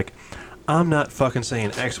curtain, like I'm not fucking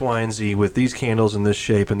saying X, Y, and Z with these candles in this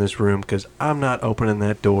shape in this room because I'm not opening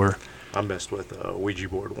that door. I messed with a Ouija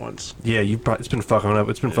board once. Yeah, it's been fucking up.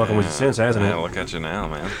 It's been fucking with you since, hasn't Yeah, it? look at you now,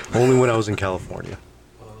 man. Only when I was in California.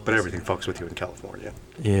 But everything fucks with you in California.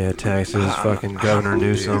 Yeah, Texas, fucking Governor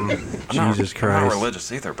Newsom, Jesus I'm not Christ,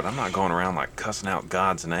 religious either, but I'm not going around like cussing out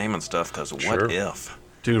God's name and stuff. Because what Sure. if?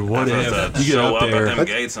 dude. What I if was you get show up up there? at them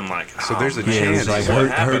gates and like, So there's a man, Yeah, chance. he's like, what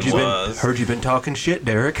heard happened you've been talking shit,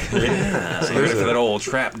 Derek. Yeah, so you ready for that old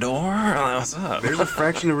trap door? Like, what's up? There's a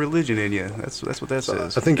fraction of religion in you. That's what that So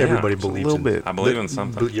says. I think Yeah, everybody just a believes little in bit. I believe in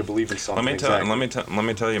something. You believe in something. Let me tell exactly. let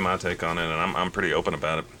me tell you my take on it, and I'm pretty open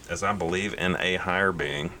about it. As I believe in a higher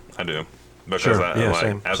being, I do, because Sure. I Yeah, like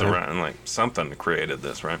same, as same. a and like something created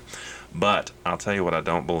this, right? But I'll tell you what I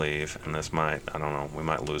don't believe, and this might, I don't know, we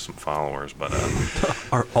might lose some followers, but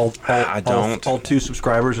All I don't. all 2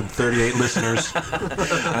 subscribers and 38 listeners.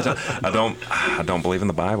 I don't believe in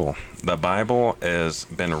the Bible. The Bible has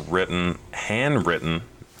been handwritten,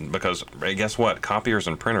 because guess what? Copiers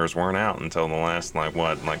and printers weren't out until the last like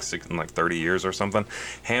 30 years or something.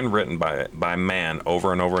 Handwritten by man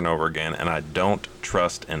over and over and over again, and I don't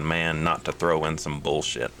trust in man not to throw in some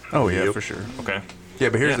bullshit. Oh yeah, Yep. for sure. Okay. Yeah,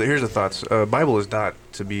 but here's the thoughts. Bible is not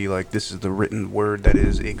to be like this is the written word that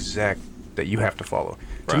is exact that you have to follow.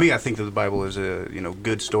 To Right. me, I think that the Bible is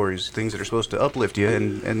good stories, things that are supposed to uplift you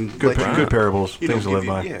and Good, let you- good parables, you know, things to give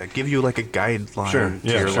live you, by. Yeah, give you like a guideline Sure, to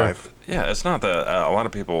yeah, your sure. life. Yeah, it's not that a lot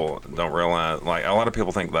of people don't realize. Like a lot of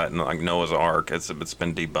people think that like Noah's Ark, it's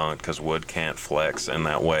been debunked because wood can't flex in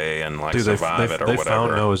that way and like Dude, survive it or they whatever.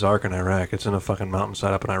 found Noah's Ark in Iraq. It's in a fucking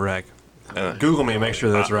mountainside up in Iraq. Uh, Google me, make sure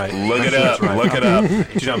that's right. Look Make it sure up. that's right. Look it up.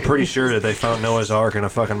 Dude, I'm pretty sure that they found Noah's Ark in a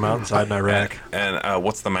fucking mountainside in Iraq. And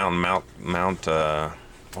what's the mountain? Mount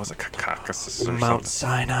what was it? Caucasus or Mount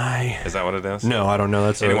something? Sinai. Is that what it is? No, I don't know.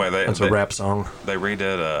 That's Anyway, that's they- a rap song. They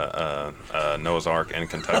redid Noah's Ark in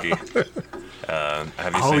Kentucky.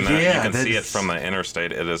 Have you Oh, seen that? yeah, You can see it that's- from the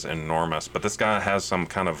interstate. It is enormous. But this guy has some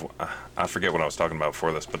kind of I forget what I was talking about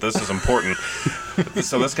before this, but this is important.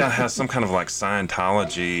 So this guy has some kind of like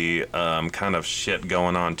Scientology kind of shit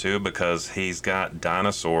going on too, because he's got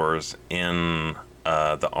dinosaurs in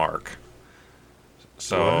the Ark.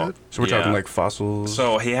 So, What? So we're talking like fossils.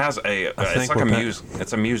 so he has it's think like a we're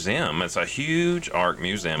it's a museum. It's a huge Ark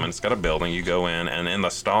museum, and it's got a building. You go in, and in the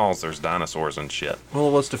stalls, there's dinosaurs and shit.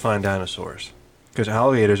 Well, let's define dinosaurs. Because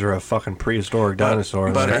alligators are a fucking prehistoric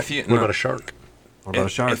dinosaur. But Like, if you What about a shark? what about a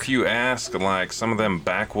shark? If you ask like some of them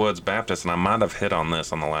backwoods Baptists, and I might have hit on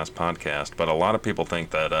this on the last podcast, but a lot of people think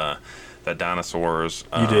that that dinosaurs.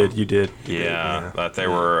 You did. Yeah, that they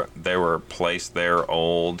were placed there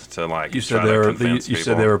old to like. You said try they to were. convince You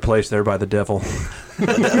said people. they were placed there by the devil.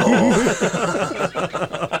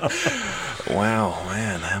 Wow,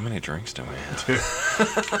 man, how many drinks do we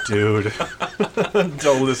have? Dude.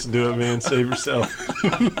 Don't listen to it, man. Save yourself.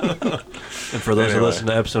 And for those who Anyway. listen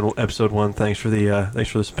to episode 1, thanks for the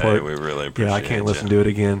support. Hey, we really appreciate Yeah, I can't listen you. to it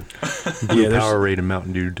again. Blue Yeah, there's- Powerade and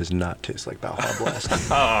Mountain Dew does not taste like Baja Blast.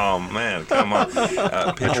 Oh man, come on!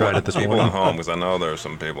 People, tried it this people morning. at home, because I know there are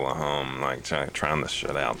some people at home like trying this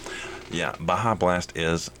shit out. Yeah, Baja Blast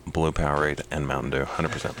is Blue Powerade and Mountain Dew,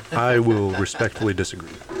 100%. I will respectfully disagree.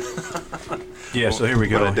 Yeah, so here we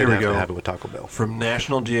But I go. did Here we have to go. have it with Taco Bell. From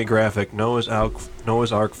National Geographic, Noah's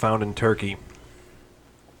Ark found in Turkey.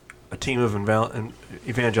 A team of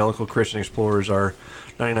evangelical Christian explorers are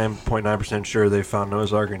 99.9% sure they found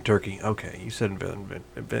Noah's Ark in Turkey. Okay, you said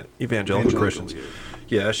evangelical Christians.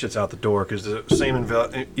 Yeah, that shit's out the door because the same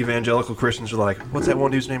evangelical Christians are like, what's that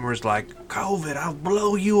one dude's name where it's like, COVID, I'll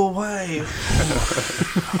blow you away.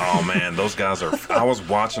 Oh man, those guys are. I was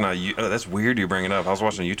watching that's weird you bring it up. I was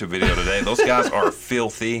watching a YouTube video today. Those guys are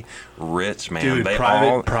filthy rich, man. Dude, they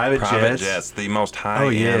private jets. jets, the most high Oh,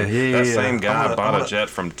 yeah, end. yeah, that yeah. same guy I'm bought gonna- a jet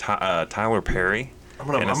from Tyler Perry,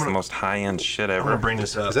 and it's the most high end shit I'm ever. going to bring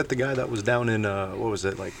this up. Is that the guy that was down in, what was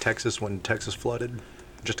it, like Texas when Texas flooded?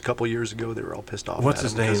 Just a couple years ago, they were all pissed off. What's at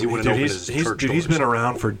his him because name? He wouldn't Dude, open he's, his church he's doors. been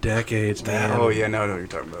around for decades, man. Oh yeah, no, I know what you're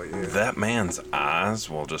talking about. Yeah. That man's eyes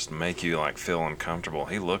will just make you like feel uncomfortable.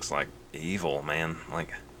 He looks like evil, man.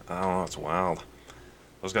 Like, I don't know, it's wild.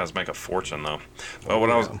 Those guys make a fortune though. But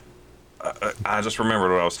what I just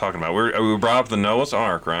remembered what I was talking about. We brought up the Noah's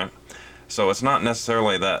Ark, right? So it's not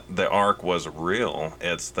necessarily that the Ark was real.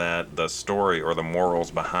 It's that the story or the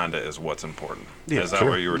morals behind it is what's important. Yeah, is that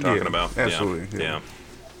sure. what you were talking Yeah, about? absolutely, Yeah. yeah. Yeah.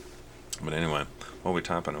 But anyway, what are we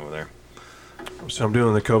typing over there? So I'm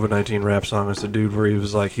doing the COVID-19 rap song. It's a dude where he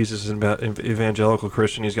was like, he's this evangelical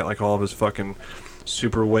Christian. He's got like all of his fucking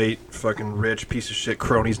super weight, fucking rich piece of shit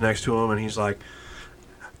cronies next to him, and he's like,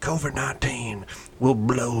 COVID-19 will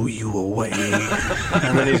blow you away.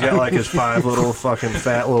 And then he's got like his 5 little fucking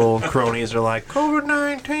fat little cronies. They're like,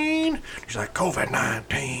 COVID-19. He's like,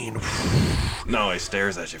 COVID-19. No, he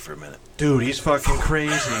stares at you for a minute. Dude, he's fucking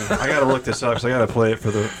crazy. I gotta look this up because I gotta play it for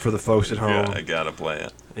the folks at home. Yeah, I gotta play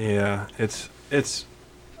it. Yeah, it's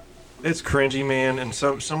cringy, man, and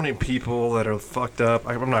so many people that are fucked up.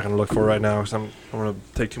 I'm not gonna look for it right now because I'm gonna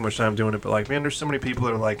take too much time doing it. But like, man, there's so many people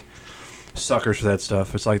that are like suckers for that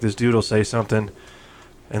stuff. It's like this dude will say something,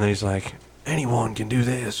 and then he's like, anyone can do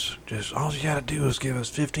this. Just all you gotta do is give us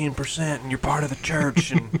 15%, and you're part of the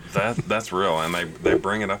church. And That's real, and they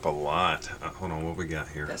bring it up a lot. Hold on, what we got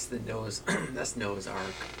here? That's the Noah's. That's Noah's Ark.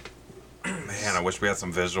 Man, I wish we had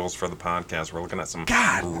some visuals for the podcast. We're looking at some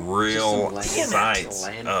God, real Just some sights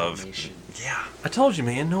land of. formation. Yeah, I told you,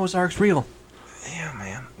 man, Noah's Ark's real. yeah,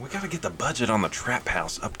 man. We gotta get the budget on the trap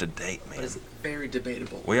house up to date, But man. it's very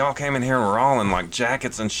debatable. We all came in here and we're all in like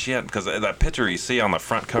jackets and shit because that picture you see on the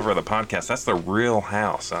front cover of the podcast, that's the real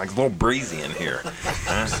house. Like, it's a little breezy in here.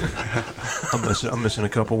 Huh? I'm missing a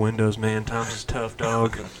couple windows, man. Times is tough,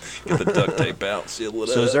 dog. Get the duct tape out, seal it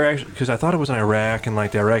So up. is there actually? Because I thought it was in Iraq and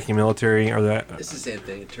like the Iraqi military, or that It's the same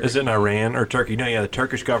thing. is it in Iran or Turkey? No, yeah, the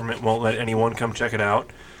Turkish government won't let anyone come check it out.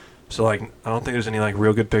 So like, I don't think there's any like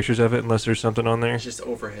real good pictures of it unless there's something on there. It's just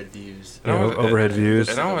overhead views. You know, overhead views.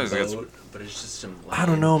 It always gets. But it's just some. I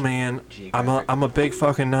don't know, man. I'm a big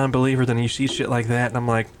fucking non-believer. Then you see shit like that, and I'm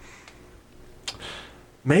like,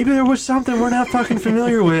 maybe there was something we're not fucking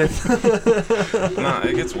familiar with. No,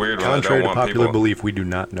 it gets weird when I Contrary don't to want popular people. belief, we do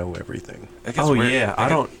not know everything. It gets Oh weird. yeah, It I get-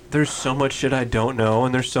 don't. There's so much shit I don't know,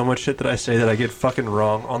 and there's so much shit that I say that I get fucking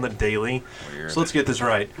wrong on the daily. Weird. So let's get this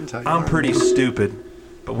right. That's how you I'm learn. pretty stupid,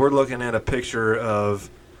 but we're looking at a picture of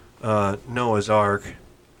Noah's Ark.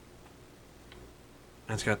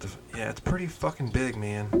 And it's got the it's pretty fucking big,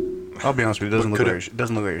 man. I'll be honest with you, it doesn't But look could like it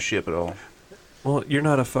doesn't look like a ship at all. Well, you're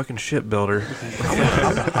not a fucking shipbuilder.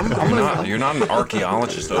 You're not an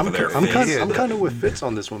archaeologist over there. I'm Fitz. kind of with Fitz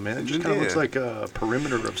on this one, man. It just kind of looks like a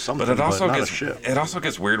perimeter of something, But it also not a gets ship. it also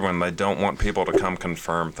gets weird when they don't want people to come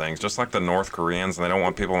confirm things. Just like the North Koreans, and they don't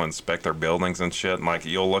want people to inspect their buildings and shit. Like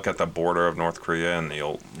you'll look at the border of North Korea and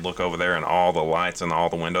you'll look over there and all the lights and all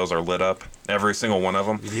the windows are lit up. Every single one of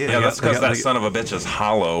them. Yeah. That's They because got- that son of a bitch is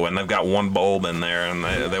hollow and they've got one bulb in there and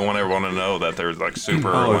they want everyone to know that there's like super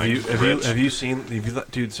Oh, like rich. have you seen,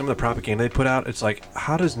 dude, some of the propaganda they put out? It's like,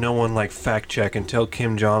 how does no one like fact check and tell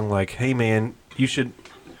Kim Jong like, hey man, you should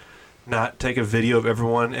not take a video of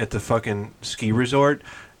everyone at the fucking ski resort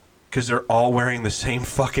because they're all wearing the same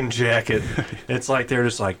fucking jacket. It's like they're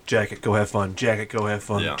just like, jacket, go have fun, jacket, go have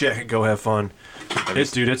fun, Yeah. jacket, go have fun.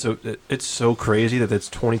 It's so crazy that it's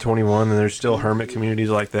 2021 and there's still hermit communities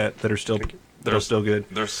like that that are still There's- still good.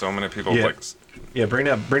 There's so many people Yeah. like Yeah, bring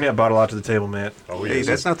that bottle out to the table, Matt. Oh, Hey,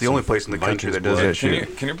 that's not the only place in the country that does that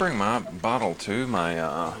shit. Can you bring my bottle too?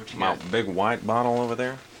 My big white bottle over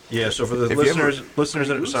there. Yeah, so for the If you listeners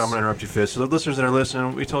that sorry, I'm gonna interrupt you, Fitz. So the listeners that are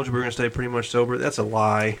listening, we told you we were gonna stay pretty much sober. That's a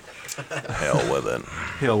lie. Hell with it.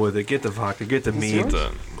 Hell with it. Get the vodka, get the meat,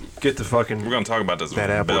 get the fucking. We're gonna talk about this That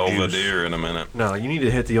apple Belvedere in a minute. No, you need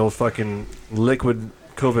to hit the old fucking liquid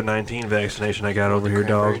COVID-19 vaccination I got over here,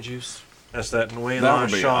 Cranberry dog. juice. That's that That Waylon,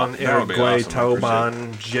 would be Sean, aw- that would be Uruguay, awesome, I appreciate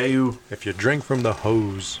Toban, Jehu. If you drink from the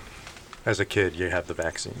hose as a kid, you have the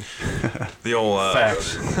vaccine. The old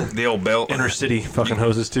Facts. the old Bel. Inner city fucking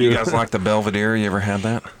hoses too. You guys like the Belvedere? You ever had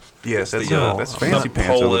that? Yes, that's The fancy the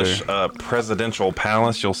pants over Polish there. presidential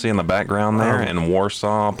palace you'll see in the background there in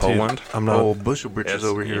Warsaw, Poland. I'm not. Old bushel britches It's-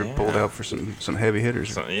 over here yeah. pulled out for some heavy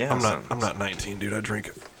hitters. So, yeah, I'm not 19, dude. I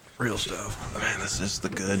drink real stuff. Man, this is the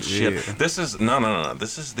good Yeah. shit. This is no.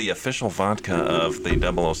 This is the official vodka of the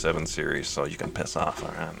 007 series, so you can piss off.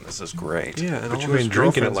 All right, this is great. Yeah, and But all you those ain't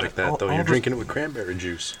drinking it girlfriends- like that, all- though. all You're those- drinking it with cranberry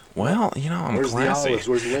juice. Well, you know, I'm Where's the classy, olives?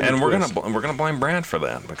 Where's the lemon and we're twist? gonna blame Brad for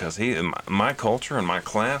that because my culture and my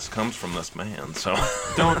class comes from this man. So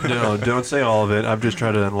Don't say all of it. I'm just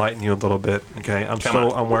trying to enlighten you a little bit. Okay, Come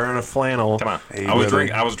on. I'm wearing a flannel. come on, Hey, I was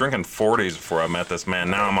brother. drinking 40s before I met this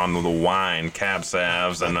man. Now I'm on the wine, Cab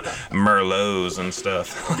Savs, and Merlots and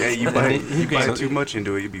stuff. Yeah, you buy too much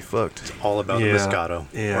into it, you'd be fucked. All about Yeah, the Moscato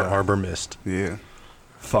yeah. or Arbor Mist. Yeah.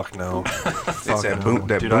 Fuck no. Fuck that no.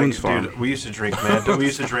 that dude, Boone's Farm. Dude, we used to drink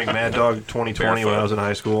Mad Dog 2020 when I Barefoot. was in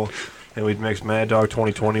high school, and we'd mix Mad Dog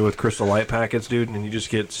 2020 with Crystal Light packets, dude, and you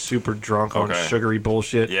just get super drunk on Okay. sugary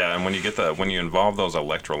bullshit. Yeah, and when you involve those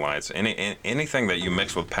electrolytes, anything that you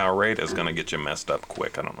mix with Powerade is going to get you messed up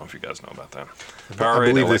quick. I don't know if you guys know about that. Powerade, I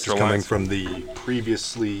believe this is coming electrolytes. from the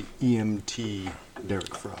previously EMT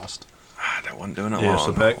Derek Frost. That wasn't doing it Yeah, long.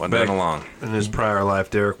 so back wasn't doing it long. in his prior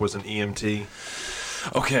life, Derek was an EMT.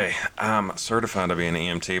 Okay, I'm certified to be an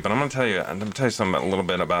EMT, but I'm gonna tell you something a little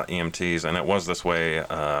bit about EMTs, and it was this way.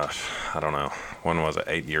 I don't know, when was it?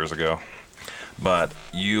 8 years ago. But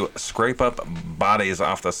you scrape up bodies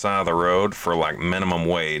off the side of the road for like minimum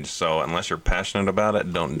wage. So unless you're passionate about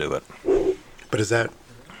it, don't do it. But is that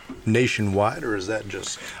nationwide or is that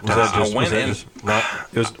just? Was that I just, went was that in- just not?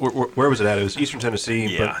 It was where was it at? It was Eastern Tennessee.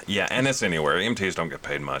 Yeah, yeah, and it's anywhere. EMTs don't get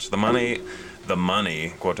paid much. The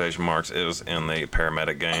money, quotation marks, is in the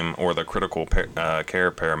paramedic game or the critical care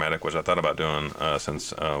paramedic, which I thought about doing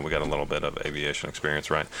since we got a little bit of aviation experience,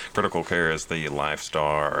 right? Critical care is the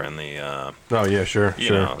Lifestar and the, Oh yeah, sure, you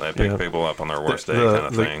sure. know, they pick Yeah. people up on their worst day kind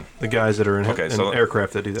of thing. The guys that are in, Okay, in so-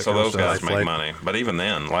 aircraft that do that So kind of those stuff. guys make Life money, but even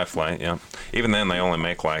then, Life Flight, yeah, even then they only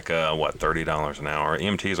make like $30 an hour.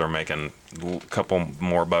 EMTs are making a couple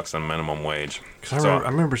more bucks than minimum wage. 'Cause I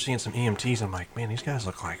remember seeing some EMTs. I'm like, man, these guys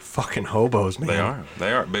look like fucking hobos, man.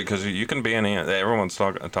 They are because you can be an EMT. Everyone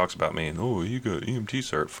talks about me. Oh, you got EMT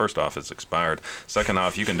cert. First off, it's expired. Second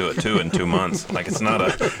off, you can do it in 2 months. Like it's not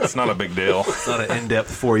a big deal. It's not an in-depth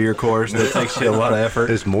 4-year course that takes you a lot of effort.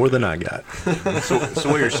 It's more than I got. So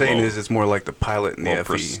what you're saying is it's more like the pilot and the Well, FE.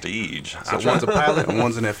 prestige. So one's a pilot and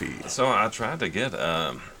one's an FE. So I tried to get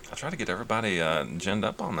everybody ginned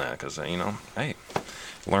up on that because hey,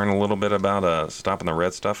 learn a little bit about stopping the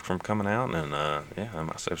red stuff from coming out, and yeah, I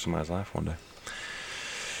might save somebody's life one day.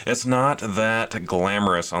 It's not that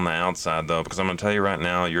glamorous on the outside, though, because I'm going to tell you right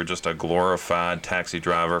now, you're just a glorified taxi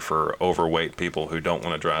driver for overweight people who don't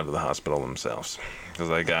want to drive to the hospital themselves. Because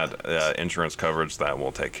they got insurance coverage that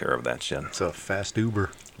will take care of that shit. It's a fast Uber.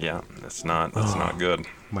 Yeah, it's not good.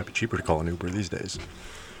 Might be cheaper to call an Uber these days.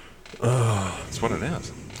 That's what it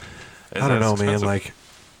is. I don't know, It's man. expensive. Like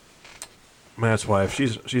Matt's wife,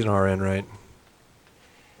 she's an RN, right?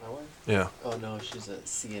 My wife? Yeah. Oh no, she's a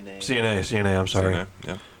CNA. CNA. I'm sorry,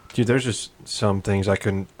 Yeah. dude. There's just some things I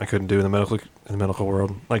couldn't do in the medical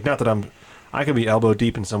world. Like, not that I could be elbow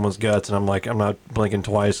deep in someone's guts, and I'm not blinking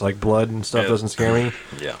twice. Like, blood and stuff Yeah. doesn't scare me.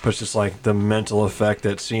 Yeah. But it's just like the mental effect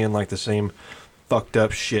that seeing like the same fucked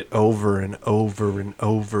up shit over and over and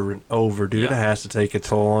over and over, dude. It Yeah. has to take a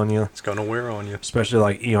toll on you. It's gonna wear on you. Especially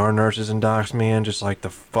like ER nurses and docs, man. Just like the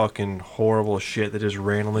fucking horrible shit that just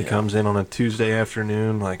randomly comes in on a Tuesday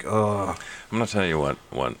afternoon. Like, ugh. I'm gonna tell you what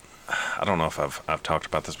I don't know if I've talked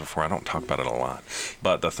about this before. I don't talk about it a lot,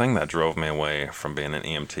 but the thing that drove me away from being an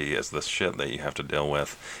EMT is this shit that you have to deal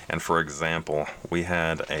with. And for example, we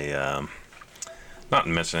had a not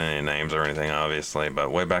mentioning any names or anything, obviously, but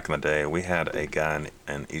way back in the day, we had a guy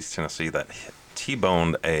in East Tennessee that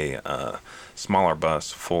T-boned a smaller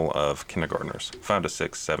bus full of kindergartners, 5 to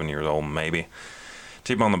 6, 7 years old, maybe.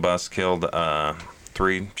 T-boned the bus, killed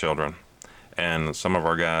 3 children. and some of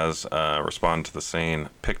our guys responded to the scene,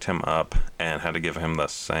 picked him up, and had to give him the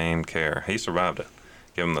same care. He survived it.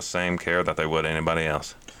 Give him the same care that they would anybody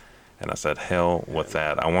else. And I said, hell with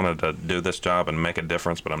that. I wanted to do this job and make a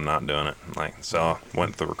difference, but I'm not doing it. So I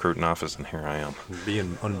went to the recruiting office, and here I am.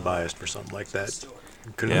 Being unbiased for something like that.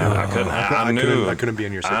 Couldn't Yeah, do it. I couldn't. I couldn't be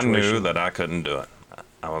in your situation. I knew that I couldn't do it.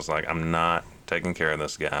 I was like, I'm not taking care of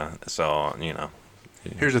this guy. So,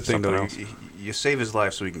 Here's the thing, something though. else. You save his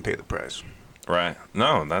life so he can pay the price. Right.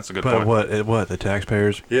 No, that's a good But point. what the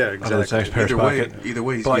taxpayers? Yeah, Out of exactly. the taxpayers' pocket. Either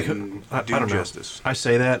way, he's But, like, getting I due don't know. justice. I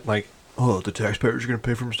say that like, oh, the taxpayers are gonna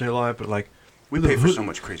pay for him to stay alive, but like, We who the- pay for who- so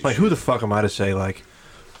much crazy like, shit. who the fuck am I to say like,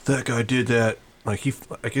 that guy did that? Like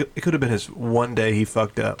it could have been his one day he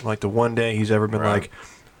fucked up. Like the one day he's ever been Right. like,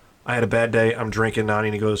 I had a bad day. I'm drinking. Now I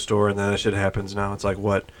need to go to the store, and then that shit happens. Now it's like,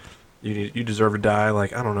 what? You deserve to die.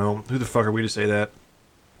 Like I don't know. Who the fuck are we to say that?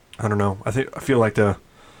 I don't know. I feel like the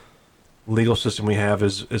legal system we have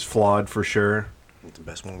is flawed for sure. It's the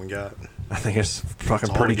best one we got. I think it's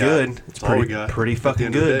fucking all pretty we got. good. It's That's all we pretty got. pretty At the fucking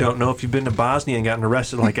end of the good. day. Don't know if you've been to Bosnia and gotten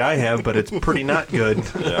arrested like I have, but it's pretty not good.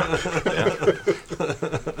 Yeah.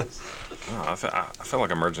 Oh, I feel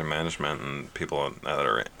like emergency management and people that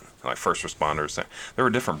are like first responders, they're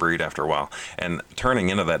a different breed after a while. And turning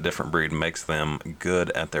into that different breed makes them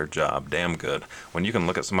good at their job, damn good. When you can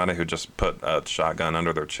look at somebody who just put a shotgun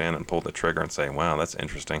under their chin and pulled the trigger and say, wow, that's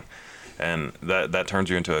interesting. And that turns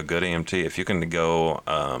you into a good EMT. If you can go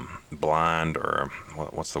blind or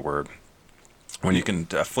what's the word? When you can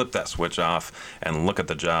flip that switch off and look at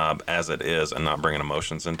the job as it is and not bringing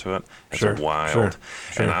emotions into it, it's Sure, wild. sure.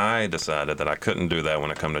 And I decided that I couldn't do that when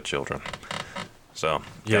it come to children. So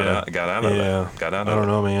got out of that. Got out of I don't it.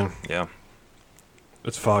 know, man. Yeah,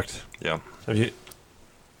 It's fucked. yeah. Have you?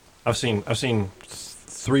 I've seen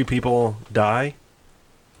 3 people die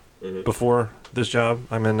before this job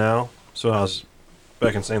I'm in now. So I was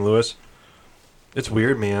back in St. Louis. It's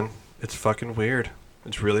weird, man. It's fucking weird.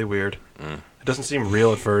 It's really weird. It doesn't seem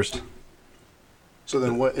real at first. So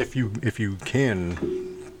then, what if you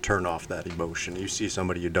can turn off that emotion? You see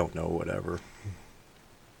somebody you don't know, whatever.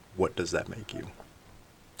 What does that make you?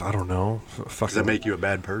 I don't know. Does that make you a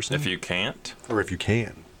bad person? If you can't, or if you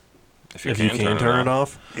can? if you can turn it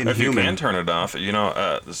off? If you Inhuman. can turn it off,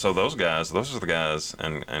 so those are the guys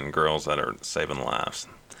and girls that are saving lives.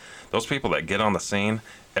 Those people that get on the scene,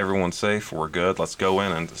 everyone's safe, we're good, let's go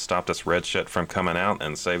in and stop this red shit from coming out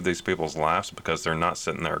and save these people's lives because they're not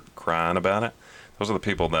sitting there crying about it. Those are the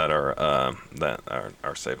people that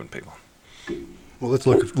are saving people. Well,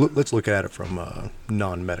 let's look at it from a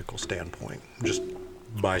non-medical standpoint, just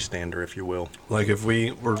bystander, if you will. Like if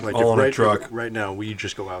we were Like all if in a truck, right now, we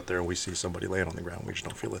just go out there and we see somebody laying on the ground, we just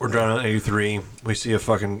don't feel it. we're driving on 83, we see a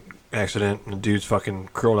fucking accident, and the dude's fucking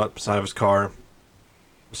curled up beside of his car,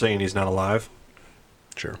 saying he's not alive,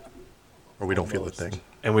 Sure. Or we don't feel a thing.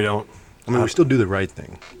 and we don't. I mean, we still do the right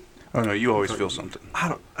thing. Oh no, you always feel something. I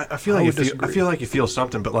feel I like would I disagree. feel like you feel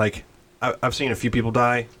something, but like I've seen a few people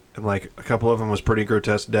die, and like a couple of them was pretty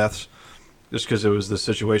grotesque deaths, just because it was the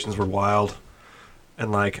situations were wild,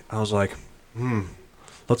 and like I was like,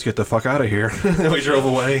 let's get the fuck out of here. And we drove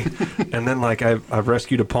away, and then like I've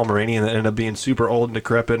rescued a Pomeranian that ended up being super old and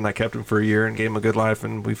decrepit, and I kept him for a year and gave him a good life,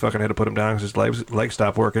 and we fucking had to put him down because his legs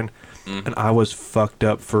stopped working, and I was fucked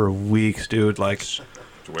up for weeks, dude. Like.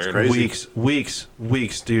 It's weird. crazy.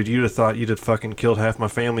 Weeks, dude. You'd have thought you'd have fucking killed half my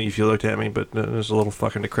family if you looked at me, but there's a little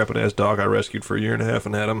fucking decrepit ass dog I rescued for a year and a half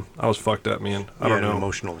and had him. I was fucked up, man. I You don't had an know.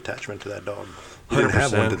 emotional attachment to that dog. You didn't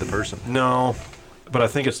have one to the person. No, but I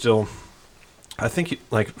think it's still. I think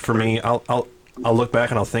like for me, I'll look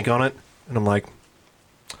back and I'll think on it, and I'm like,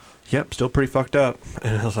 yep, still pretty fucked up.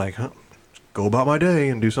 And I was like, go about my day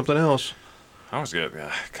and do something else. I always get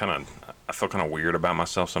I feel kind of weird about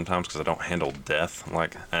myself sometimes because I don't handle death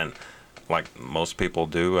like most people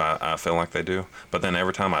do. I feel like they do. But then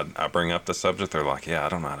every time I bring up the subject, they're like, yeah, I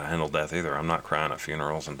don't know how to handle death either. I'm not crying at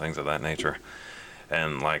funerals and things of that nature.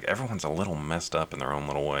 And like everyone's a little messed up in their own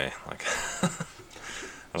little way. Like, I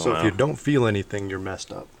don't So know. if you don't feel anything, you're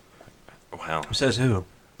messed up. Well, Says who?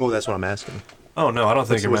 Well, that's what I'm asking. Oh no, I don't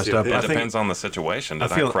think What's- you're what's messed the up. it I think depends on the situation. Did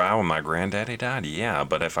I I, feel- cry when my granddaddy died? Yeah,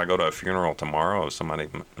 but if I go to a funeral tomorrow of somebody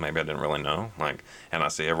maybe I didn't really know, like, and I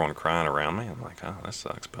see everyone crying around me, I'm like, oh, that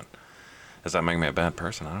sucks. But does that make me a bad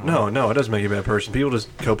person? I don't know. no, it doesn't make you a bad person. People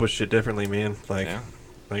just cope with shit differently, man. Like, Yeah.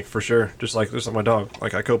 like for sure. Just like my dog.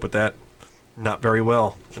 Like I cope with that not very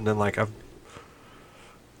well, and then like I've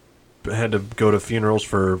had to go to funerals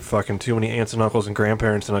for fucking too many aunts and uncles and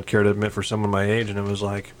grandparents than I'd care to admit for someone my age, and it was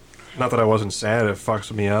like, not that I wasn't sad. It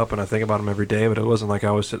fucks me up, and I think about them every day, but it wasn't like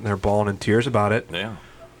I was sitting there bawling in tears about it. Yeah.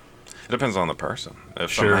 depends on the person.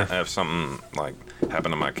 Sure. If something like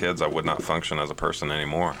happened to my kids, I would not function as a person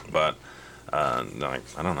anymore. But like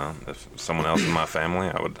I don't know, if someone else in my family,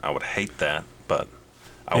 I would hate that, but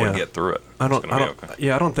I would Yeah. get through it. I don't. It's I gonna don't. be okay.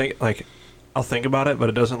 Yeah, I don't think like I'll think about it, but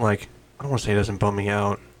it doesn't like. I don't want to say it doesn't bum me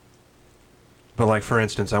out. But like for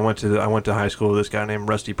instance, I went to high school with this guy named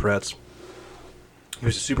Rusty Pretz. He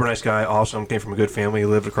was a super nice guy, awesome, came from a good family. He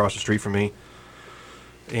lived across the street from me,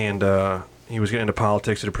 and he was getting into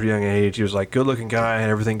politics at a pretty young age. He was like good-looking guy, had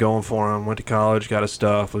everything going for him. Went to college, got his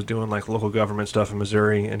stuff, was doing like local government stuff in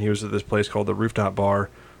Missouri, and he was at this place called the Rooftop Bar,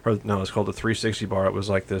 or no, it's called the 360 Bar. It was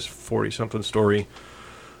like this 40-something story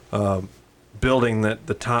building that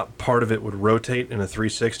the top part of it would rotate in a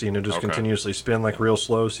 360 and it just Okay. continuously spin like real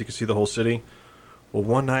slow, so you could see the whole city. Well,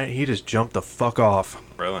 one night he just jumped the fuck off.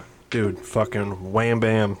 Really? Dude, fucking wham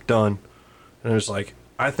bam, done. And it was like,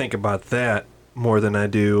 I think about that more than I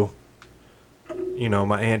do, you know,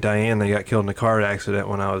 my Aunt Diane, they got killed in a car accident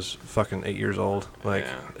when I was fucking 8 years old. Like,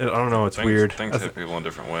 Yeah. I don't know, it's Things, weird. Things I hit people in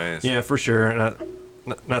different ways. yeah, for sure. And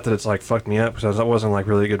not that it's like fucked me up, because I wasn't like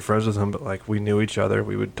really good friends with him, but like we knew each other.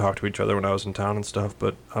 We would talk to each other when I was in town and stuff.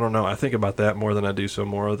 But I don't know, I think about that more than I do some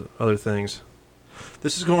more other things.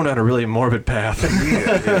 This is going down a really morbid path.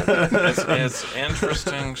 It's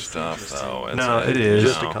interesting stuff, though. No, it is.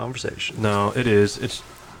 Just a conversation. No, it is. It's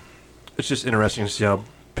just interesting to see how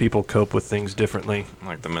people cope with things differently.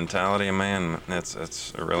 Like the mentality of man,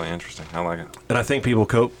 it's really interesting. I like it. And I think people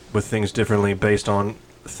cope with things differently based on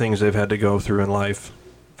things they've had to go through in life,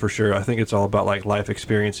 for sure. I think it's all about like life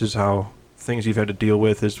experiences, how things you've had to deal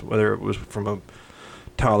with is whether it was from a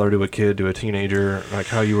toddler to a kid to a teenager, like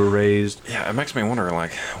how you were raised. Yeah, it makes me wonder,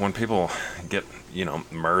 like, when people get,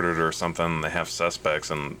 murdered or something, they have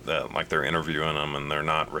suspects and, like, they're interviewing them and they're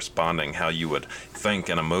not responding how you would think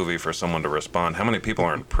in a movie for someone to respond. How many people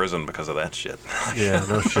are in prison because of that shit? Yeah,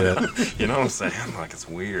 no shit. You know what I'm saying? Like, it's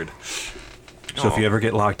weird. So if you ever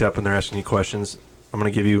get locked up and they're asking you questions, I'm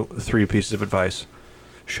going to give you 3 pieces of advice.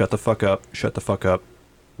 Shut the fuck up,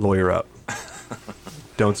 lawyer up.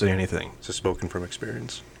 Don't say anything. It's spoken from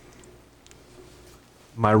experience.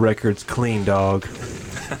 My record's clean, dog.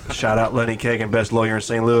 Shout out Lenny Kagan, best lawyer in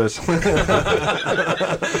St. Louis. Put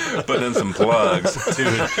in some plugs.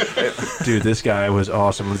 Dude, this guy was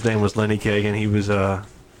awesome. His name was Lenny Kagan. He was,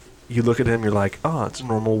 you look at him, you're like, oh, it's a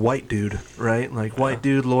normal white dude, right? Like, white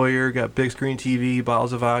dude, lawyer, got big screen TV,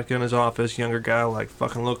 bottles of vodka in his office, younger guy, like,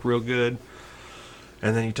 fucking looked real good.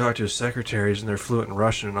 And then you talk to his secretaries, and they're fluent in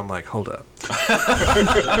Russian, and I'm like, hold up.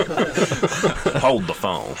 Hold the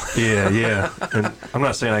phone. Yeah. And I'm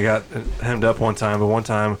not saying I got hemmed up one time, but one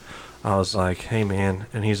time I was like, hey, man.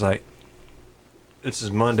 And he's like, this is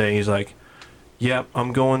Monday. He's like, yep,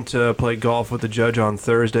 I'm going to play golf with the judge on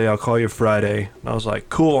Thursday. I'll call you Friday. And I was like,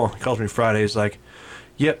 cool. He calls me Friday. He's like,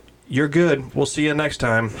 yep, you're good. We'll see you next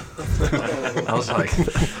time. I was like,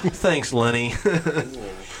 thanks, Lenny.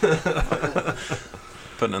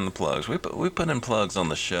 Putting in the plugs. We put in plugs on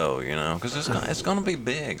the show, because it's going to be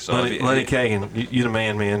big. So Lenny, Lenny Kagan, you the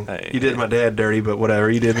man. Hey, you did my dad dirty, but whatever.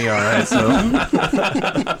 You did me all right. So,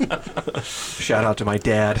 shout out to my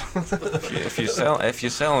dad. if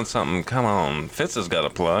you're selling something, come on. Fitz has got a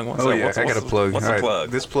plug. What's Oh that? yeah, I got a plug. What's All the right,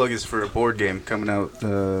 plug? This plug is for a board game coming out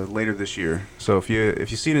later this year. So if you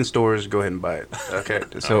see it in stores, go ahead and buy it. Okay.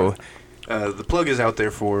 So the plug is out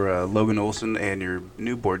there for Logan Olson and your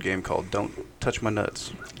new board game called Don't Touch My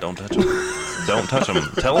Nuts. Don't touch them. Don't touch them.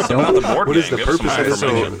 Tell us about the board What game. is the Give us some purpose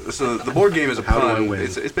of this? information. So the board game is a How do I pun. win?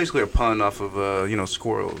 It's basically a pun off of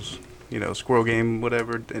squirrels. Squirrel game,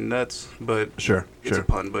 whatever, and nuts. But Sure. it's a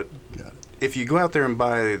pun. But Got it. if you go out there and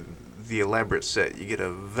buy the elaborate set, you get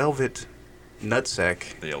a velvet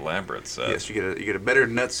nutsack. The elaborate set. Yes, you get a better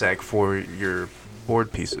nutsack for your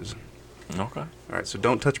board pieces. Okay. All right, so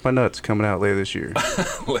Don't Touch My Nuts coming out later this year.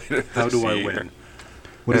 Later How this do I year. win?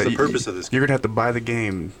 What is the You- purpose of this? You're gonna have to buy the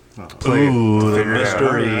game. Oh. Play it, Ooh, the figure it out.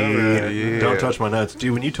 mystery. Alright. Yeah. Don't touch my nuts.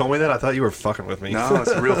 Dude, when you told me that, I thought you were fucking with me. No,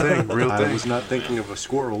 it's a real thing. Real I thing. was not thinking of a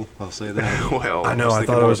squirrel. I'll say that. Well, I know. was I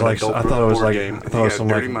thinking thought it more was of an like. adult I thought it was board like. game. I thought it was You some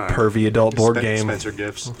got like dirty mind. pervy adult board game. Spencer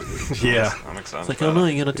gifts. Yeah. I'm excited. It's like, about oh no,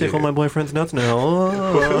 it. you're gonna tickle Yeah. my boyfriend's nuts now.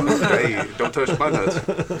 Oh. Hey, don't touch my nuts.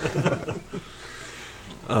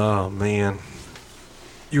 Oh man.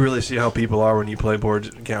 You really see how people are when you play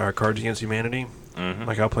Cards Against Humanity. Mhm.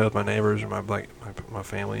 Like I'll play with my neighbors or my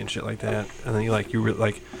family and shit like that, and then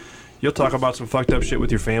you'll talk about some fucked up shit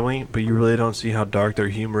with your family, but you really don't see how dark their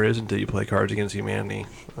humor is until you play Cards Against Humanity.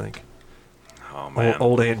 Like Oh man.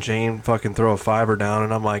 old Aunt Jane fucking throw a $5 down,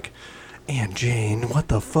 and I'm like, Aunt Jane, what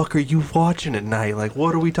the fuck are you watching at night? Like,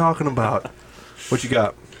 what are we talking about? What you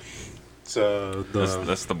got? It's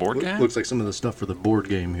That's the board game? Looks like some of the stuff for the board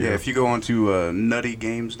game here. Yeah, if you go onto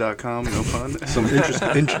nuttygames.com, no pun. Some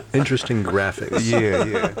interesting graphics.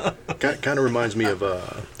 yeah. Kind of reminds me of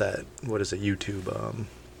that, what is it, YouTube,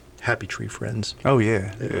 Happy Tree Friends. Oh,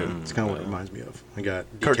 yeah. It's kind of what it reminds me of. I got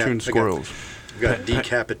Cartoon squirrels. I got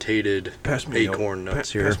decapitated Pass me the acorn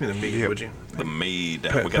nuts here. Pass me the meat, would you? The mead.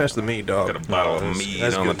 Pass the meat, dog. Got a bottle of that's- mead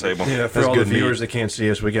that's on the good. table. Yeah, for That's all the good meat. viewers that can't see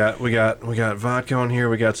us, we got vodka on here.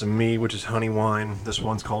 We got some meat, which is honey wine. This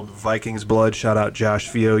one's called Viking's Blood. Shout out Josh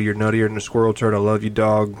Fio. You're nuttier than a squirrel turd. I love you,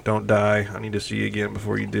 dog. Don't die. I need to see you again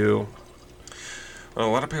before you do. Well, a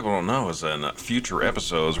lot of people don't know is in future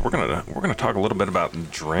episodes we're gonna talk a little bit about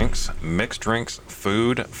drinks, mixed drinks,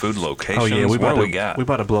 food locations. Oh yeah, what about do to we got? we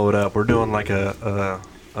about to blow it up. We're doing like a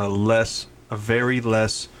very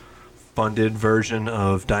less funded version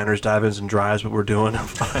of diners, dive-ins, and drives. What we're doing.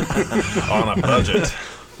 on a budget.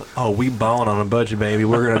 Oh, we balling on a budget, baby.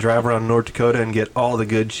 We're gonna drive around North Dakota and get all the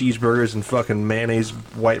good cheeseburgers and fucking mayonnaise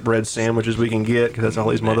white bread sandwiches we can get, because that's all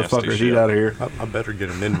these Nasty motherfuckers shit. eat out of here. I better get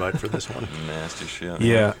an invite for this one. Nasty shit.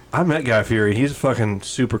 Yeah, I met Guy Fieri. He's fucking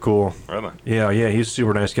super cool. Really? Yeah, he's a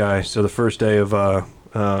super nice guy. So the first day of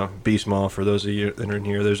Beast Mall, for those of you that are in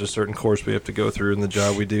here, there's a certain course we have to go through in the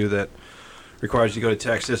job we do that requires you to go to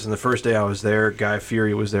Texas. And the first day I was there, Guy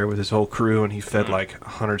Fieri was there with his whole crew, and he fed like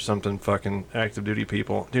 100-something fucking active duty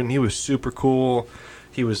people. Dude, and he was super cool.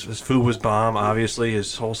 His food was bomb. Obviously,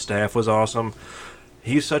 his whole staff was awesome.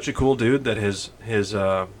 He's such a cool dude that his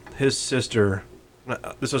sister.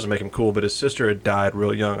 This doesn't make him cool, but his sister had died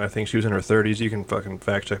real young. I think she was in her 30s. You can fucking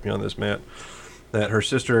fact check me on this, Matt. That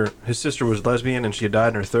his sister was lesbian, and she had died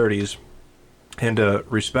in her 30s. And to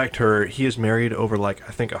respect her, he has married over like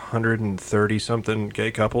I think 130 something gay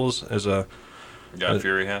couples as a Guy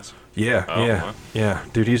Fury has? yeah, Oh, yeah, wow. yeah,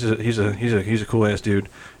 dude. He's a cool ass dude.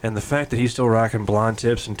 And the fact that he's still rocking blonde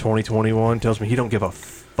tips in 2021 tells me he don't give a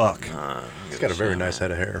fuck. He's got a very nice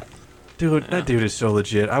head of hair. Dude, that dude is so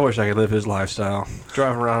legit. I wish I could live his lifestyle.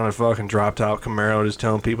 Driving around in a fucking drop-top Camaro, just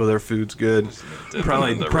telling people their food's good. Dipping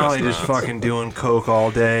Probably in the just restaurants. fucking doing coke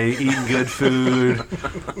all day, eating good food,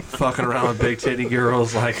 fucking around with big titty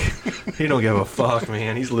girls. Like, he don't give a fuck,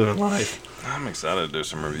 man. He's living life. I'm excited to do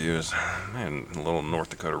some reviews. Man, little North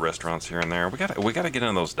Dakota restaurants here and there. We gotta get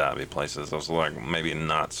into those divey places. Those like maybe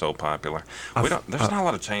not so popular. There's not a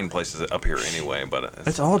lot of chain places up here anyway, but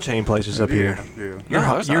It's all chain places up here.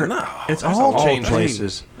 No, it's You're- not. It's There's all a chain lot.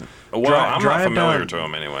 places. Well, Dri- I'm not drive familiar down- to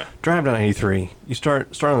them anyway. Drive down 83. You start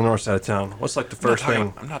on the north side of town. What's like the first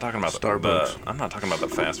thing? I'm not talking about Starbucks. I'm not talking about the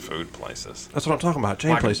fast food places. That's what I'm talking about.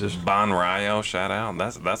 Chain Like places. Bon Rio, shout out.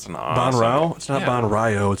 That's an Bon awesome. Rao? It's not Yeah. Bon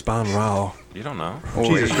Rio. It's Bon Rao. You don't know.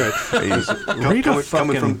 Jesus Christ. Read a Coming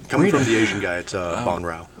fucking from the Asian guy, it's Bon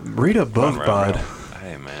Rao. read a book, Bon Rao. bud.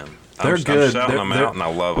 Hey man, They're I'm good. shouting them out and I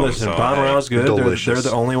love them. Listen, so, Bon hey. Rao's good. They're Delicious.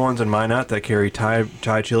 the only ones in Minot that carry Thai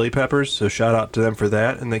chili peppers. So shout out to them for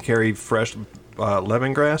that. And they carry fresh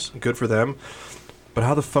lemongrass. Good for them. But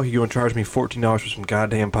how the fuck are you going to charge me $14 for some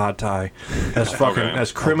goddamn pad Thai? That's fucking Okay.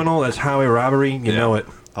 that's criminal. That's highway robbery. You Yeah. know it.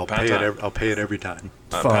 I'll Pad pay Thai. it. I'll pay it every time.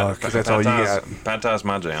 Fuck. that's all you got. Pad Thai's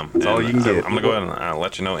my jam. That's all And, you can get. I'm gonna go ahead and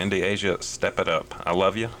let you know, Indie Asia, step it up. I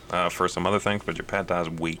love you for some other things, but your Pad Thai's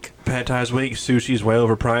weak. Pad Thai's weak. Sushi's way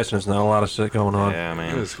overpriced, and there's not a lot of shit going on. Yeah,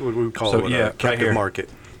 man. It's what we call So, it yeah, a right captive here. market.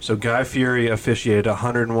 So Guy Fieri officiated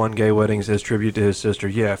 101 gay weddings as tribute to his sister.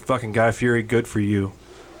 Yeah, fucking Guy Fieri, good for you.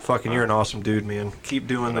 Fucking, you're an awesome dude, man. Keep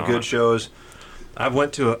doing the good shows. I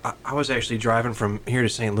was actually driving from here to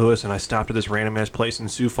St. Louis, and I stopped at this random ass place in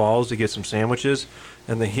Sioux Falls to get some sandwiches.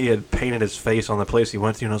 And then he had painted his face on the place he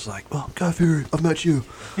went to, and I was like, "Oh, Guy Fieri, I've met you.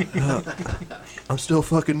 I'm still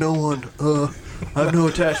fucking no one. I have no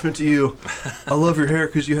attachment to you. I love your hair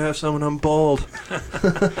because you have some, and I'm bald."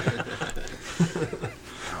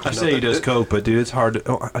 I say he does coke, but dude, it's hard to.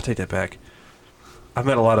 Oh, I take that back. I've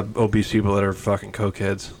met a lot of obese people that are fucking coke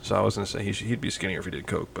heads, so I was gonna say he'd be skinnier if he did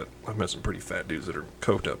coke, but I've met some pretty fat dudes that are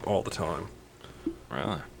coked up all the time.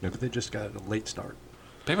 Really? Maybe they just got a late start.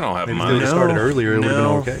 People don't have Maybe money. they started earlier, it would've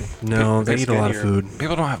been okay. No, they Big eat a lot of skinnier. food.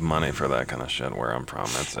 People don't have money for that kind of shit where I'm from.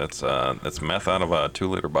 It's meth out of a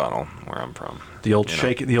 2-liter bottle where I'm from. The old You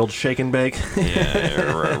know. the old shake and bake.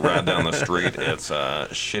 Yeah, right down the street. It's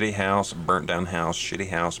shitty house, burnt down house, shitty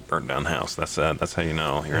house, burnt down house. That's how you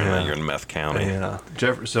know you're in Meth County. Yeah.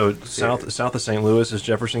 So south of St. Louis is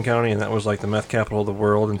Jefferson County, and that was like the meth capital of the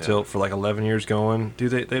world until for like 11 years going.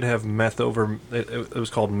 Dude, they'd have meth over. It was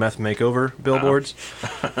called meth makeover billboards.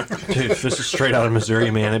 Dude, this is straight out of Missouri,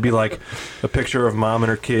 man. It'd be like a picture of mom and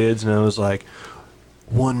her kids, and it was like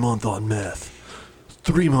 1 month on meth,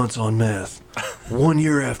 3 months on meth, 1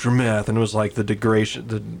 year after meth, and it was like the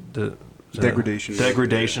degradation, the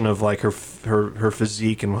degradation of like her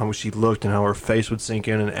physique and how she looked and how her face would sink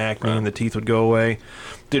in and acne and the teeth would go away.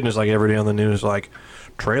 Didn't just like every day on the news like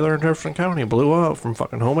trailer in Jefferson County blew up from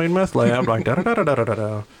fucking homemade meth lab like da da da da da da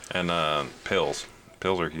da. And pills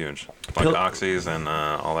are huge, like oxys and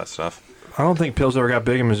all that stuff. I don't think pills ever got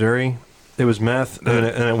big in Missouri. It was meth, and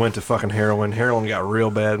it went to fucking heroin. Heroin got real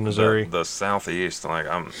bad in Missouri. The Southeast, like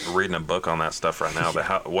I'm reading a book on that stuff right now.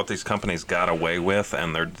 What these companies got away with,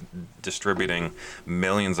 and they're distributing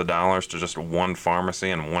millions of dollars to just one pharmacy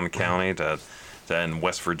in one county in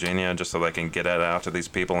West Virginia, just so they can get it out to these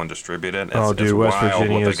people and distribute it. It's West wild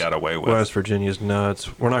Virginia what they got away with. West Virginia's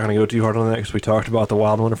nuts. We're not going to go too hard on that because we talked about the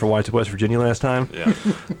wild winter for whites of West Virginia last time. Yeah.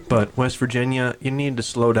 But West Virginia, you need to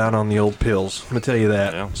slow down on the old pills. I'm going to tell you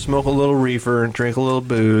that. Yeah. Smoke a little reefer, drink a little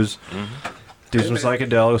booze, do some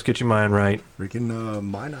psychedelics, get your mind right. Freaking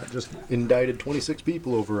Minot just indicted 26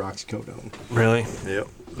 people over oxycodone. Really? Yep.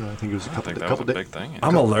 I think it was a I couple. think that couple was a days. big thing.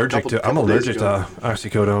 I'm allergic to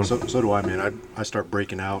oxycodone. So do I, man. I start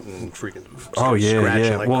breaking out and freaking yeah, scratching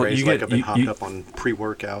yeah. like Well, crazy, you like get- I've been you- hopped you- up on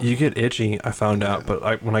pre-workout. You get itchy, I found out,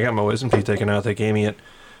 but when I got my wisdom teeth taken out, they gave me it,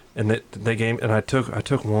 and they gave, and I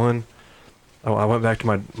took one. Oh, I went back to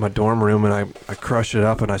my dorm room and I crushed it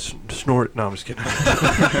up and I snorted. No, I'm just kidding.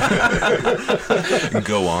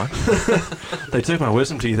 Go on. They took my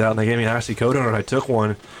wisdom teeth out and they gave me oxycodone and I took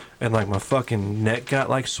one, and like my fucking neck got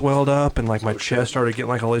like swelled up and like my chest started getting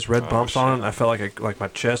like all these red bumps on it. And I felt like my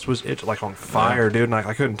chest was like on fire, dude, and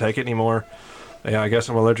I couldn't take it anymore. Yeah, I guess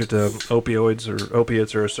I'm allergic to opioids or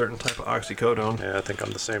opiates or a certain type of oxycodone. Yeah, I think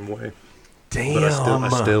I'm the same way. Damn.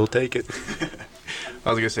 But I still take it. I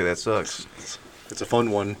was gonna say that sucks. It's a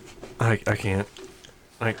fun one. I can't.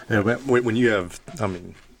 Yeah, but when you have, I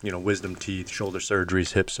mean, wisdom teeth, shoulder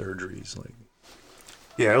surgeries, hip surgeries, like,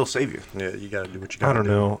 Yeah, it'll save you. yeah, you got to do what you got I to do.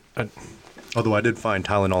 don't know. Although I did find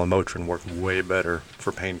Tylenol and Motrin work way better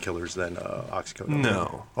for painkillers than oxycodone.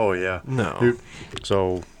 No. Oh, yeah. No. Dude,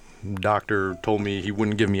 so, doctor told me he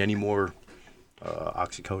wouldn't give me any more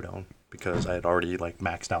oxycodone because I had already, like,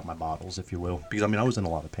 maxed out my bottles, if you will. Because, I mean, I was in a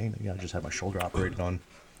lot of pain. I just had my shoulder operated on.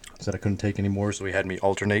 Said I couldn't take any more, so he had me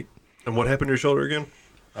alternate. And what happened to your shoulder again?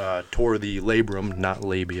 Tore the labrum, not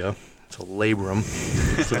labia. It's a labrum.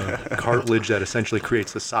 It's a cartilage that essentially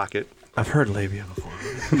creates the socket. I've heard labia before.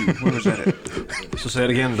 Where was that at? So say it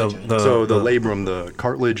again. So the labrum, the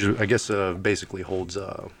cartilage, I guess, basically holds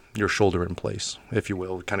your shoulder in place, if you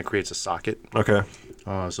will. It kind of creates a socket. Okay.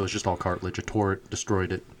 So it's just all cartilage. I tore it,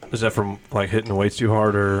 destroyed it. Is that from like hitting the weights too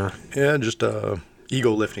hard or? Yeah, just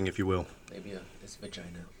ego lifting, if you will. Labia is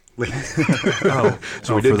vagina.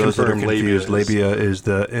 So we did for those that are confirm labia confused, labia is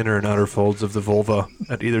the inner and outer folds of the vulva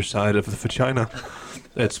at either side of the vagina.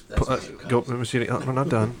 It's go. Let me see it. I'm not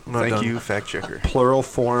done. I'm not Thank done. you, fact checker. Plural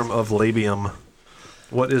form of labium.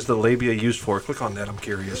 What is the labia used for? Click on that. I'm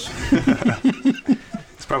curious.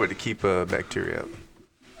 It's probably to keep bacteria out.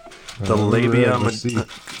 The labia. let's see.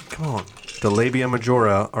 Come on. The labia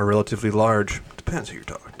majora are relatively large. Depends who you're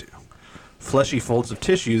talking to. Fleshy folds of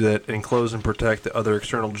tissue that enclose and protect the other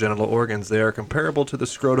external genital organs. They are comparable to the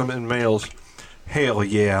scrotum in males. Hell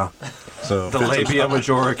yeah. So The labia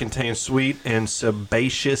majora contains sweet and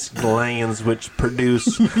sebaceous glands which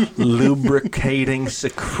produce lubricating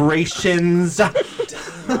secretions.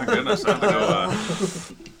 My goodness. I have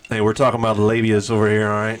to go, Hey, we're talking about labias over here,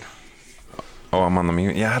 all right? oh, I'm on the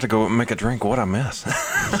mute. Yeah, I had to go make a drink. What I miss?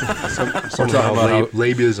 We're talking about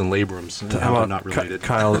labias and labrums. How They're about not related.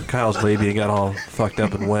 Kyle's labia got all fucked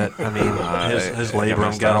up and wet. I mean, his I got labrum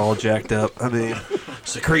messed got up. all jacked up. I mean,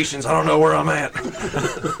 secretions, I don't know where I'm at.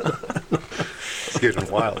 It's getting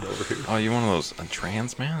wild over here. Oh, you one of those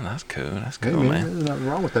trans man? That's cool. That's Hey, cool, man, man. there's nothing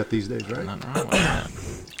wrong with that these days, right? Nothing wrong with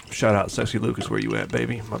that. Shout out Sexy Lucas, where you at,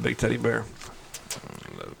 baby? My big teddy bear.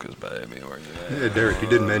 Lucas, baby, where you at? Yeah, Derek, you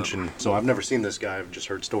did mention, so I've never seen this guy, I've just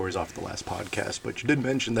heard stories off the last podcast, but you did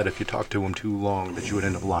mention that if you talked to him too long, that you would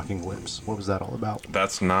end up locking lips. What was that all about?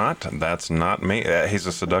 That's not me. He's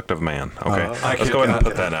a seductive man. Okay, I let's can- go ahead and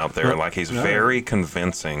put that out there. Like he's No. very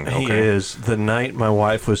convincing. Okay, He is. The night my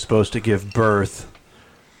wife was supposed to give birth,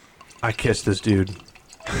 I kissed this dude.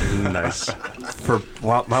 Nice.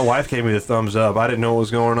 Well, my wife gave me the thumbs up. I didn't know what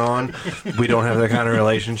was going on. We don't have that kind of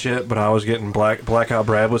relationship, but I was getting blackout.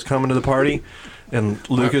 Brad was coming to the party, and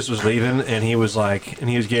Lucas was leaving, and he was like, and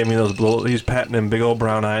he was giving me those blue. He's patting them big old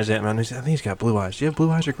brown eyes at me. And he said, I think he's got blue eyes. Do you have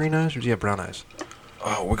blue eyes or green eyes, or do you have brown eyes?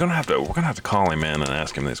 Oh, we're gonna have to call him in and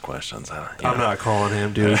ask him these questions. I'm not calling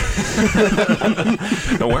him, dude.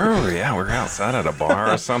 No, where were we at? We were outside at a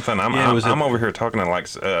bar or something. Yeah, it was I'm over here talking to like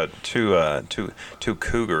two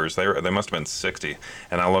cougars. They must have been 60,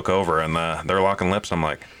 and I look over and they're locking lips. I'm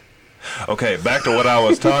like, Okay, back to what I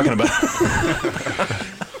was talking about.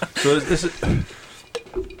 So this is.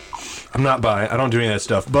 I'm not bi. I don't do any of that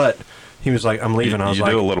stuff. But he was like, "I'm leaving." I was You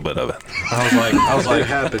like, do a little bit of it. I was like, It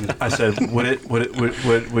happened. I said,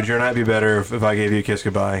 would your night be better if I gave you a kiss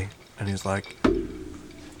goodbye? And he's like, I don't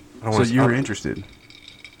So wanna- you were interested.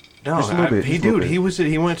 No, Just a little bit, he just a little dude, bit.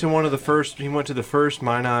 he went to the first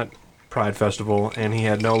Minot Pride Festival, and he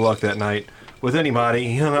had no luck that night with anybody.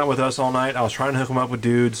 He hung out with us all night. I was trying to hook him up with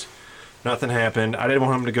dudes. Nothing happened. I didn't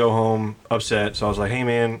want him to go home upset, so I was like, "Hey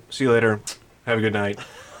man, see you later. Have a good night."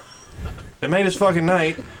 It made his fucking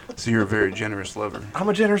night. So you're a very generous lover. I'm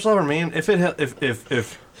a generous lover, man. If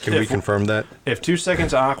Can we confirm that? if 2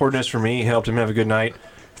 seconds of awkwardness for me helped him have a good night,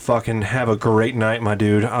 fucking have a great night, my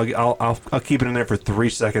dude. I'll keep it in there for 3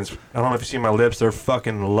 seconds. I don't know if you see my lips. They're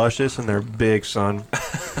fucking luscious and they're big, son.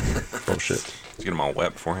 Bullshit. Let's get them all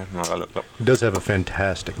wet beforehand. He does have a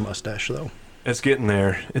fantastic mustache, though. It's getting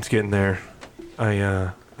there. It's getting there.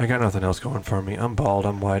 I got nothing else going for me. I'm bald.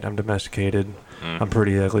 I'm white. I'm domesticated. I'm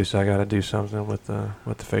pretty ugly, so I got to do something with the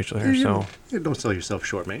facial hair. So Yeah, don't sell yourself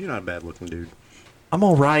short, man. You're not a bad-looking dude. I'm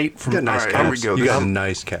all right. You From got nice All right, calves. here we go. You got This-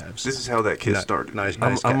 nice calves. This is how that kiss started. Nice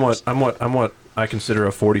I'm calves. I'm what I consider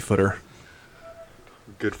a 40-footer.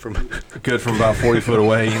 Good from. Good from about 40 foot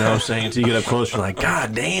away. You know what I'm saying? Until you get up close, you're like,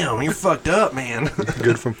 God damn, you're fucked up, man.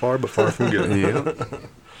 Good from far, but far from good. Yeah.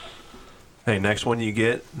 Hey, next one you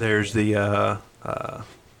get, there's the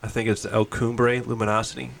I think it's the El Cumbre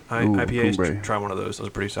Luminosity Ooh, IPAs. Cumbre. Try one of those. Those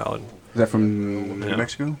are pretty solid. Is that from Yeah.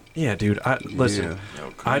 Mexico? Yeah, dude. Listen. Yeah.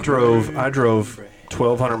 I drove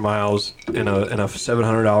 1,200 miles in a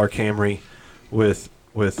 $700 Camry with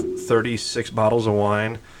 36 bottles of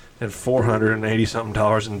wine and $480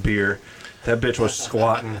 something in beer. That bitch was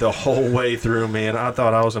squatting the whole way through, man. I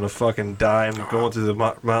thought I was gonna fucking die. I'm going through the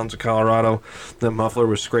mountains of Colorado. The muffler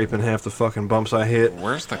was scraping half the fucking bumps I hit.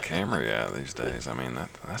 Where's the Camry at these days? I mean,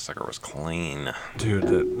 that sucker was clean. Dude,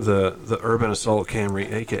 the Urban Assault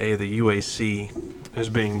Camry, aka the UAC, is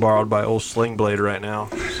being borrowed by old Sling Blade right now.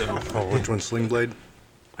 So, Oh, which one's Sling Blade?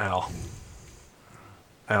 Al,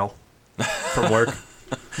 from work.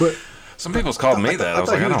 But Some people's called me that. I was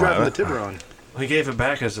thought like, he I was don't driving have the it. Tiburon. He gave it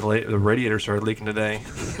back as the radiator started leaking today.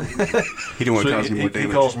 He didn't want to So cause any he more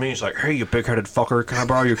damage. calls me. He's like, "Hey, you big-headed fucker, can I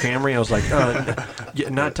borrow your Camry?" I was like, yeah,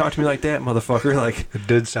 "Not talk to me like that, motherfucker." Like, It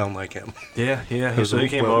did sound like him. yeah. was So he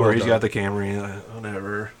came well over. He's done. got the Camry.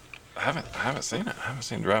 Whatever. I haven't seen it. I haven't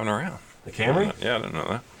seen it driving around. The Camry? Yeah, I didn't know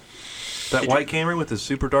that. That white Camry with the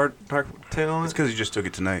super dark tint on It's it. because he just took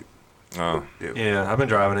it tonight. Oh, Yeah, I've been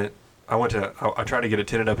driving it. I tried to get it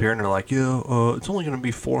tinted up here, and they're like, "Yeah, it's only going to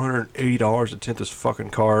be $480 to tint this fucking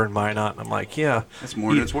car in Minot." And I'm like, "Yeah, That's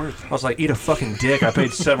more than it's worth. I was like, "Eat a fucking dick! I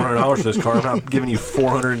paid $700 for this car. I'm not giving you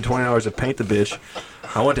 $420 to paint the bitch."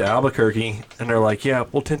 I went to Albuquerque, and they're like, "Yeah,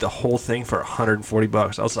 we'll tint the whole thing for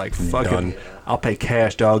 $140." I was like, "Fucking, Done. I'll pay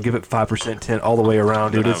cash, dog. Give it 5% tint all the way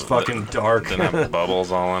around, dude. Didn't It's have- fucking dark." Didn't have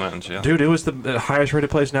bubbles all in it and shit. Dude, it was the highest rated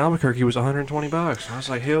place in Albuquerque. Was $120. I was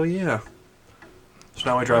like, "Hell yeah!" So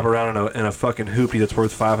now I drive around in a fucking hoopty that's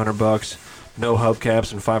worth $500. No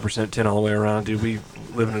hubcaps and 5% tint all the way around, dude. We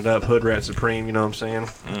living it up, hood rat supreme. You know what I'm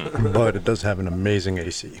saying? But it does have an amazing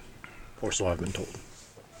AC. Or so I've been told.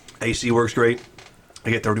 AC works great. I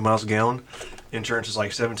get 30 miles a gallon. Insurance is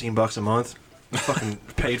like $17 a month. Fucking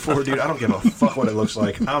paid for it, dude. I don't give a fuck what it looks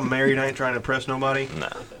like. I'm married. I ain't trying to impress nobody. Nah.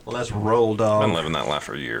 Let's roll, I've been dog. living that life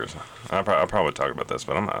for years. I'll probably talk about this,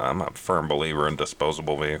 but I'm a firm believer in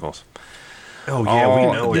disposable vehicles. Oh yeah, we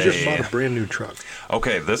Oh, know You it. just bought a brand new truck.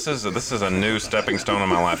 Okay, this is a new stepping stone in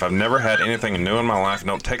my life. I've never had anything new in my life.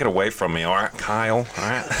 Don't take it away from me, all right, Kyle? All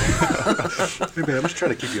right. Hey, man, I'm just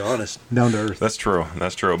trying to keep you honest. Down to earth. That's true.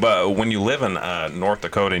 That's true. But when you live in North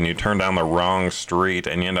Dakota and you turn down the wrong street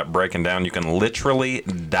and you end up breaking down, you can literally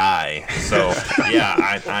die. So yeah,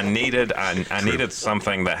 I needed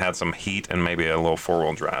something that had some heat and maybe a little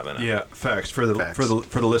 4-wheel drive in it. Yeah, facts. For the Facts.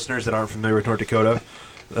 for the listeners that aren't familiar with North Dakota,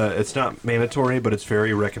 it's not mandatory, but it's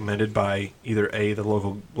very recommended by either A, the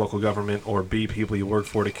local government, or B, people you work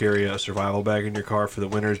for to carry a survival bag in your car for the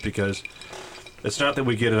winters, because it's not that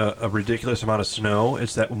we get a ridiculous amount of snow.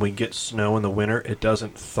 It's that when we get snow in the winter, it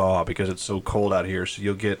doesn't thaw because it's so cold out here. So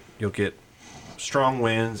you'll get strong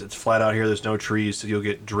winds. It's flat out here. There's no trees, so you'll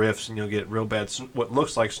get drifts and you'll get real bad what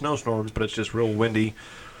looks like snowstorms, but it's just real windy,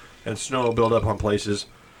 and snow will build up on places.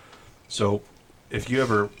 So if you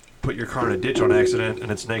ever put your car in a ditch on accident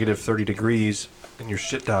and it's negative 30 degrees and your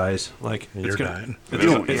shit dies, like You're dying.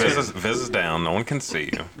 Viz is down. No one can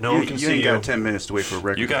see you. no one can you see ain't you. got 10 minutes to wait for a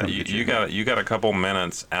record. You to got come get you got a couple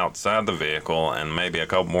minutes outside the vehicle and maybe a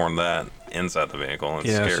couple more than that inside the vehicle. And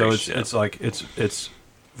Yeah, scary so shit. it's like it's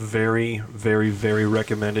very, very, very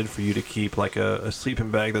recommended for you to keep like a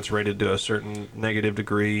sleeping bag that's rated to a certain negative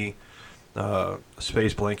degree,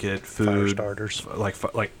 space blanket, food, Fire starters.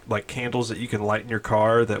 like candles that you can light in your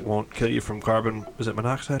car that won't kill you from carbon. Is it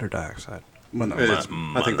monoxide or dioxide? I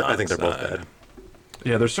think they're both bad.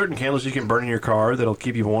 Yeah, there's certain candles you can burn in your car that'll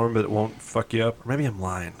keep you warm, but it won't fuck you up. Or maybe I'm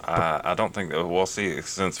lying. I don't think. Well, see,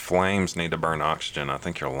 since flames need to burn oxygen, I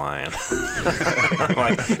think you're lying.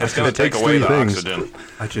 Like, it's going to take away the oxygen.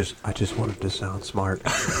 I just wanted to sound smart.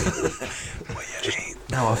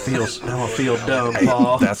 Now I feel dumb,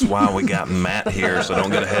 Paul. That's why we got Matt here, so don't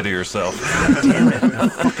get ahead of yourself. Damn it!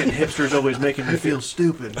 Fucking hipsters always making me feel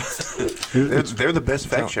stupid. They're the best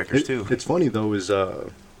fact checkers too. It's funny though, is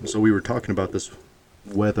so we were talking about this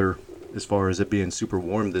weather as far as it being super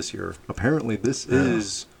warm this year. Apparently, this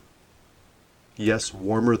is yes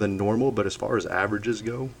warmer than normal, but as far as averages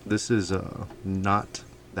go, this is not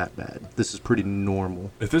that bad. This is pretty normal.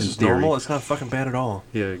 If this in is theory. normal, it's not fucking bad at all.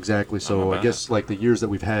 Yeah, exactly. So I guess like the years that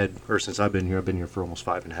we've had, or since I've been here for almost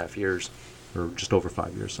 5.5 years, or just over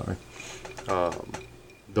 5 years. Sorry.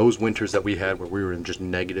 Those winters that we had where we were in just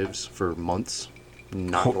negatives for months,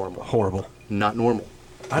 not normal. Horrible. Not normal.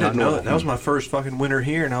 I didn't know that. That was my first fucking winter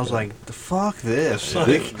here, and I was like, "The fuck this!"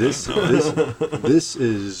 Like, This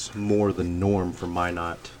is more the norm for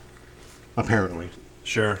Minot, apparently.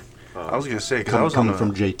 sure, I was gonna say because I was Coming on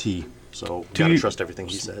from JT, so Do gotta you- trust everything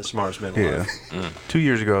he says. smartest man yeah. alive. 2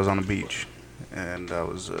 years ago I was on the beach, and I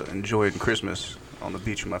was enjoying Christmas on the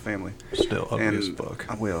beach with my family. Still ugly And as fuck.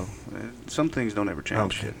 some things don't ever change. Oh,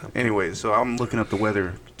 shit. Anyway, so I'm looking up the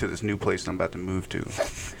weather to this new place I'm about to move to.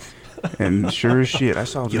 And sure as shit, I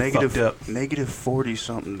saw You fucked up. negative 40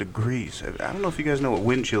 something degrees. I don't know if you guys know what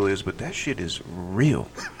wind chill is, but that shit is real.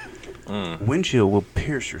 Wind chill will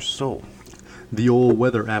pierce your soul. The old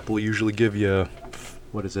weather app will usually give you,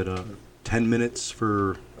 10 minutes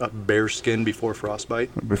for bare skin before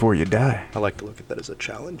frostbite. Before you die. I like to look at that as a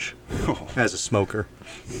challenge. As a smoker,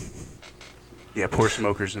 Yeah, poor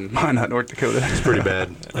smokers in Minot, North Dakota. it's pretty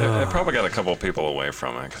bad. It probably got a couple of people away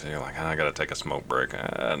from it because you're like, I got to take a smoke break.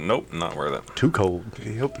 Nope, not worth it. Too cold.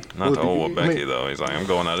 Yep. Not to Well, old I mean- Becky though. He's like, I'm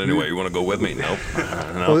going out anyway. You want to go with me? Nope.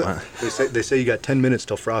 No. Well, they say you got 10 minutes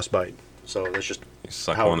till frostbite. So that's just You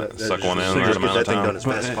suck how one, that's suck just- one in. so There's just amount get of that thing done time. as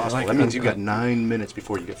fast as But, possible. like, That means you got 9 minutes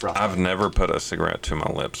before you get frostbite. I've never put a cigarette to my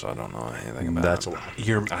lips, so I don't know anything about That's it. a lot.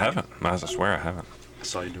 You're I haven't. I swear I haven't. I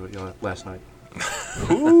saw you do it last night.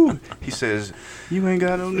 Ooh, he says, you ain't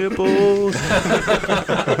got no nipples.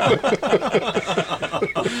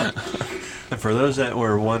 And for those that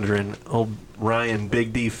were wondering, old Ryan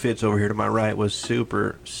Big D Fitz over here to my right was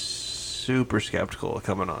super skeptical of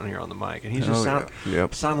coming on here on the mic, and he's just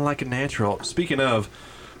sounding like a natural. Speaking of,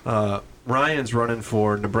 Ryan's running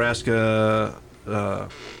for Nebraska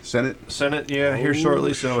Senate? Senate, here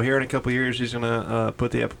shortly. So here in a couple years, he's gonna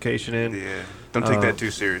put the application in. Yeah. Don't take that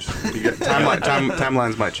too serious.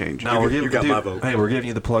 Timelines might change. No, we're giving you got dude, my vote. Hey, we're giving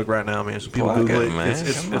you the plug right now, man. So people Plug Google it, it. man.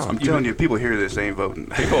 It's Come on. I'm telling you, people hear this, they ain't voting.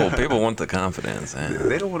 People want the confidence. And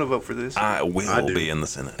They don't want to vote for this. I will do. be in the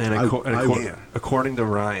Senate. And, yeah. according to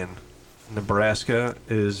Ryan, Nebraska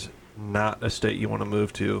is not a state you want to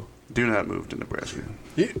move to. Do not move to Nebraska. What,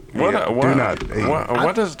 Yeah, what, do not.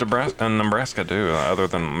 what does Nebraska do other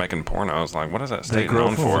than making pornos? Like, what is that They state grow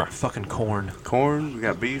known for? fucking corn. Corn, we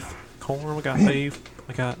got beef. Corn. We got beef.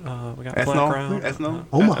 We got flat Ethanol. ground. Ethanol.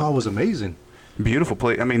 Omaha was amazing. Beautiful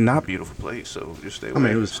place. I mean, not beautiful place, so just stay away.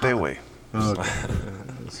 mean, it was stay hot. away.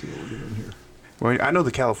 Let's see what we're doing here. Well, I know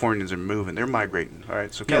the Californians are moving. They're migrating. All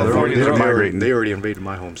right, so Yeah, they're already- Californians are migrating. They already invaded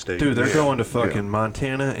my home state. Dude, they're Yeah. going to fucking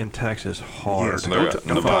Montana and Texas hard. Yes. They're- Don't-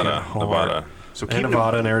 Nevada. hard. Nevada. So And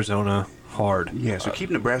Nevada and Arizona hard. Yeah, so keep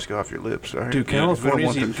Nebraska off your lips, all right? Dude, We don't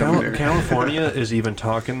want them coming there. California is even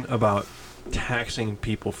talking about taxing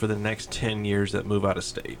people for the next 10 years that move out of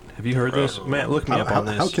state. Have you heard this? Matt, look me up on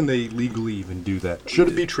this. How can they legally even do that? Should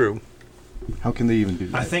it be true? How can they even do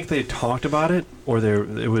that? I think they talked about it, or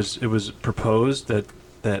it was proposed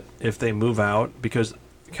that if they move out, because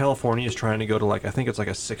California is trying to go to I think it's like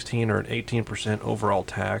a 16 or an 18% overall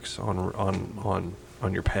tax on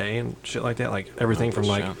your pay and shit like that, like everything from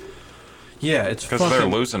like. Shit. Yeah, it's Because they're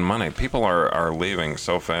fucking. losing money. People are leaving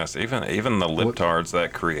so fast. Even the libtards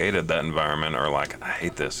that created that environment are like, I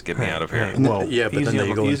hate this. Get me out of here. Hey, well, Yeah, but then easy they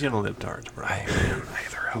on, go in- easy on the libtards, bro. Hey,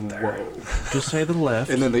 they're out there. Whoa. Just say the left.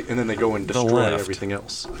 And then they go and destroy left. everything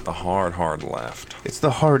else. The hard left. It's the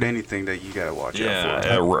hard anything that you gotta watch Yeah,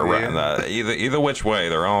 out for. either which way,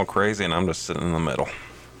 they're all crazy, and I'm just sitting in the middle.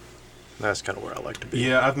 That's kind of where I like to be.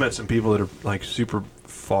 Yeah, I've met some people that are like super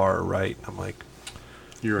far right. I'm like,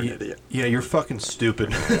 You're an idiot. Yeah, you're fucking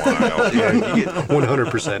stupid. Wild. Yeah, you get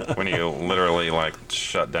 100%. When you literally like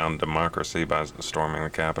shut down democracy by storming the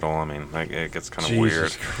Capitol, I mean, like, it gets kind of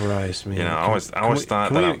weird. Jesus Christ, man. You know, I always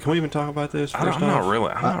thought that. Can we even talk about this? I'm first not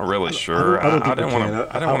off? really sure. I don't think didn't we want can. to.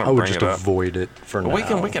 I didn't want I to would bring just it up. avoid it for now.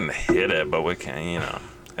 We can hit it, but we can't. You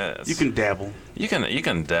know, You can dabble. You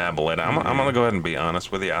can dabble it. I'm gonna go ahead and be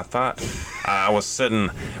honest with you. I thought I was sitting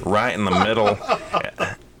right in the middle.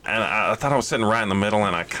 And I thought I was sitting right in the middle,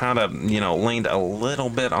 and I kind of, leaned a little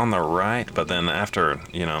bit on the right. But then after,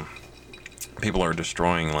 people are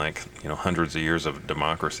destroying, like, hundreds of years of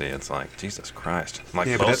democracy, it's like, Jesus Christ. Like,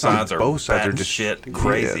 Yeah, but both that's not- sides are just shit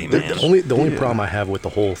crazy, yeah, man. The only problem I have with the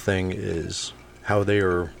whole thing is how they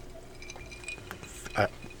are.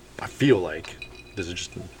 I feel like this is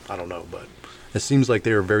just, I don't know, but it seems like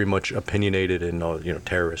they are very much opinionated and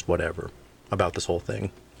terrorist whatever about this whole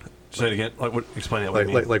thing. Say it again. Like, what? Explain it. What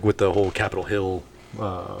you mean? Like with the whole Capitol Hill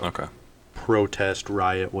Okay. protest,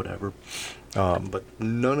 riot, whatever. But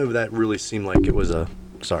none of that really seemed like it was a.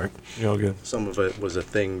 Sorry. You're all good. Some of it was a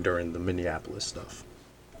thing during the Minneapolis stuff.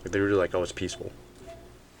 Like, they were like, "Oh, it's peaceful."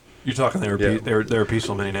 You're talking they were Yeah. they were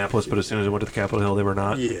peaceful in Minneapolis, but as soon as they went to the Capitol Hill, they were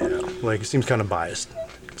not. Yeah, like it seems kind of biased.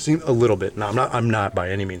 Seem a little bit. No, I'm not by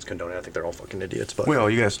any means condoning. I think they're all fucking idiots. But Well,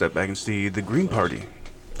 you gotta step back and see the Green Party.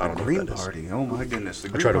 I don't know The Green what that is. Party. Oh my goodness. The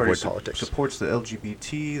Green try to Party avoid politics. supports the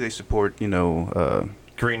LGBT. They support,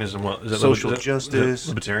 Green is what? Is that Social is that justice.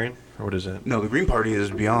 libertarian, or what is it? no, the Green Party is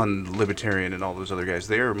beyond libertarian and all those other guys.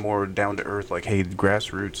 They are more down to earth, like, hey,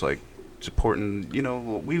 grassroots, like supporting,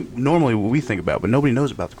 what we think about, but nobody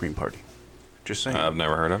knows about the Green Party. Just saying. I've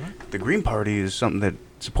never heard of it. The Green Party is something that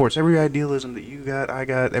supports every idealism that you got, I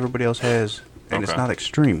got, everybody else has, and it's Okay. not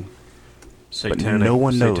extreme. Satanic, no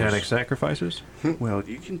one knows. Satanic sacrifices. Well,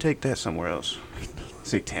 you can take that somewhere else.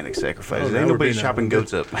 Satanic sacrifices. Oh, now Ain't we're nobody being, chopping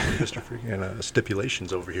goats up. Mr. Freaking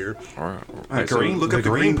stipulations over here. Alright, so Look at the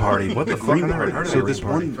Green Party. What the fuck? Green I never Party. heard of So the this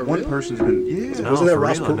Green Party. one person's been No, Wasn't that for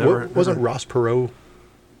Ross? real, I never- Wasn't Ross Perot?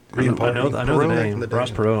 Green Party. I know the Perot back name. in the day?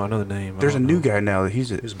 Ross Perot. I know the name. I There's a don't new know. guy now that he's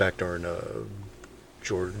He was back during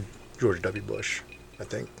George W. Bush, I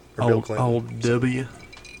think, or Oh, Bill Clinton. Old W.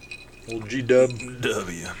 Old G-Dub.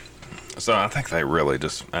 W. So I think they really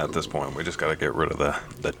just, at this point, we just got to get rid of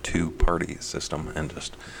the two-party system and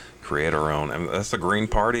just create our own. And that's the Green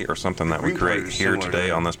Party or something that we Green Party create is here similar to today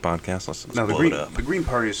that. on this podcast. Let's now blow it up. the Green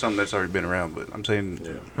Party is something that's already been around, but I'm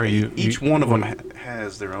saying Are you each you- one of them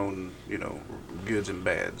has their own, goods and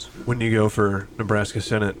bads. When you go for Nebraska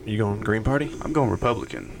Senate, you going Green Party? I'm going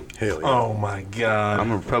Republican. Hell yeah. Oh my God!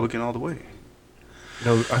 I'm a Republican all the way.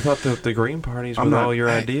 No, I thought the Green Party's I'm with not- all your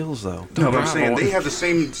I- ideals, though. No, but I'm saying they have the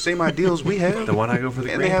same ideals we have. Then why not go for the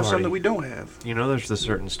and Green they have Party? something that we don't have. You know, there's the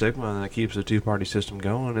certain stigma that keeps the two-party system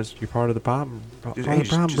going. It's you're part of the problem. Part of Hey, the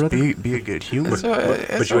problem, just brother. be a good human. It's, you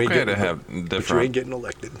it's ain't okay getting- to have But you ain't different. getting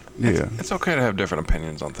elected. Yeah. It's okay to have different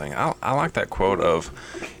opinions on things. I like that quote of,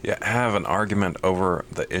 have an argument over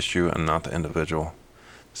the issue and not the individual.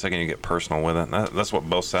 The second you get personal with it, that's what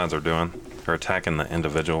both sides are doing. They're attacking the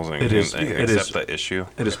individuals and, It is- and it accept is- the issue.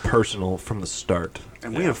 It is personal from the start.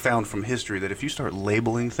 And we have found from history that if you start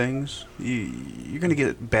labeling things, you're going to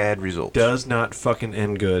get bad results. Does not fucking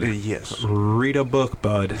end good. Yes. Read a book,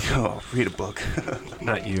 bud. Oh, read a book.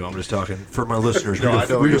 Not you. I'm just talking for my listeners. No, I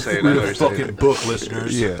know what read you're a, saying. I read know a what you're saying. fucking book,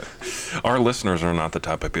 listeners. Yeah. Our listeners are not the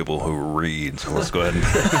type of people who read, so let's go ahead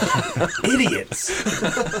and Idiots.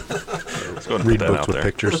 let's go ahead and Read put that books out with there.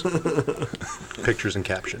 pictures. Pictures and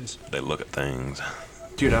captions. They look at things.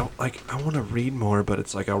 Dude, I want to read more, but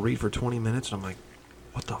it's like I'll read for 20 minutes and I'm like,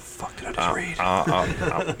 what the fuck did I just read? I'm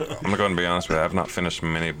gonna go ahead and be honest with you. I've not finished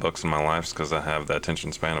many books in my life because I have the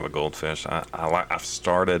attention span of a goldfish. I've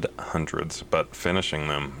started hundreds, but finishing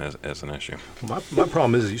them is an issue. My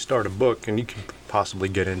problem is you start a book and you can possibly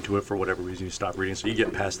get into it for whatever reason you stop reading. So you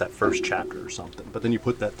get past that first chapter or something. But then you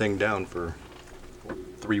put that thing down for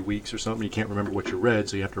 3 weeks or something. You can't remember what you read,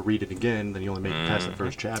 so you have to read it again. Then you only make it past the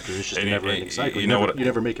first chapter. It's just And a you- never-ending you cycle. know what- You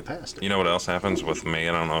never make it past it. You know what else happens with me?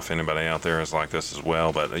 I don't know if anybody out there is like this as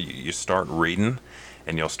well, but you start reading,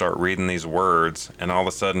 and you'll start reading these words, and all of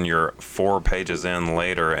a sudden you're 4 pages in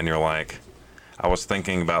later, and you're like, I was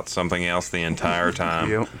thinking about something else the entire time.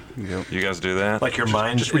 Yep. You guys do that? Like your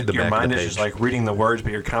mind, just read the your back of mind the is just page. like reading the words,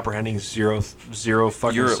 but you're comprehending zero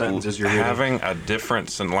fucking you're sentences you're reading. having a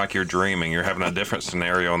different, like you're dreaming. You're having a different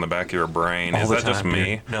scenario in the back of your brain. All Is the that just time,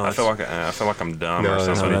 me? dude. No, I feel like I'm dumb No, or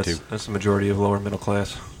that's something. me too. That's the majority of lower middle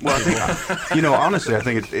class. Well, I think, honestly, I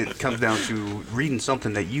think it comes down to reading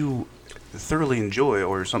something that you thoroughly enjoy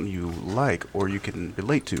or something you like or you can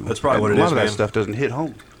relate to. That's probably And what it a lot is, of that man. stuff doesn't hit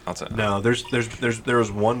home. I'll say. No, there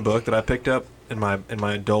was one book that I picked up in my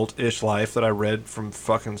adult-ish life that I read from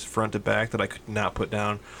fucking front to back that I could not put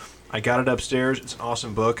down. I got it upstairs. It's an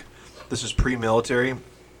awesome book. This is pre-military,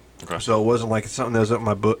 Okay. so it wasn't like something that was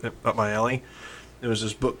up my alley. It was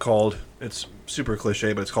this book called, it's super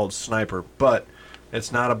cliche, but it's called Sniper. But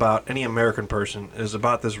it's not about any American person. It's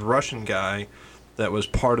about this Russian guy that was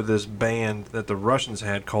part of this band that the Russians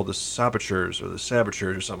had called the Saboteurs or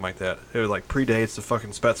something like that. It was like predates the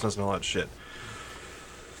fucking Spetsnaz and all that shit.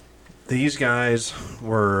 These guys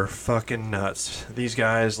were fucking nuts. These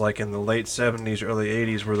guys, like in the late 70s, early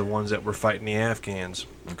 80s, were the ones that were fighting the Afghans.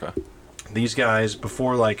 Okay. These guys,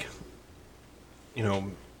 before, like,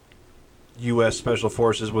 U.S. Special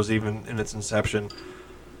Forces was even in its inception,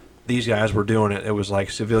 these guys were doing it. It was like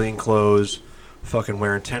civilian clothes, fucking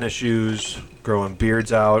wearing tennis shoes, growing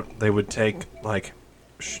beards out. They would take, like,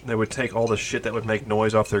 they would take all the shit that would make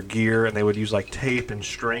noise off their gear, and they would use, like, tape and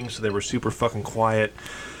string, so they were super fucking quiet.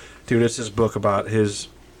 Dude, it's this book about his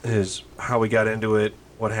how he got into it,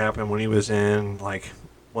 what happened when he was in, like,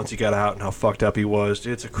 once he got out and how fucked up he was.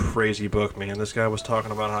 Dude, it's a crazy book, man. This guy was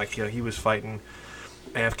talking about how he was fighting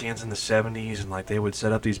Afghans in the 70s, and, like, they would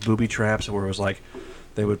set up these booby traps where it was, like,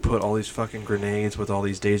 they would put all these fucking grenades with all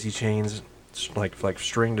these daisy chains, like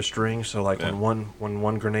string to string, so, like, Yeah. when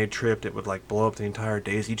one grenade tripped, it would, like, blow up the entire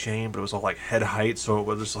daisy chain, but it was all, like, head height, so it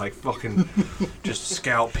would just, like, fucking just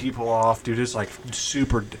scalp people off, dude. It's, like,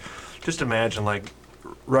 super... Just imagine, like,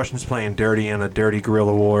 Russians playing dirty in a dirty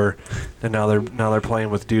guerrilla war, and now they're playing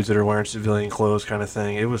with dudes that are wearing civilian clothes, kind of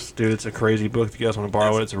thing. It's a crazy book. If you guys want to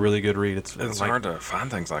borrow it, it's a really good read. It's It's like, hard to find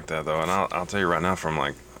things like that, though. And I'll tell you right now, from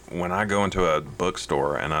like when I go into a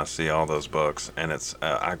bookstore and I see all those books, and it's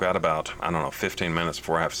I've got about, I don't know, 15 minutes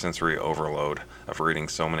before I have sensory overload of reading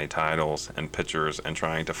so many titles and pictures and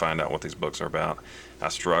trying to find out what these books are about. I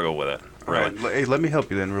struggle with it. Right? Hey, let me help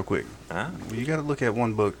you then real quick. Huh? You got to look at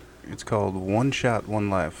one book. It's called One Shot,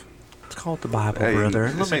 One Life. it's called the Bible, Hey, brother.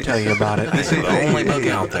 this Let me ain't- tell you about it. This ain't The only book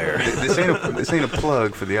out there. This ain't a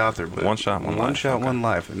plug for the author, but One Shot, One Life, okay. One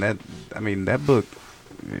Life, and that book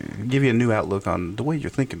give you a new outlook on the way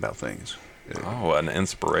you're thinking about things. Oh, an It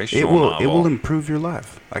inspirational will novel. improve your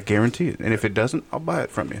life. I guarantee it. And if it doesn't, I'll buy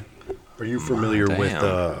it from you. Are you familiar with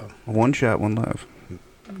Damn. One Shot, One Life.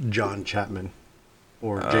 John Chapman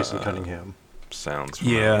or Jason Cunningham? Sounds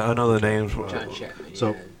Yeah, I know the names. John Chapman.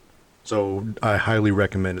 So- yeah. So I highly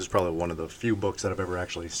recommend. It's probably one of the few books that I've ever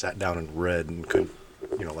actually sat down and read and couldn't,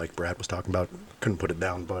 like Brad was talking about, couldn't put it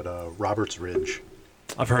down. But Robert's Ridge.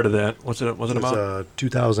 I've heard of that. What's it It was about?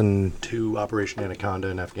 2002 Operation Anaconda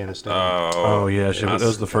in Afghanistan. Oh yeah, shit, that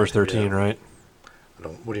was the first 13, Yeah. right?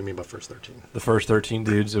 What do you mean by first 13? The first 13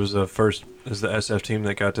 dudes. It was the SF team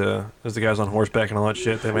that got to. It was the guys on horseback and all that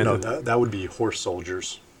shit. They made No, the. that would be Horse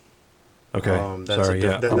Soldiers. Okay, That's sorry.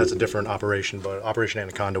 Yeah. that's a different operation. But Operation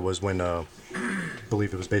Anaconda was when I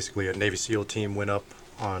believe it was basically a Navy SEAL team went up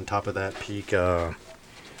on top of that peak.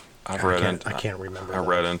 I've read into I can't remember. I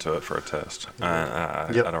read into it for a test. I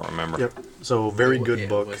Yep. don't remember. Yep. So very good Yeah,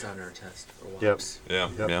 book. It was on our test for Yep. WAPs. Yeah,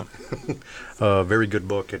 Yep. yeah. Very good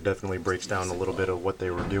book. It definitely breaks down a little bit of what they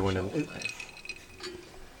were doing. And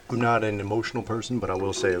I'm not an emotional person, but I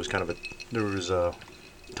will say it was kind of there was a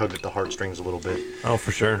tugged at the heartstrings a little bit. Oh,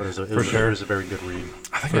 for sure. But it For was a very good read.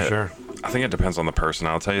 I think For sure. I think it depends on the person.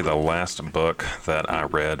 I'll tell you, the last book that I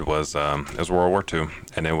read was World War II,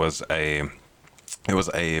 and it was a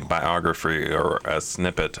biography or a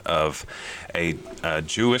snippet of a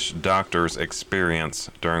Jewish doctor's experience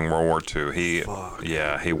during World War II.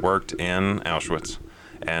 He worked in Auschwitz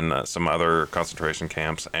and some other concentration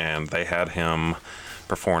camps, and they had him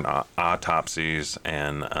perform autopsies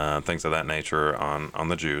and things of that nature on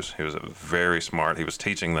the Jews. He was very smart. He was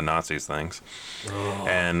teaching the Nazis things,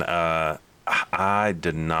 and I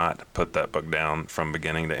did not put that book down from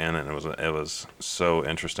beginning to end, and it was so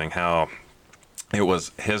interesting how it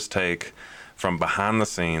was his take from behind the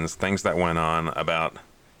scenes, things that went on about.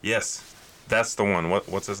 Yes, that's the one.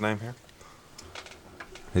 What's his name here?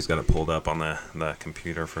 He's got it pulled up on the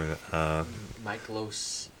computer for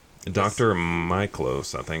Michalos. Dr.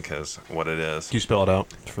 Miklos, I think is what it is. Can you spell it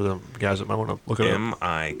out for the guys that might want to look it up?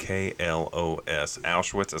 Miklos.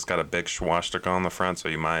 Auschwitz. It's got a big swastika on the front, so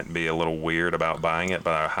you might be a little weird about buying it,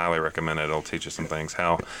 but I highly recommend it. It'll teach you some things.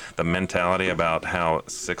 How the mentality about how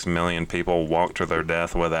 6 million people walked to their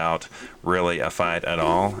death without really a fight at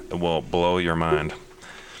all will blow your mind.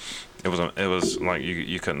 It was like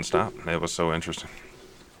you couldn't stop. It was so interesting.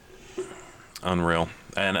 Unreal.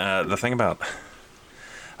 And the thing about,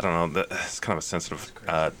 I don't know, it's kind of a sensitive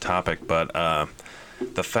topic, but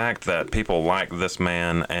the fact that people like this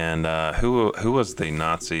man and who was the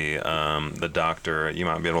Nazi, the doctor? You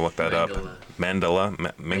might be able to look that up. Mengele.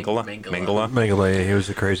 Mengele, he was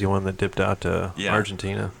the crazy one that dipped out to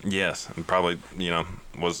Argentina. Yes, and probably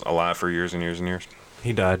was alive for years and years and years.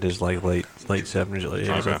 He died in his like late 70s, late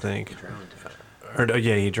 80s, I think. He drowned. Or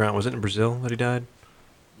yeah, he drowned. Was it in Brazil that he died?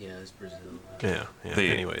 Yeah, it's Brazil. Yeah.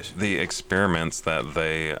 Anyways, the experiments that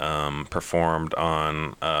they performed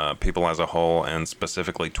on people as a whole, and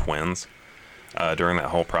specifically twins, during that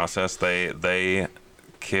whole process, they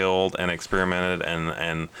killed and experimented,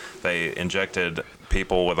 and they injected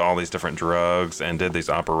people with all these different drugs and did these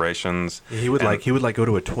operations. he would go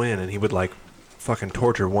to a twin and he would like fucking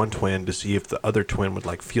torture one twin to see if the other twin would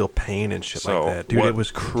like feel pain and shit like that. Dude, it was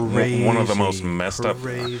crazy. One of the most messed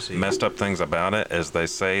up things about it is they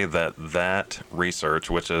say that research,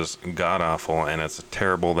 which is god awful and it's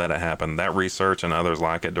terrible that it happened, that research and others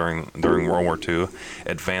like it during World War II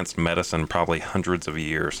advanced medicine probably hundreds of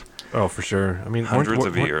years. Oh, for sure. I mean, hundreds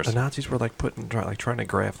of years. The Nazis were like trying to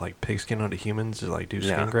graft like pigskin onto humans to like do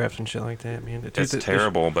skin grafts and shit like that. Man, it's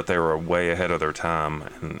terrible, but they were way ahead of their time,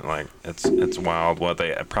 and like it's wild what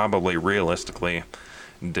they probably realistically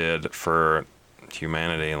did for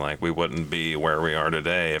humanity. Like we wouldn't be where we are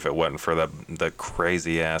today if it wasn't for the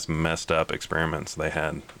crazy ass messed up experiments they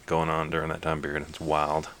had going on during that time period. It's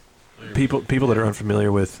wild. People that are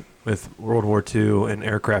unfamiliar with World War II and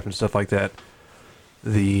aircraft and stuff like that.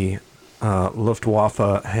 The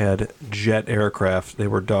Luftwaffe had jet aircraft they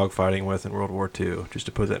were dogfighting with in World War II, just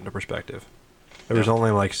to put that into perspective. There was only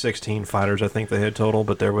like 16 fighters, I think they had total,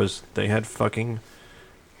 but they had fucking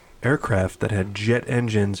aircraft that had jet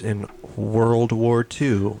engines in World War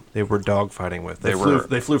II they were dogfighting with. They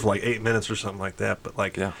flew for like 8 minutes or something like that, but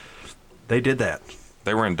like they did that.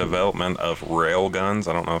 They were in development of rail guns.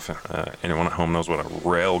 I don't know if anyone at home knows what a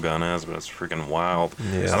rail gun is, but it's freaking wild.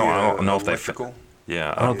 Yeah. I don't know if they...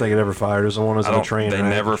 Yeah, I don't think it ever fired. It was the one on the train. They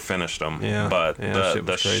never finished them. Yeah, but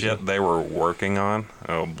the shit they were working on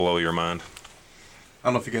will blow your mind. I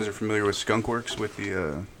don't know if you guys are familiar with Skunk Works with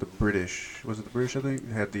the British. Was it the British? I think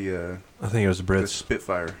had the. I think it was the Brits. The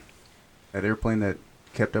Spitfire, that airplane that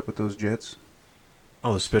kept up with those jets.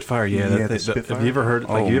 Oh, the Spitfire, yeah. The Spitfire? Have you ever heard?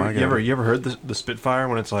 Like, you ever heard the Spitfire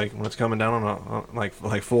when it's coming down on like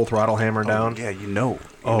full throttle hammer down? Yeah,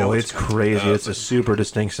 it's crazy. It's a super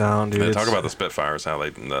distinct sound, dude. They talk about the Spitfires, how they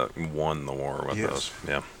won the war with those.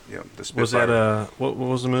 Yeah. Yeah. The Spitfire. Was that what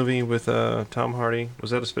was the movie with Tom Hardy? Was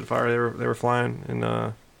that a Spitfire they were flying? And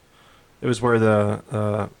it was where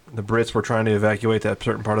the Brits were trying to evacuate that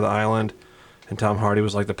certain part of the island. And Tom Hardy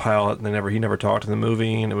was like the pilot, and he never talked in the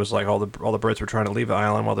movie. And it was like all the Brits were trying to leave the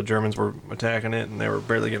island while the Germans were attacking it, and they were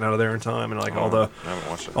barely getting out of there in time. And like all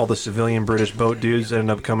the civilian British boat dudes ended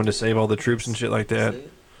up coming to save all the troops and shit like that.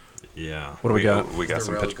 Yeah. What do we got? We got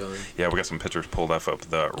some pictures. Yeah, we got some pictures pulled off of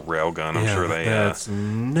the rail gun. I'm sure they that's took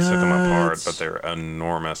them apart, but they're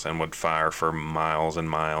enormous and would fire for miles and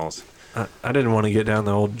miles. I didn't want to get down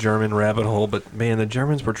the old German rabbit hole, but man, the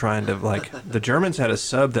Germans were trying to the Germans had a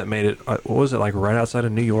sub that made it. What was it, like right outside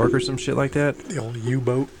of New York or some shit like that? The old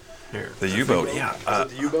U-boat. The U-boat, yeah.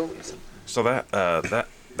 The U-boat. So that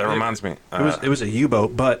reminds me. It was a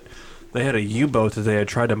U-boat, but they had a U-boat that they had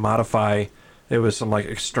tried to modify. It was some like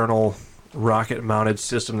external rocket-mounted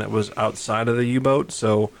system that was outside of the U-boat,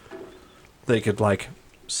 so they could like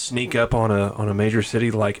sneak up on a major city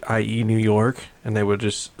like i.e. New York, and they would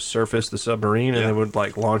just surface the submarine and they would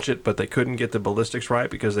like launch it, but they couldn't get the ballistics right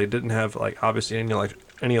because they didn't have like obviously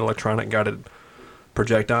any electronic guided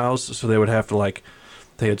projectiles, so they would have to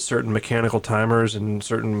they had certain mechanical timers and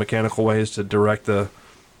certain mechanical ways to direct the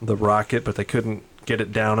rocket, but they couldn't get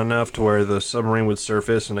it down enough to where the submarine would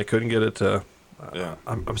surface, and they couldn't get it to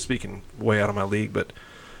I'm speaking way out of my league, but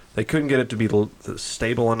they couldn't get it to be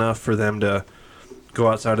stable enough for them to go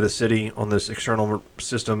outside of the city on this external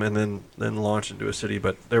system and then launch into a city.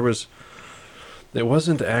 But it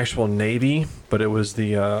wasn't the actual Navy, but it was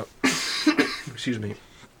the excuse me,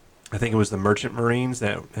 I think it was the Merchant Marines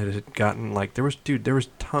that had gotten there was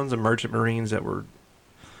tons of Merchant Marines that were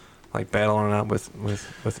like battling out with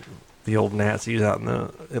the old Nazis out in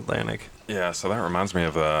the Atlantic. Yeah, so that reminds me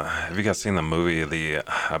of have you guys seen the movie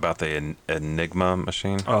about the Enigma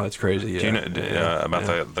machine? Oh, it's crazy. Yeah. Do you know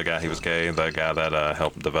about the guy? He was gay. The guy that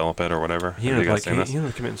helped develop it or whatever. He ended up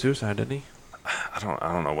committing suicide, didn't he? I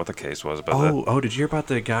don't know what the case was, but did you hear about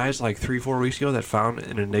the guys 3-4 weeks ago that found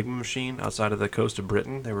an Enigma machine outside of the coast of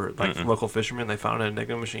Britain? They were local fishermen. They found an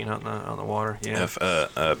Enigma machine out on the water. Yeah.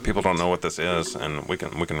 If people don't know what this is, and we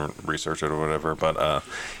can research it or whatever, but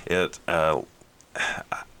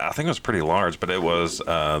I think it was pretty large, but it was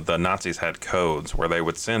the Nazis had codes where they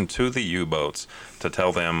would send to the U-boats to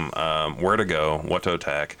tell them where to go, what to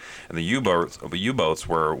attack, and the U-boats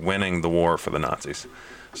were winning the war for the Nazis.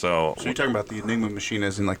 So So you're talking about the Enigma machine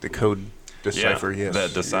as in like the code decipher? yeah, Yes. the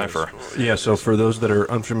decipher. Yeah, so for those that are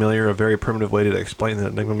unfamiliar, a very primitive way to explain the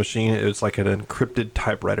Enigma machine, it's like an encrypted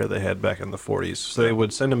typewriter they had back in the 40s. So they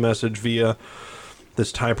would send a message via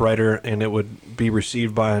this typewriter, and it would be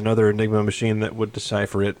received by another Enigma machine that would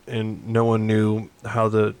decipher it, and no one knew how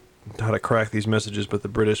to crack these messages, but the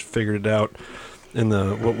British figured it out in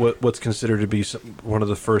the what's considered to be one of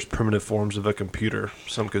the first primitive forms of a computer,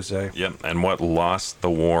 some could say. Yep, and what lost the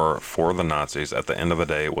war for the Nazis at the end of the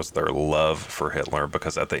day was their love for Hitler,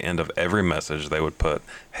 because at the end of every message they would put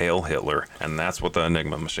 "Hail Hitler," and that's what the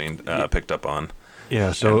Enigma machine picked up on.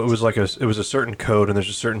 Yeah, so it was a certain code, and there's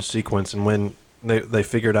a certain sequence, and when they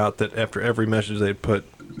figured out that after every message they'd put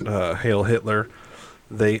 "Hail Hitler,"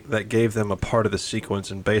 that gave them a part of the sequence,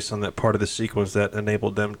 and based on that part of the sequence, that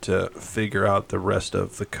enabled them to figure out the rest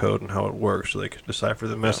of the code and how it works, so they could decipher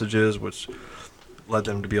the messages, which led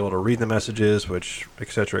them to be able to read the messages, which et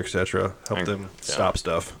cetera, helped them stop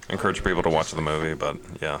stuff. Encourage people to watch the movie, but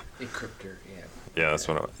yeah. Encryptor, yeah. Yeah, that's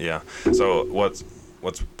what. So what's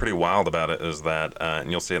pretty wild about it is that, and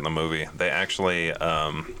you'll see it in the movie, they actually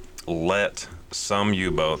let some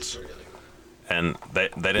U-boats, and they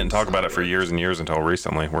didn't talk about it for years and years until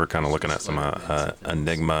recently. We're kind of looking at some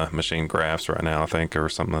Enigma machine graphs right now, I think, or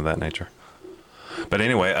something of that nature. But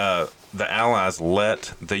anyway, the Allies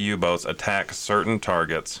let the U-boats attack certain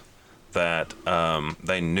targets that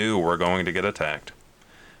they knew were going to get attacked.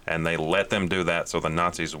 And they let them do that so the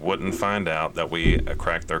Nazis wouldn't find out that we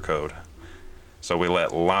cracked their code. So we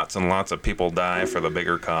let lots and lots of people die for the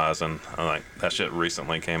bigger cause, and like that shit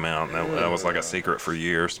recently came out, and that was like a secret for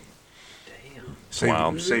years.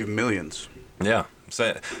 Damn. Save millions. Yeah,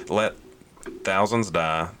 let thousands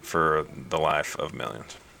die for the life of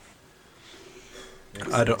millions.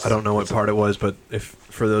 I don't know what part it was, but if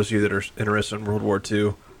for those of you that are interested in World War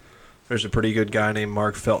II, there's a pretty good guy named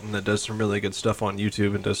Mark Felton that does some really good stuff on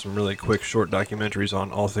YouTube and does some really quick short documentaries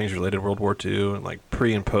on all things related to World War II and like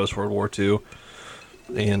pre and post World War II.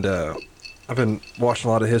 And I've been watching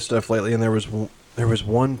a lot of his stuff lately, and there was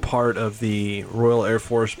one part of the Royal Air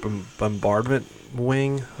Force bombardment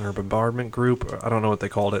wing or bombardment group. I don't know what they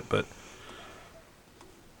called it, but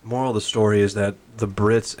moral of the story is that the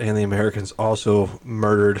Brits and the Americans also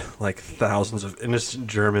murdered like thousands of innocent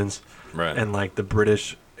Germans, Right. and like the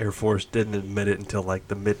British Air Force didn't admit it until like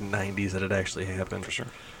the mid '90s that it actually happened. For sure.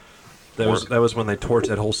 That was when they torched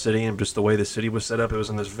that whole city, and just the way the city was set up, it was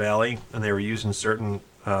in this valley, and they were using certain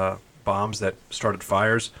bombs that started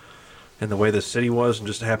fires, and the way the city was, and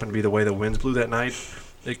just happened to be the way the winds blew that night,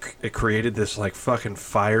 it created this like fucking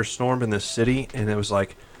firestorm in this city, and it was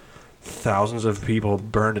like thousands of people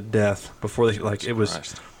burned to death before they like it was,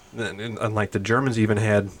 Christ. and like the Germans even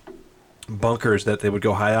had bunkers that they would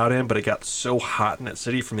go hide out in, but it got so hot in that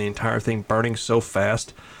city from the entire thing burning so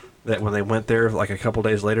fast that when they went there like a couple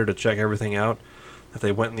days later to check everything out, that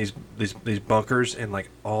they went in these bunkers, and like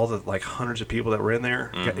all the like hundreds of people that were in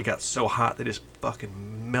there, it got so hot they just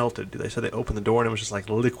fucking melted. Dude, they said they opened the door and it was just like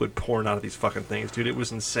liquid pouring out of these fucking things. Dude, it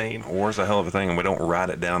was insane. War's a hell of a thing, and we don't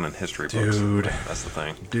write it down in history books. Dude. That's the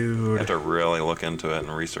thing. You Dude. have to really look into it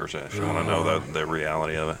and research it if you want to know the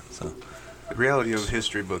reality of it. So. The reality of a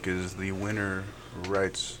history book is the winner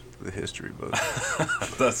writes the history book.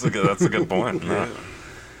 That's a good point. No. Yeah.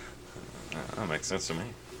 That makes sense to me.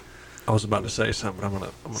 I was about to say something, but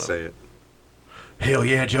I'm gonna Say it. hell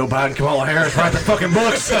yeah, Joe Biden, Kamala Harris, write the fucking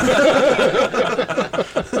books.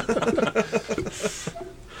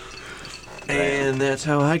 And that's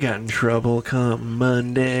how I got in trouble come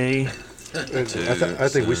Monday. I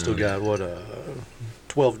think we still got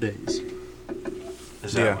 12 days.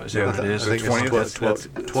 Is Yeah, that, is yeah. that what it is? I think it's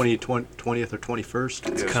 20th? 20th or 21st.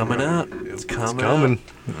 It's coming up. It's coming up.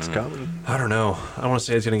 It's coming. I don't know. I want to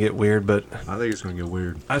say it's gonna get weird, but I think it's going to get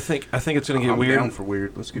weird. I think it's gonna get I'm weird. down for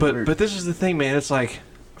weird. Let's get But weird. but this is the thing, man. It's like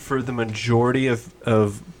for the majority of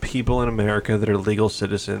people in America that are legal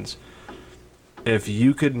citizens, if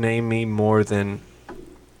you could name me more than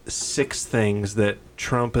 6 things that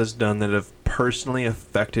Trump has done that have personally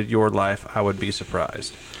affected your life, I would be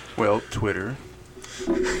surprised. Well, Twitter.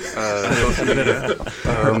 Social media.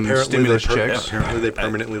 Stimulus checks. Apparently they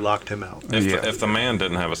permanently locked him out. If the man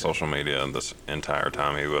didn't have a social media this entire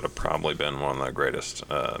time, he would have probably been one of the greatest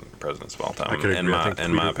presidents of all time. I could agree. I think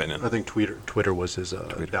in my Twitter- opinion. I think Twitter was his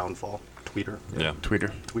downfall. Tweeter. Yeah.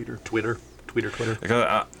 Twitter. Twitter.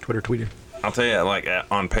 Because I'll tell you, like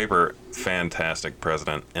on paper, fantastic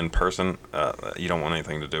president. In person, you don't want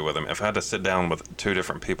anything to do with him. If I had to sit down with two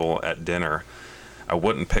different people at dinner, I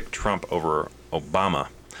wouldn't pick Trump over Obama.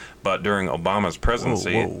 But during Obama's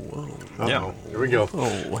presidency, yeah. Here we go.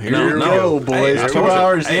 Oh, here we go, Hey, boys. I 2 told you.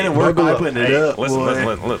 hours Hey, in and we're buckle up. piping it Hey, up. listen,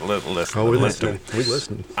 boy. listen. Oh, we listen. listening. We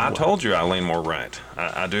listening. I told you I lean more right.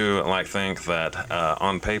 I do think that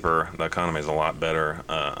on paper the economy is a lot better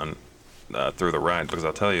through the right, because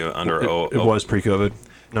I'll tell you under It was pre-COVID.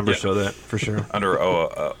 Numbers Yeah. show that for sure. under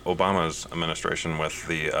Obama's administration with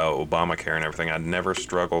the Obamacare and everything, I'd never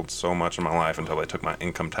struggled so much in my life until they took my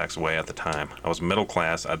income tax away at the time. I was middle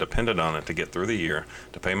class. I depended on it to get through the year,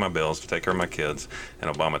 to pay my bills, to take care of my kids, and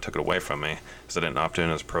Obama took it away from me because I didn't opt in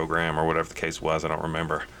his program or whatever the case was. I don't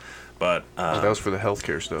remember. But that was for the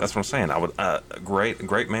healthcare stuff. that's what I'm saying. I would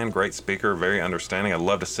great man, great speaker, very understanding. I'd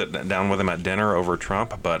love to sit down with him at dinner over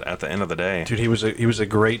Trump, but at the end of the day, Dude, he was a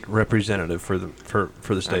great representative for the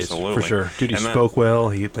states, Absolutely. for sure. Dude, he And that- spoke well.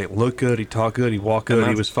 He looked good. He talked good. He walked good. He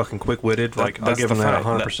that's- was fucking quick-witted. Like I'll that's give him the that fact.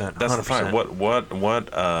 100%. That's the fact. 100%. What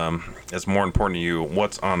is more important to you?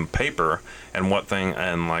 What's on paper, and what thing,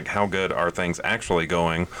 and like how good are things actually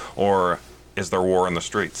going, or is there war in the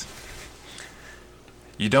streets?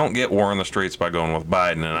 You don't get war in the streets by going with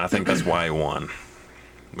Biden, and I think that's why he won.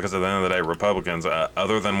 Because at the end of the day, Republicans,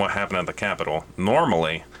 other than what happened at the Capitol,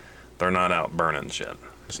 normally they're not out burning shit.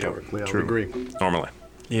 Historically, I true. would agree. Normally.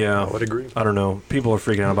 Yeah, I would agree. I don't know. People are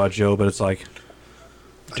freaking out about Joe, but it's like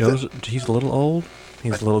he's a little old.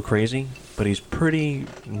 He's a little crazy, but he's pretty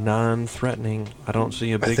non-threatening. I don't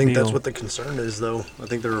see a big I think deal. that's what the concern is, though. I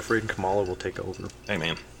think they're afraid Kamala will take over. Hey,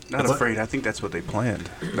 man. Not What? afraid. I think that's what they planned.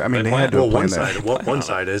 I mean, They they had planned- to Well, have planned that. one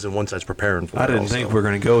side is, and one side's preparing for it. I didn't also. think we are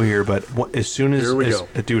going to go here, but as soon as, Here we go.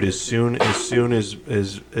 dude, as soon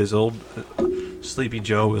as old Sleepy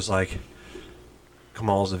Joe was like,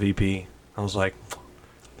 Kamal's the VP, I was like,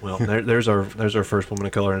 well, there's our first woman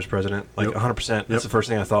of color as president, like Yep. 100%. That's Yep. the first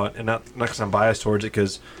thing I thought, and not because I'm biased towards it,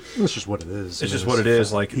 because It's just what it is. it's just what it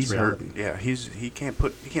is. Like He's reality. hurting. Yeah, he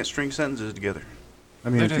can't string sentences together. I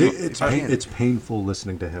mean, They do. it's painful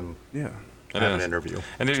listening to him. Yeah. It have an is. interview.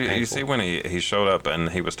 And did you Painful. see when he showed up and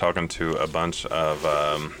he was talking to a bunch of,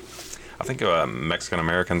 I think Mexican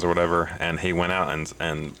Americans or whatever, and he went out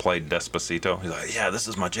and played Despacito. He's like, "Yeah, this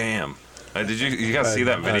is my jam." Did you guys see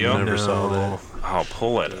that video? I never saw that. Oh,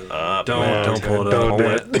 pull it up. Don't man. pull it Don't up, do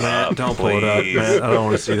Matt. it. Matt, don't pull it up, Please. man. I don't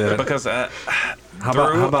want to see that. Because How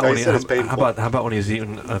Drew- about They when he, said it's how painful. about when he's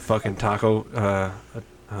eating a fucking taco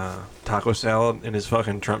salad in his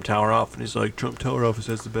fucking Trump Tower office, and he's like, Trump Tower office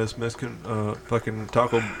has the best Mexican fucking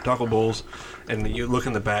taco bowls, and you look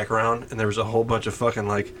in the background and there was a whole bunch of fucking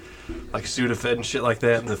like Sudafed and shit like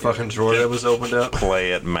that in the fucking drawer that was opened up.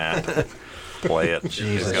 play it, Matt. Play it.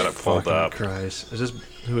 Jesus He's got it pulled fucking up. Christ.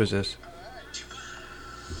 Who is this?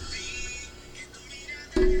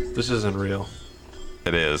 This isn't real.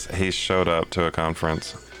 It is. He showed up to a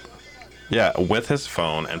conference. Yeah, with his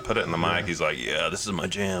phone and put it in the mic. He's like, "Yeah, this is my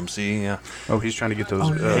jam. See, yeah." Oh, he's trying to get those.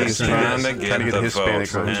 He's trying to get the Hispanic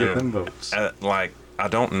votes. votes. Get And, them votes. like, I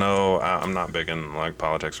don't know. I'm not big in like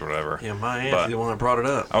politics or whatever. Yeah, my aunt's But- the one that brought it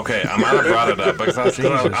up. Okay, I might have brought it up because I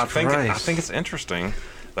Jesus think Christ. it's interesting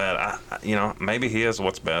that maybe he is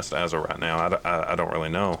what's best as of right now. I don't really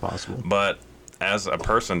know. possible. But as a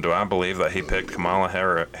person, do I believe that he picked Kamala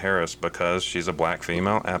Harris because she's a black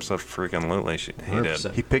female? Absolutely, he did.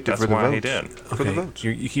 100%. He picked it That's for the why votes. he did. For the votes.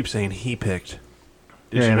 You keep saying he picked.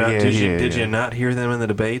 Did Yeah, you not? yeah, Did yeah. you not hear them in the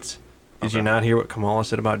debates? Did you Okay. not hear what Kamala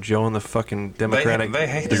said about Joe in the fucking Democratic They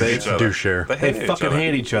hated debates? each other. Do share. They They hated fucking each other.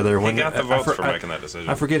 hate each other. He got the votes for I- making that decision.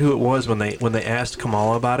 I forget who it was when they asked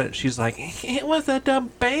Kamala about it. She's like, "It was a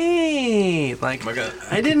debate. Like, My God.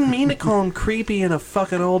 I didn't mean to call him creepy and a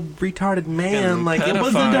fucking old retarded man. Fucking Like, it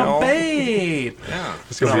was a pedophile. debate." Yeah,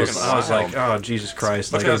 gonna I be was like, wild. "Oh, Jesus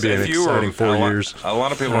Christ!" Like, Because be an if you exciting 4 a lot- years. A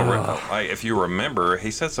lot of people, like, if you remember,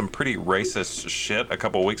 he said some pretty racist shit a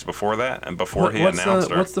couple weeks before that, and before he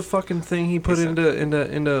announced her. what's the fucking thing he put He said-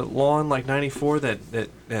 into law in like '94 that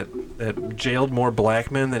jailed more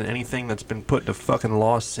black men than anything that's been put to fucking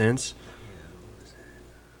law since?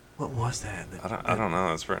 What was that? I don't know.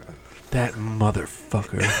 That's right. That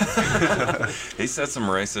motherfucker. He said some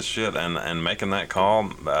racist shit and making that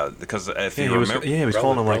call because if Yeah, you he was, remember, he was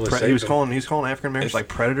calling them like Probably he was saved calling African Americans If- like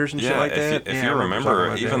predators and shit yeah, like if that. you, if Yeah, you I remember,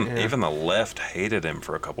 talking even about that, yeah. even the left hated him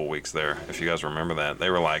for a couple weeks there. If you guys remember that, they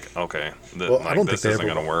were like, "Okay, Well, I don't think this they isn't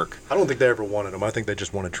ever going to work." I don't think they ever wanted him. I think they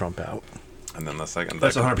just wanted Trump out. And then the second,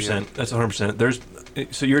 That's that- 100%. That's 100%. There's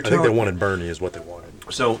so you're I think they telling wanted Bernie is what they wanted.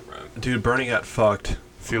 so, dude, Bernie got fucked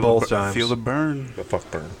Both times. Feel the burn. But fuck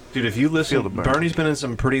burn. Dude, if you Feel listen, the burn. Bernie's been in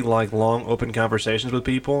some pretty like long, open conversations with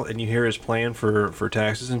people, and you hear his plan for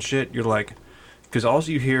taxes and shit. You're like, because all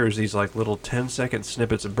you hear is these like little 10-second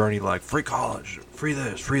snippets of Bernie like free college, free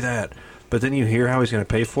this, free that. But then you hear how he's going to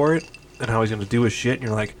pay for it and how he's going to do his shit, and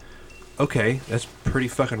you're like, okay, that's pretty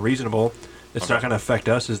fucking reasonable. It's not going to affect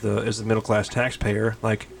us as the middle class taxpayer.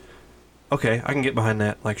 Like, okay, I can get behind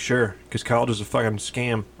that. Like, sure, because college is a fucking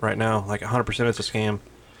scam right now. Like, 100% it's a scam.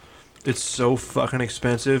 It's so fucking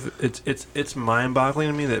expensive. It's mind-boggling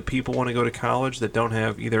to me that people want to go to college that don't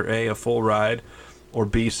have either a full ride, or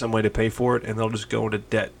B, some way to pay for it, and they'll just go into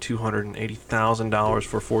debt $280,000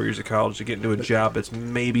 for 4 years of college to get into a job that's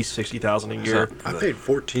maybe $60,000 a year. I paid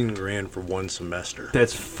 $14,000 for one semester.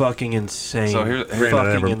 That's fucking insane. So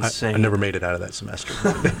fucking insane. I never made it out of that semester.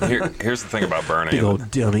 Here's the thing about Bernie. Big old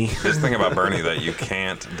dummy. Here's the thing about Bernie that you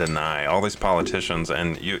can't deny. All these politicians,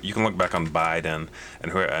 and you can look back on Biden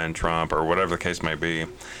and Trump or whatever the case may be,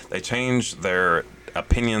 they change their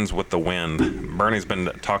opinions with the wind. Bernie's been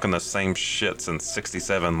talking the same shit since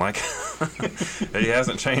 '67. Like, he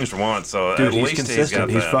hasn't changed once. So Dude, at he's least consistent.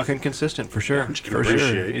 he's He's got that. fucking consistent for sure. Which you can For sure,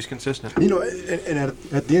 appreciate. he's consistent. You know, and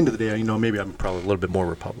at the end of the day, you know, maybe I'm probably a little bit more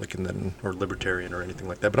Republican than or libertarian or anything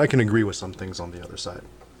like that, but I can agree with some things on the other side.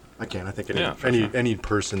 I can. I think Yeah, for any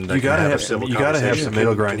person that You gotta can have a civil you gotta have conversation some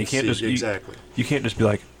middle can ground. You can't see- just exactly. You can't just be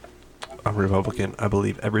like, I'm Republican. I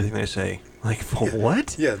believe everything they say. Like, for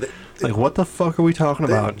what? Yeah, Like, what the fuck are we talking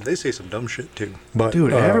about? they say some dumb shit too. But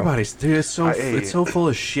Dude, everybody's it's so Hey. it's so full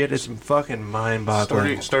of shit. It's fucking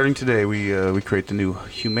mind-boggling. Starting today, we create the new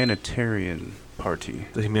humanitarian party.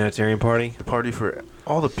 The humanitarian party. The party for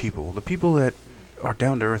all the people that are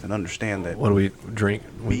down to earth and understand that What do we drink?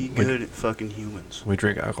 be good fucking humans. We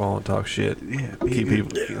drink alcohol and talk shit. Yeah, be Keep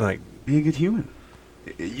good. people like. Be a good human.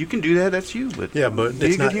 You can do that. That's you. But yeah, but be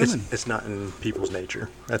it's a good not. human. It's not in people's nature.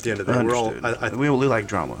 At the end of the I day, we're all. understood. we like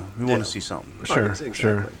drama. We want Yeah. to see something. Sure,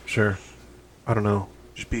 exactly. sure. I don't know.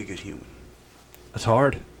 Just be a good human. It's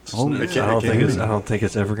hard. Oh, I yeah. don't think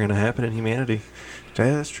it's ever going to happen in humanity.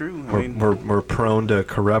 Yeah, that's true. I mean, We're prone to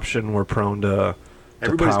corruption. We're prone to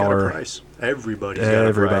Everybody's got power. a price. Everybody's got a price.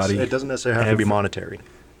 Everybody. It doesn't necessarily have to be monetary.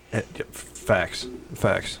 Facts.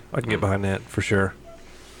 I can get behind that for sure.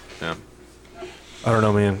 Yeah. I don't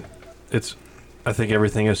know, man. I think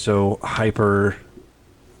everything is so hyper.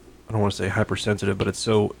 I don't want to say hypersensitive, but it's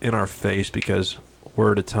so in our face because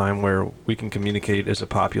we're at a time where we can communicate as a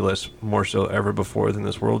populace more so ever before than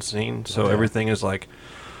this world's seen. So everything is like,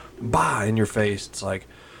 in your face. It's like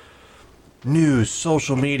news,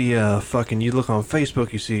 social media, fucking. You look on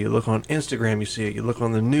Facebook, you see it. You look on Instagram, you see it. You look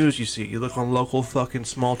on the news, you see it. You look on local fucking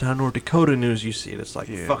small town North Dakota news, you see it. It's like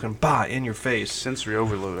fucking in your face. sensory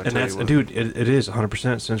overload. I And tell that's you what. dude, it is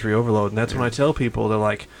 100% sensory overload. And that's when I tell people, they're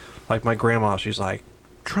like my grandma, she's like,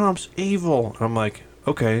 Trump's evil. And I'm like,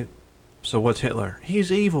 okay, so what's Hitler?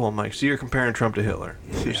 He's evil. I'm like, so you're comparing Trump to Hitler?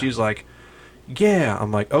 And she's like, yeah.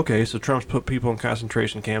 I'm like, okay, so Trump's put people in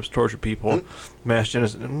concentration camps, tortured people, mass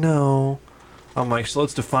genocide. No. I'm like, so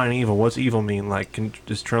let's define evil. What's evil mean? Like,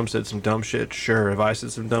 does Trump said some dumb shit? Sure. Have I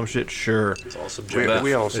said some dumb shit? Sure. It's all subjective.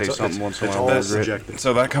 We all say It's- something once in a It's while. all Regret. subjective.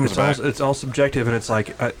 So that comes back. It's all subjective, and it's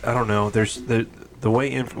like I don't know. There's the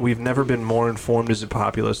way we've never been more informed as a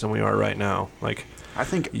populace than we are right now. Like I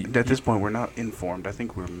think at this point we're not informed. I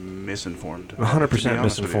think we're misinformed. 100% to be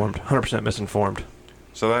honest with you. misinformed. 100% misinformed.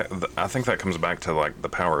 So I think that comes back to like the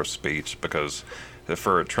power of speech, because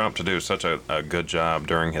for Trump to do such a good job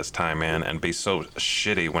during his time in and be so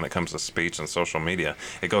shitty when it comes to speech and social media,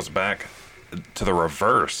 it goes back to the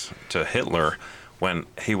reverse to Hitler when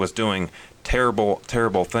he was doing terrible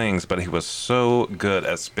things, but he was so good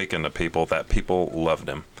at speaking to people that people loved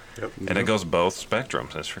him. Yep. And it goes both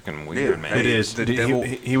spectrums. It's freaking weird, Yeah, man. It is. the He- devil-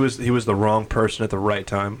 he was the wrong person at the right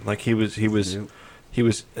time. Like he was in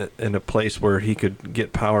a place where he could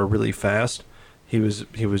get power really fast. He was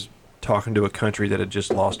talking to a country that had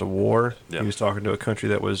just lost a war. Yeah. He was talking to a country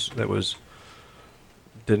that was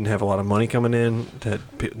didn't have a lot of money coming in.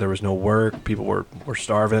 There was no work. People were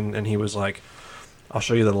starving, and he was like, "I'll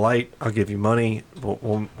show you the light. I'll give you money.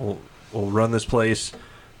 We'll run this place.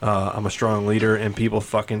 I'm a strong leader." And people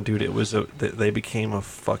fucking, dude, they became a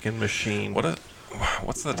fucking machine.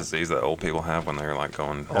 What's the disease that old people have when they're like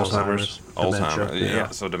going Alzheimer's. Alzheimer's, Dementia. yeah. Yeah.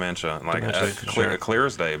 So dementia, like Dementia, sure. clear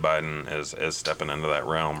as day, Biden is stepping into that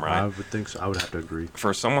realm, right? I would think so. I would have to agree.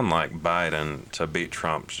 For someone like Biden to beat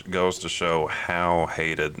Trump goes to show how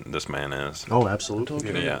hated this man is. Oh,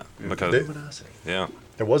 absolutely. Yeah, because They- yeah,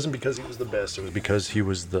 It wasn't because he was the best. It was because he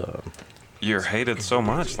was the you're hated so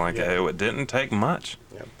much. Like it didn't take much.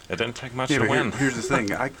 Yep. It didn't take much Yeah, to but win. here's the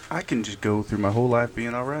thing. I can just go through my whole life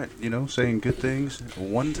being all right, saying good things.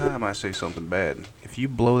 One time I say something bad. If you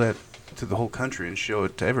blow that to the whole country and show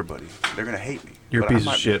it to everybody, they're going to hate me. You're a But I piece of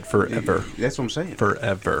might- shit forever. That's what I'm saying.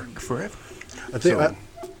 Forever. Forever. I think So,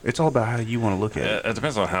 it's all about how you want to look at it. It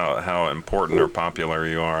depends on how important or popular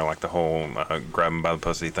you are. Like the whole grab 'em by the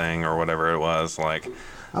pussy thing or whatever it was. Like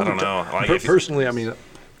I don't know. Like if you- personally, I mean,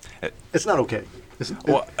 it's not okay.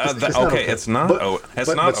 Well, okay, it's not.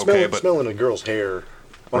 It's not okay, but smelling a girl's hair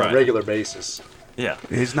on Right. a regular basis. yeah,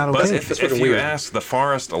 It's not But okay. if fucking you weird. ask the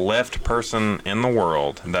farthest left person in the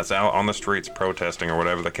world that's out on the streets protesting or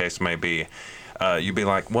whatever the case may be, you'd be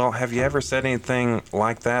like, well, have you ever said anything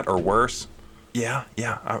like that or worse? Yeah,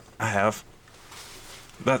 I have.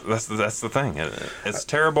 That's the thing. It's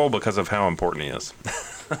terrible because of how important he is.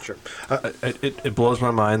 Sure. It blows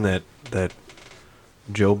my mind that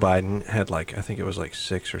Joe Biden had I think it was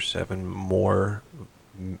 6 or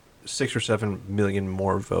 7 million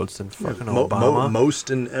more votes than fucking Obama. Most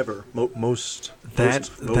in ever. Most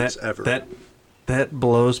votes ever. That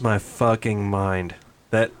blows my fucking mind.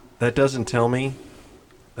 That doesn't tell me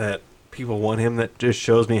that people want him. That just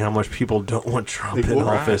shows me how much people don't want Trump in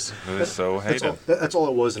Right. office. It is so hated. That's all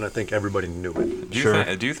it was, and I think everybody knew it.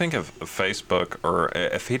 Do you think if Facebook, or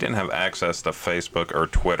if he didn't have access to Facebook or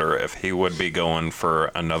Twitter, if he would be going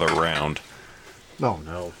for another round?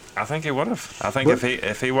 No. I think he would have. I think But-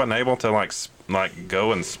 if he wasn't able to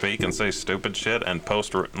go and speak and say stupid shit and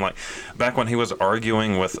post back when he was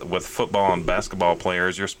arguing with football and basketball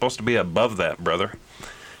players, you're supposed to be above that, brother.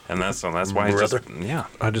 And that's why he's just Brother.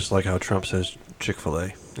 I just like how Trump says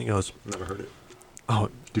Chick-fil-A. He goes, Never heard it. "Oh,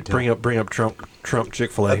 Do tell. bring up Trump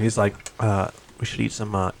Chick-fil-A." He's like, "We should eat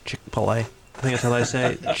some Chick-fil-A." I think that's how they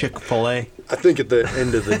say it, Chick-fil-A. I think at the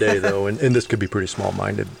end of the day, though, and this could be pretty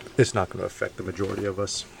small-minded, it's not going to affect the majority of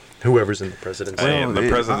us, whoever's in the presidency. Well, the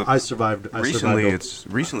president. I survived. Recently,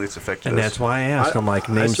 survived it's affected And us. that's why I asked him, I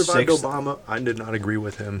name survived 6. Obama. I did not agree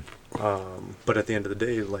with him, but at the end of the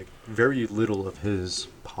day, very little of his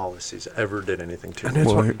policies ever did anything to And me.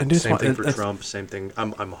 that's why- and that's Same why- thing for that's- Trump. Same thing.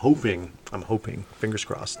 I'm hoping. Fingers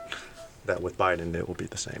crossed that with Biden it will be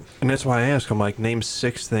the same. And that's why I asked him, name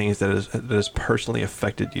 6 things that has personally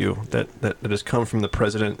affected you, that has come from the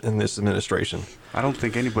president and this administration. I don't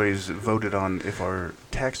think anybody's voted on if our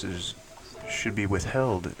taxes should be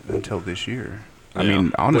withheld until this year. I Yeah.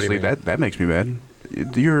 mean, honestly, mean? that makes me mad.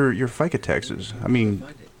 Your FICA taxes. I mean,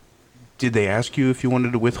 did they ask you if you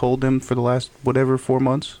wanted to withhold them for the last 4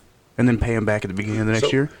 months, and then pay them back at the beginning of the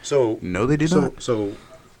next year? So No, they did not. So,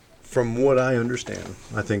 from what I understand,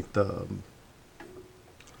 I think the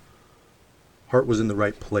Hart was in the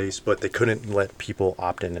right place, but they couldn't let people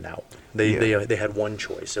opt in and out. They had one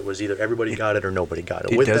choice. It was either everybody got it or nobody got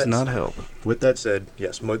it. It With does that- not help. With that said,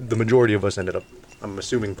 yes, the majority of us ended up, I'm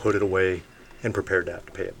assuming, put it away and prepared to have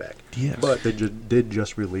to pay it back. Yes. But they did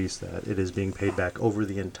just release that it is being paid back over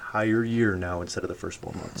the entire year now instead of the first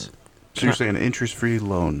 4 months. So you're saying an interest-free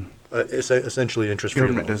loan? It's essentially interest-free.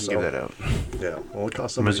 Government loan, doesn't give that out. Yeah, well, it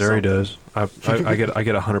costs somebody Missouri something. does. I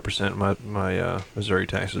get 100% my Missouri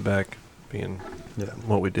taxes back, being Yeah.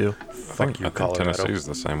 what we do. Fuck you, I think Colorado. Tennessee's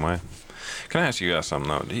the same way. Can I ask you guys something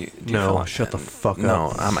though? Do you No, feel like shut the fuck No,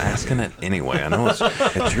 up. I'm asking it anyway. I know it's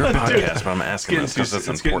your podcast, but I'm asking this because it's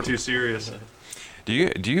important. serious. Do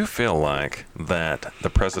you feel like that the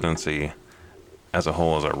presidency as a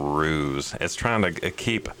whole is a ruse? It's trying to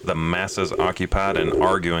keep the masses occupied and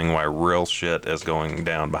arguing why real shit is going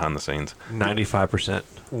down behind the scenes. 95%.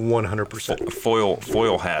 100%.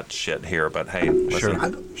 Foil hat shit here, but hey,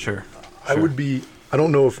 listen, Sure. I would be. I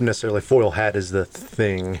don't know if necessarily foil hat is the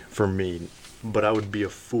thing for me, but I would be a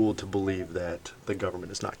fool to believe that the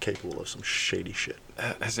government is not capable of some shady shit.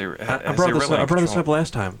 has he, I brought this up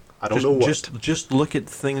last time. I don't know what. Just look at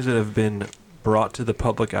things that have been brought to the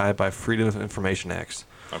public eye by Freedom of Information Acts,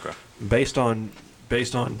 Okay. based on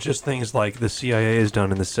just things like the CIA has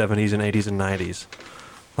done in the 70s and 80s and 90s,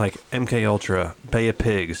 like MK Ultra, Bay of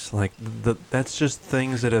Pigs, that's just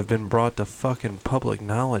things that have been brought to fucking public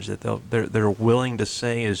knowledge that they're willing to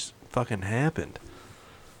say is fucking happened.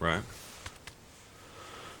 Right.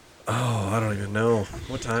 Oh, I don't even know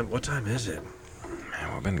what time is it?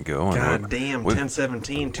 Man, we've been going. God damn, We've-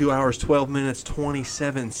 10:17, 2 hours, 12 minutes,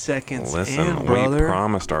 27 seconds. Listen, in, we brother.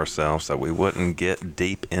 promised ourselves that we wouldn't get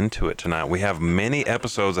deep into it tonight. We have many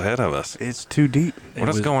episodes ahead of us. It's too deep. What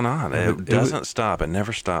is going on? It was- doesn't stop. It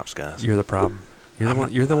never stops, guys. You're the problem.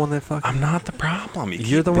 You're the one that fucking. I'm not the problem.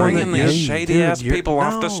 You're the one that bringing these shady ass people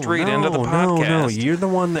off the street into the podcast. No, you're the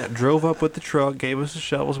one that drove up with the truck, gave us the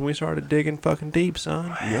shovels, and we started digging fucking deep,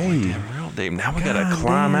 son. Yay. Real deep. Now we gotta God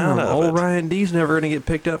climb damn, out of old it. Ryan D's never gonna get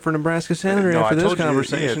picked up for Nebraska Senator No, after I this told you,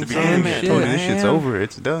 conversation. at the son. beginning, I told you Shit, this shit's man. over.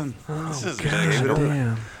 It's done. This is God big.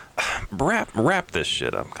 damn. Wrap this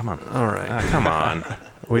shit up. Come on. All right. Come on.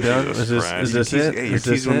 We done? Jesus Christ. Is this it? Hey, you're Is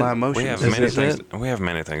this teasing it? my We emotions. have Is many this things. it? We have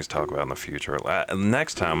many things to talk about in the future.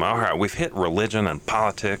 Next time, all right, we've hit religion and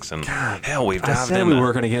politics, and hell, we've I dived said into. we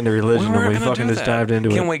weren't going to get into religion, weren't and we gonna fucking do just that. dived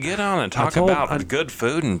into it. Can we get on and talk told- about I- good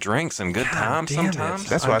food and drinks and good times damn it. sometimes?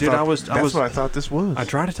 That's what Dude, I thought. I was- That's what I thought this was. I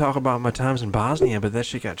tried to talk about my times in Bosnia, but that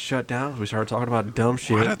shit got shut down. We started talking about dumb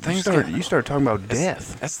shit. Why did things You started talking about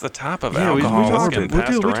death. That's the top of Yeah, we alcohol. talked, getting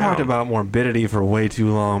passed we talked around. about morbidity for way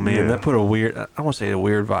too long, man. Yeah. That put a weird, I won't say a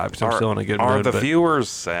weird vibe, because I'm still in a good Are mood, the but viewers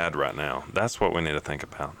sad right now? That's what we need to think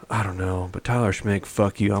about. I don't know. But Tyler Schmick,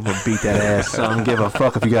 fuck you. I'm going to beat that ass. I don't give a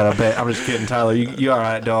fuck if you got a bet. I'm just kidding, Tyler. You all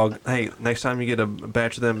right, dog. Hey, next time you get a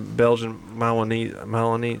batch of them Belgian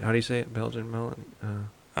Malinois, how do you say it? Belgian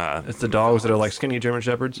Malinois? It's the dogs that are like skinny German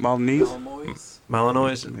Shepherds. Malnese?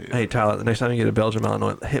 Malinois. Hey, Tyler, the next time you get a Belgian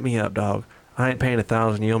Malinois, hit me up, dog. I ain't paying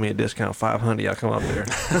 $1,000. You owe me a discount, $500. I'll come up there.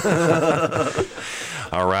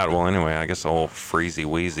 All right. Well, anyway, I guess old Freezy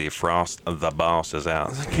Weezy Frost, the boss, is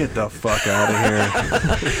out. Get the fuck out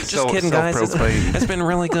of here. Just kidding, guys. Self-proclaimed. It's been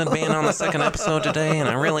really good being on the second episode today, and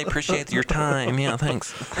I really appreciate your time. Yeah,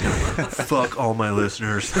 thanks. Fuck all my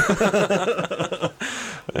listeners.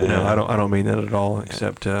 No, I don't mean that at all,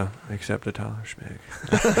 except to Tyler Schmick.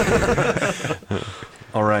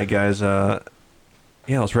 All right, guys.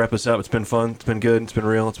 Yeah, let's wrap this up. It's been fun. It's been good. It's been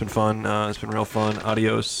real. It's been fun. It's been real fun.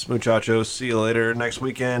 Adios, muchachos. See you later next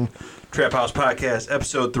weekend. Trap House Podcast,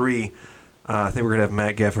 Episode 3. I think we're going to have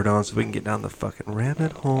Matt Gafford on so we can get down the fucking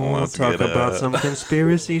rabbit hole. Let's Talk get about it. some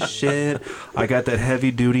conspiracy shit. I got that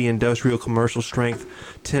heavy-duty industrial commercial strength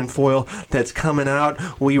tinfoil that's coming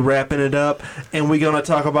out. We wrapping it up, and we going to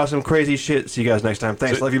talk about some crazy shit. See you guys next time.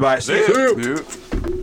 Thanks. Love you. Bye. See you. Dude.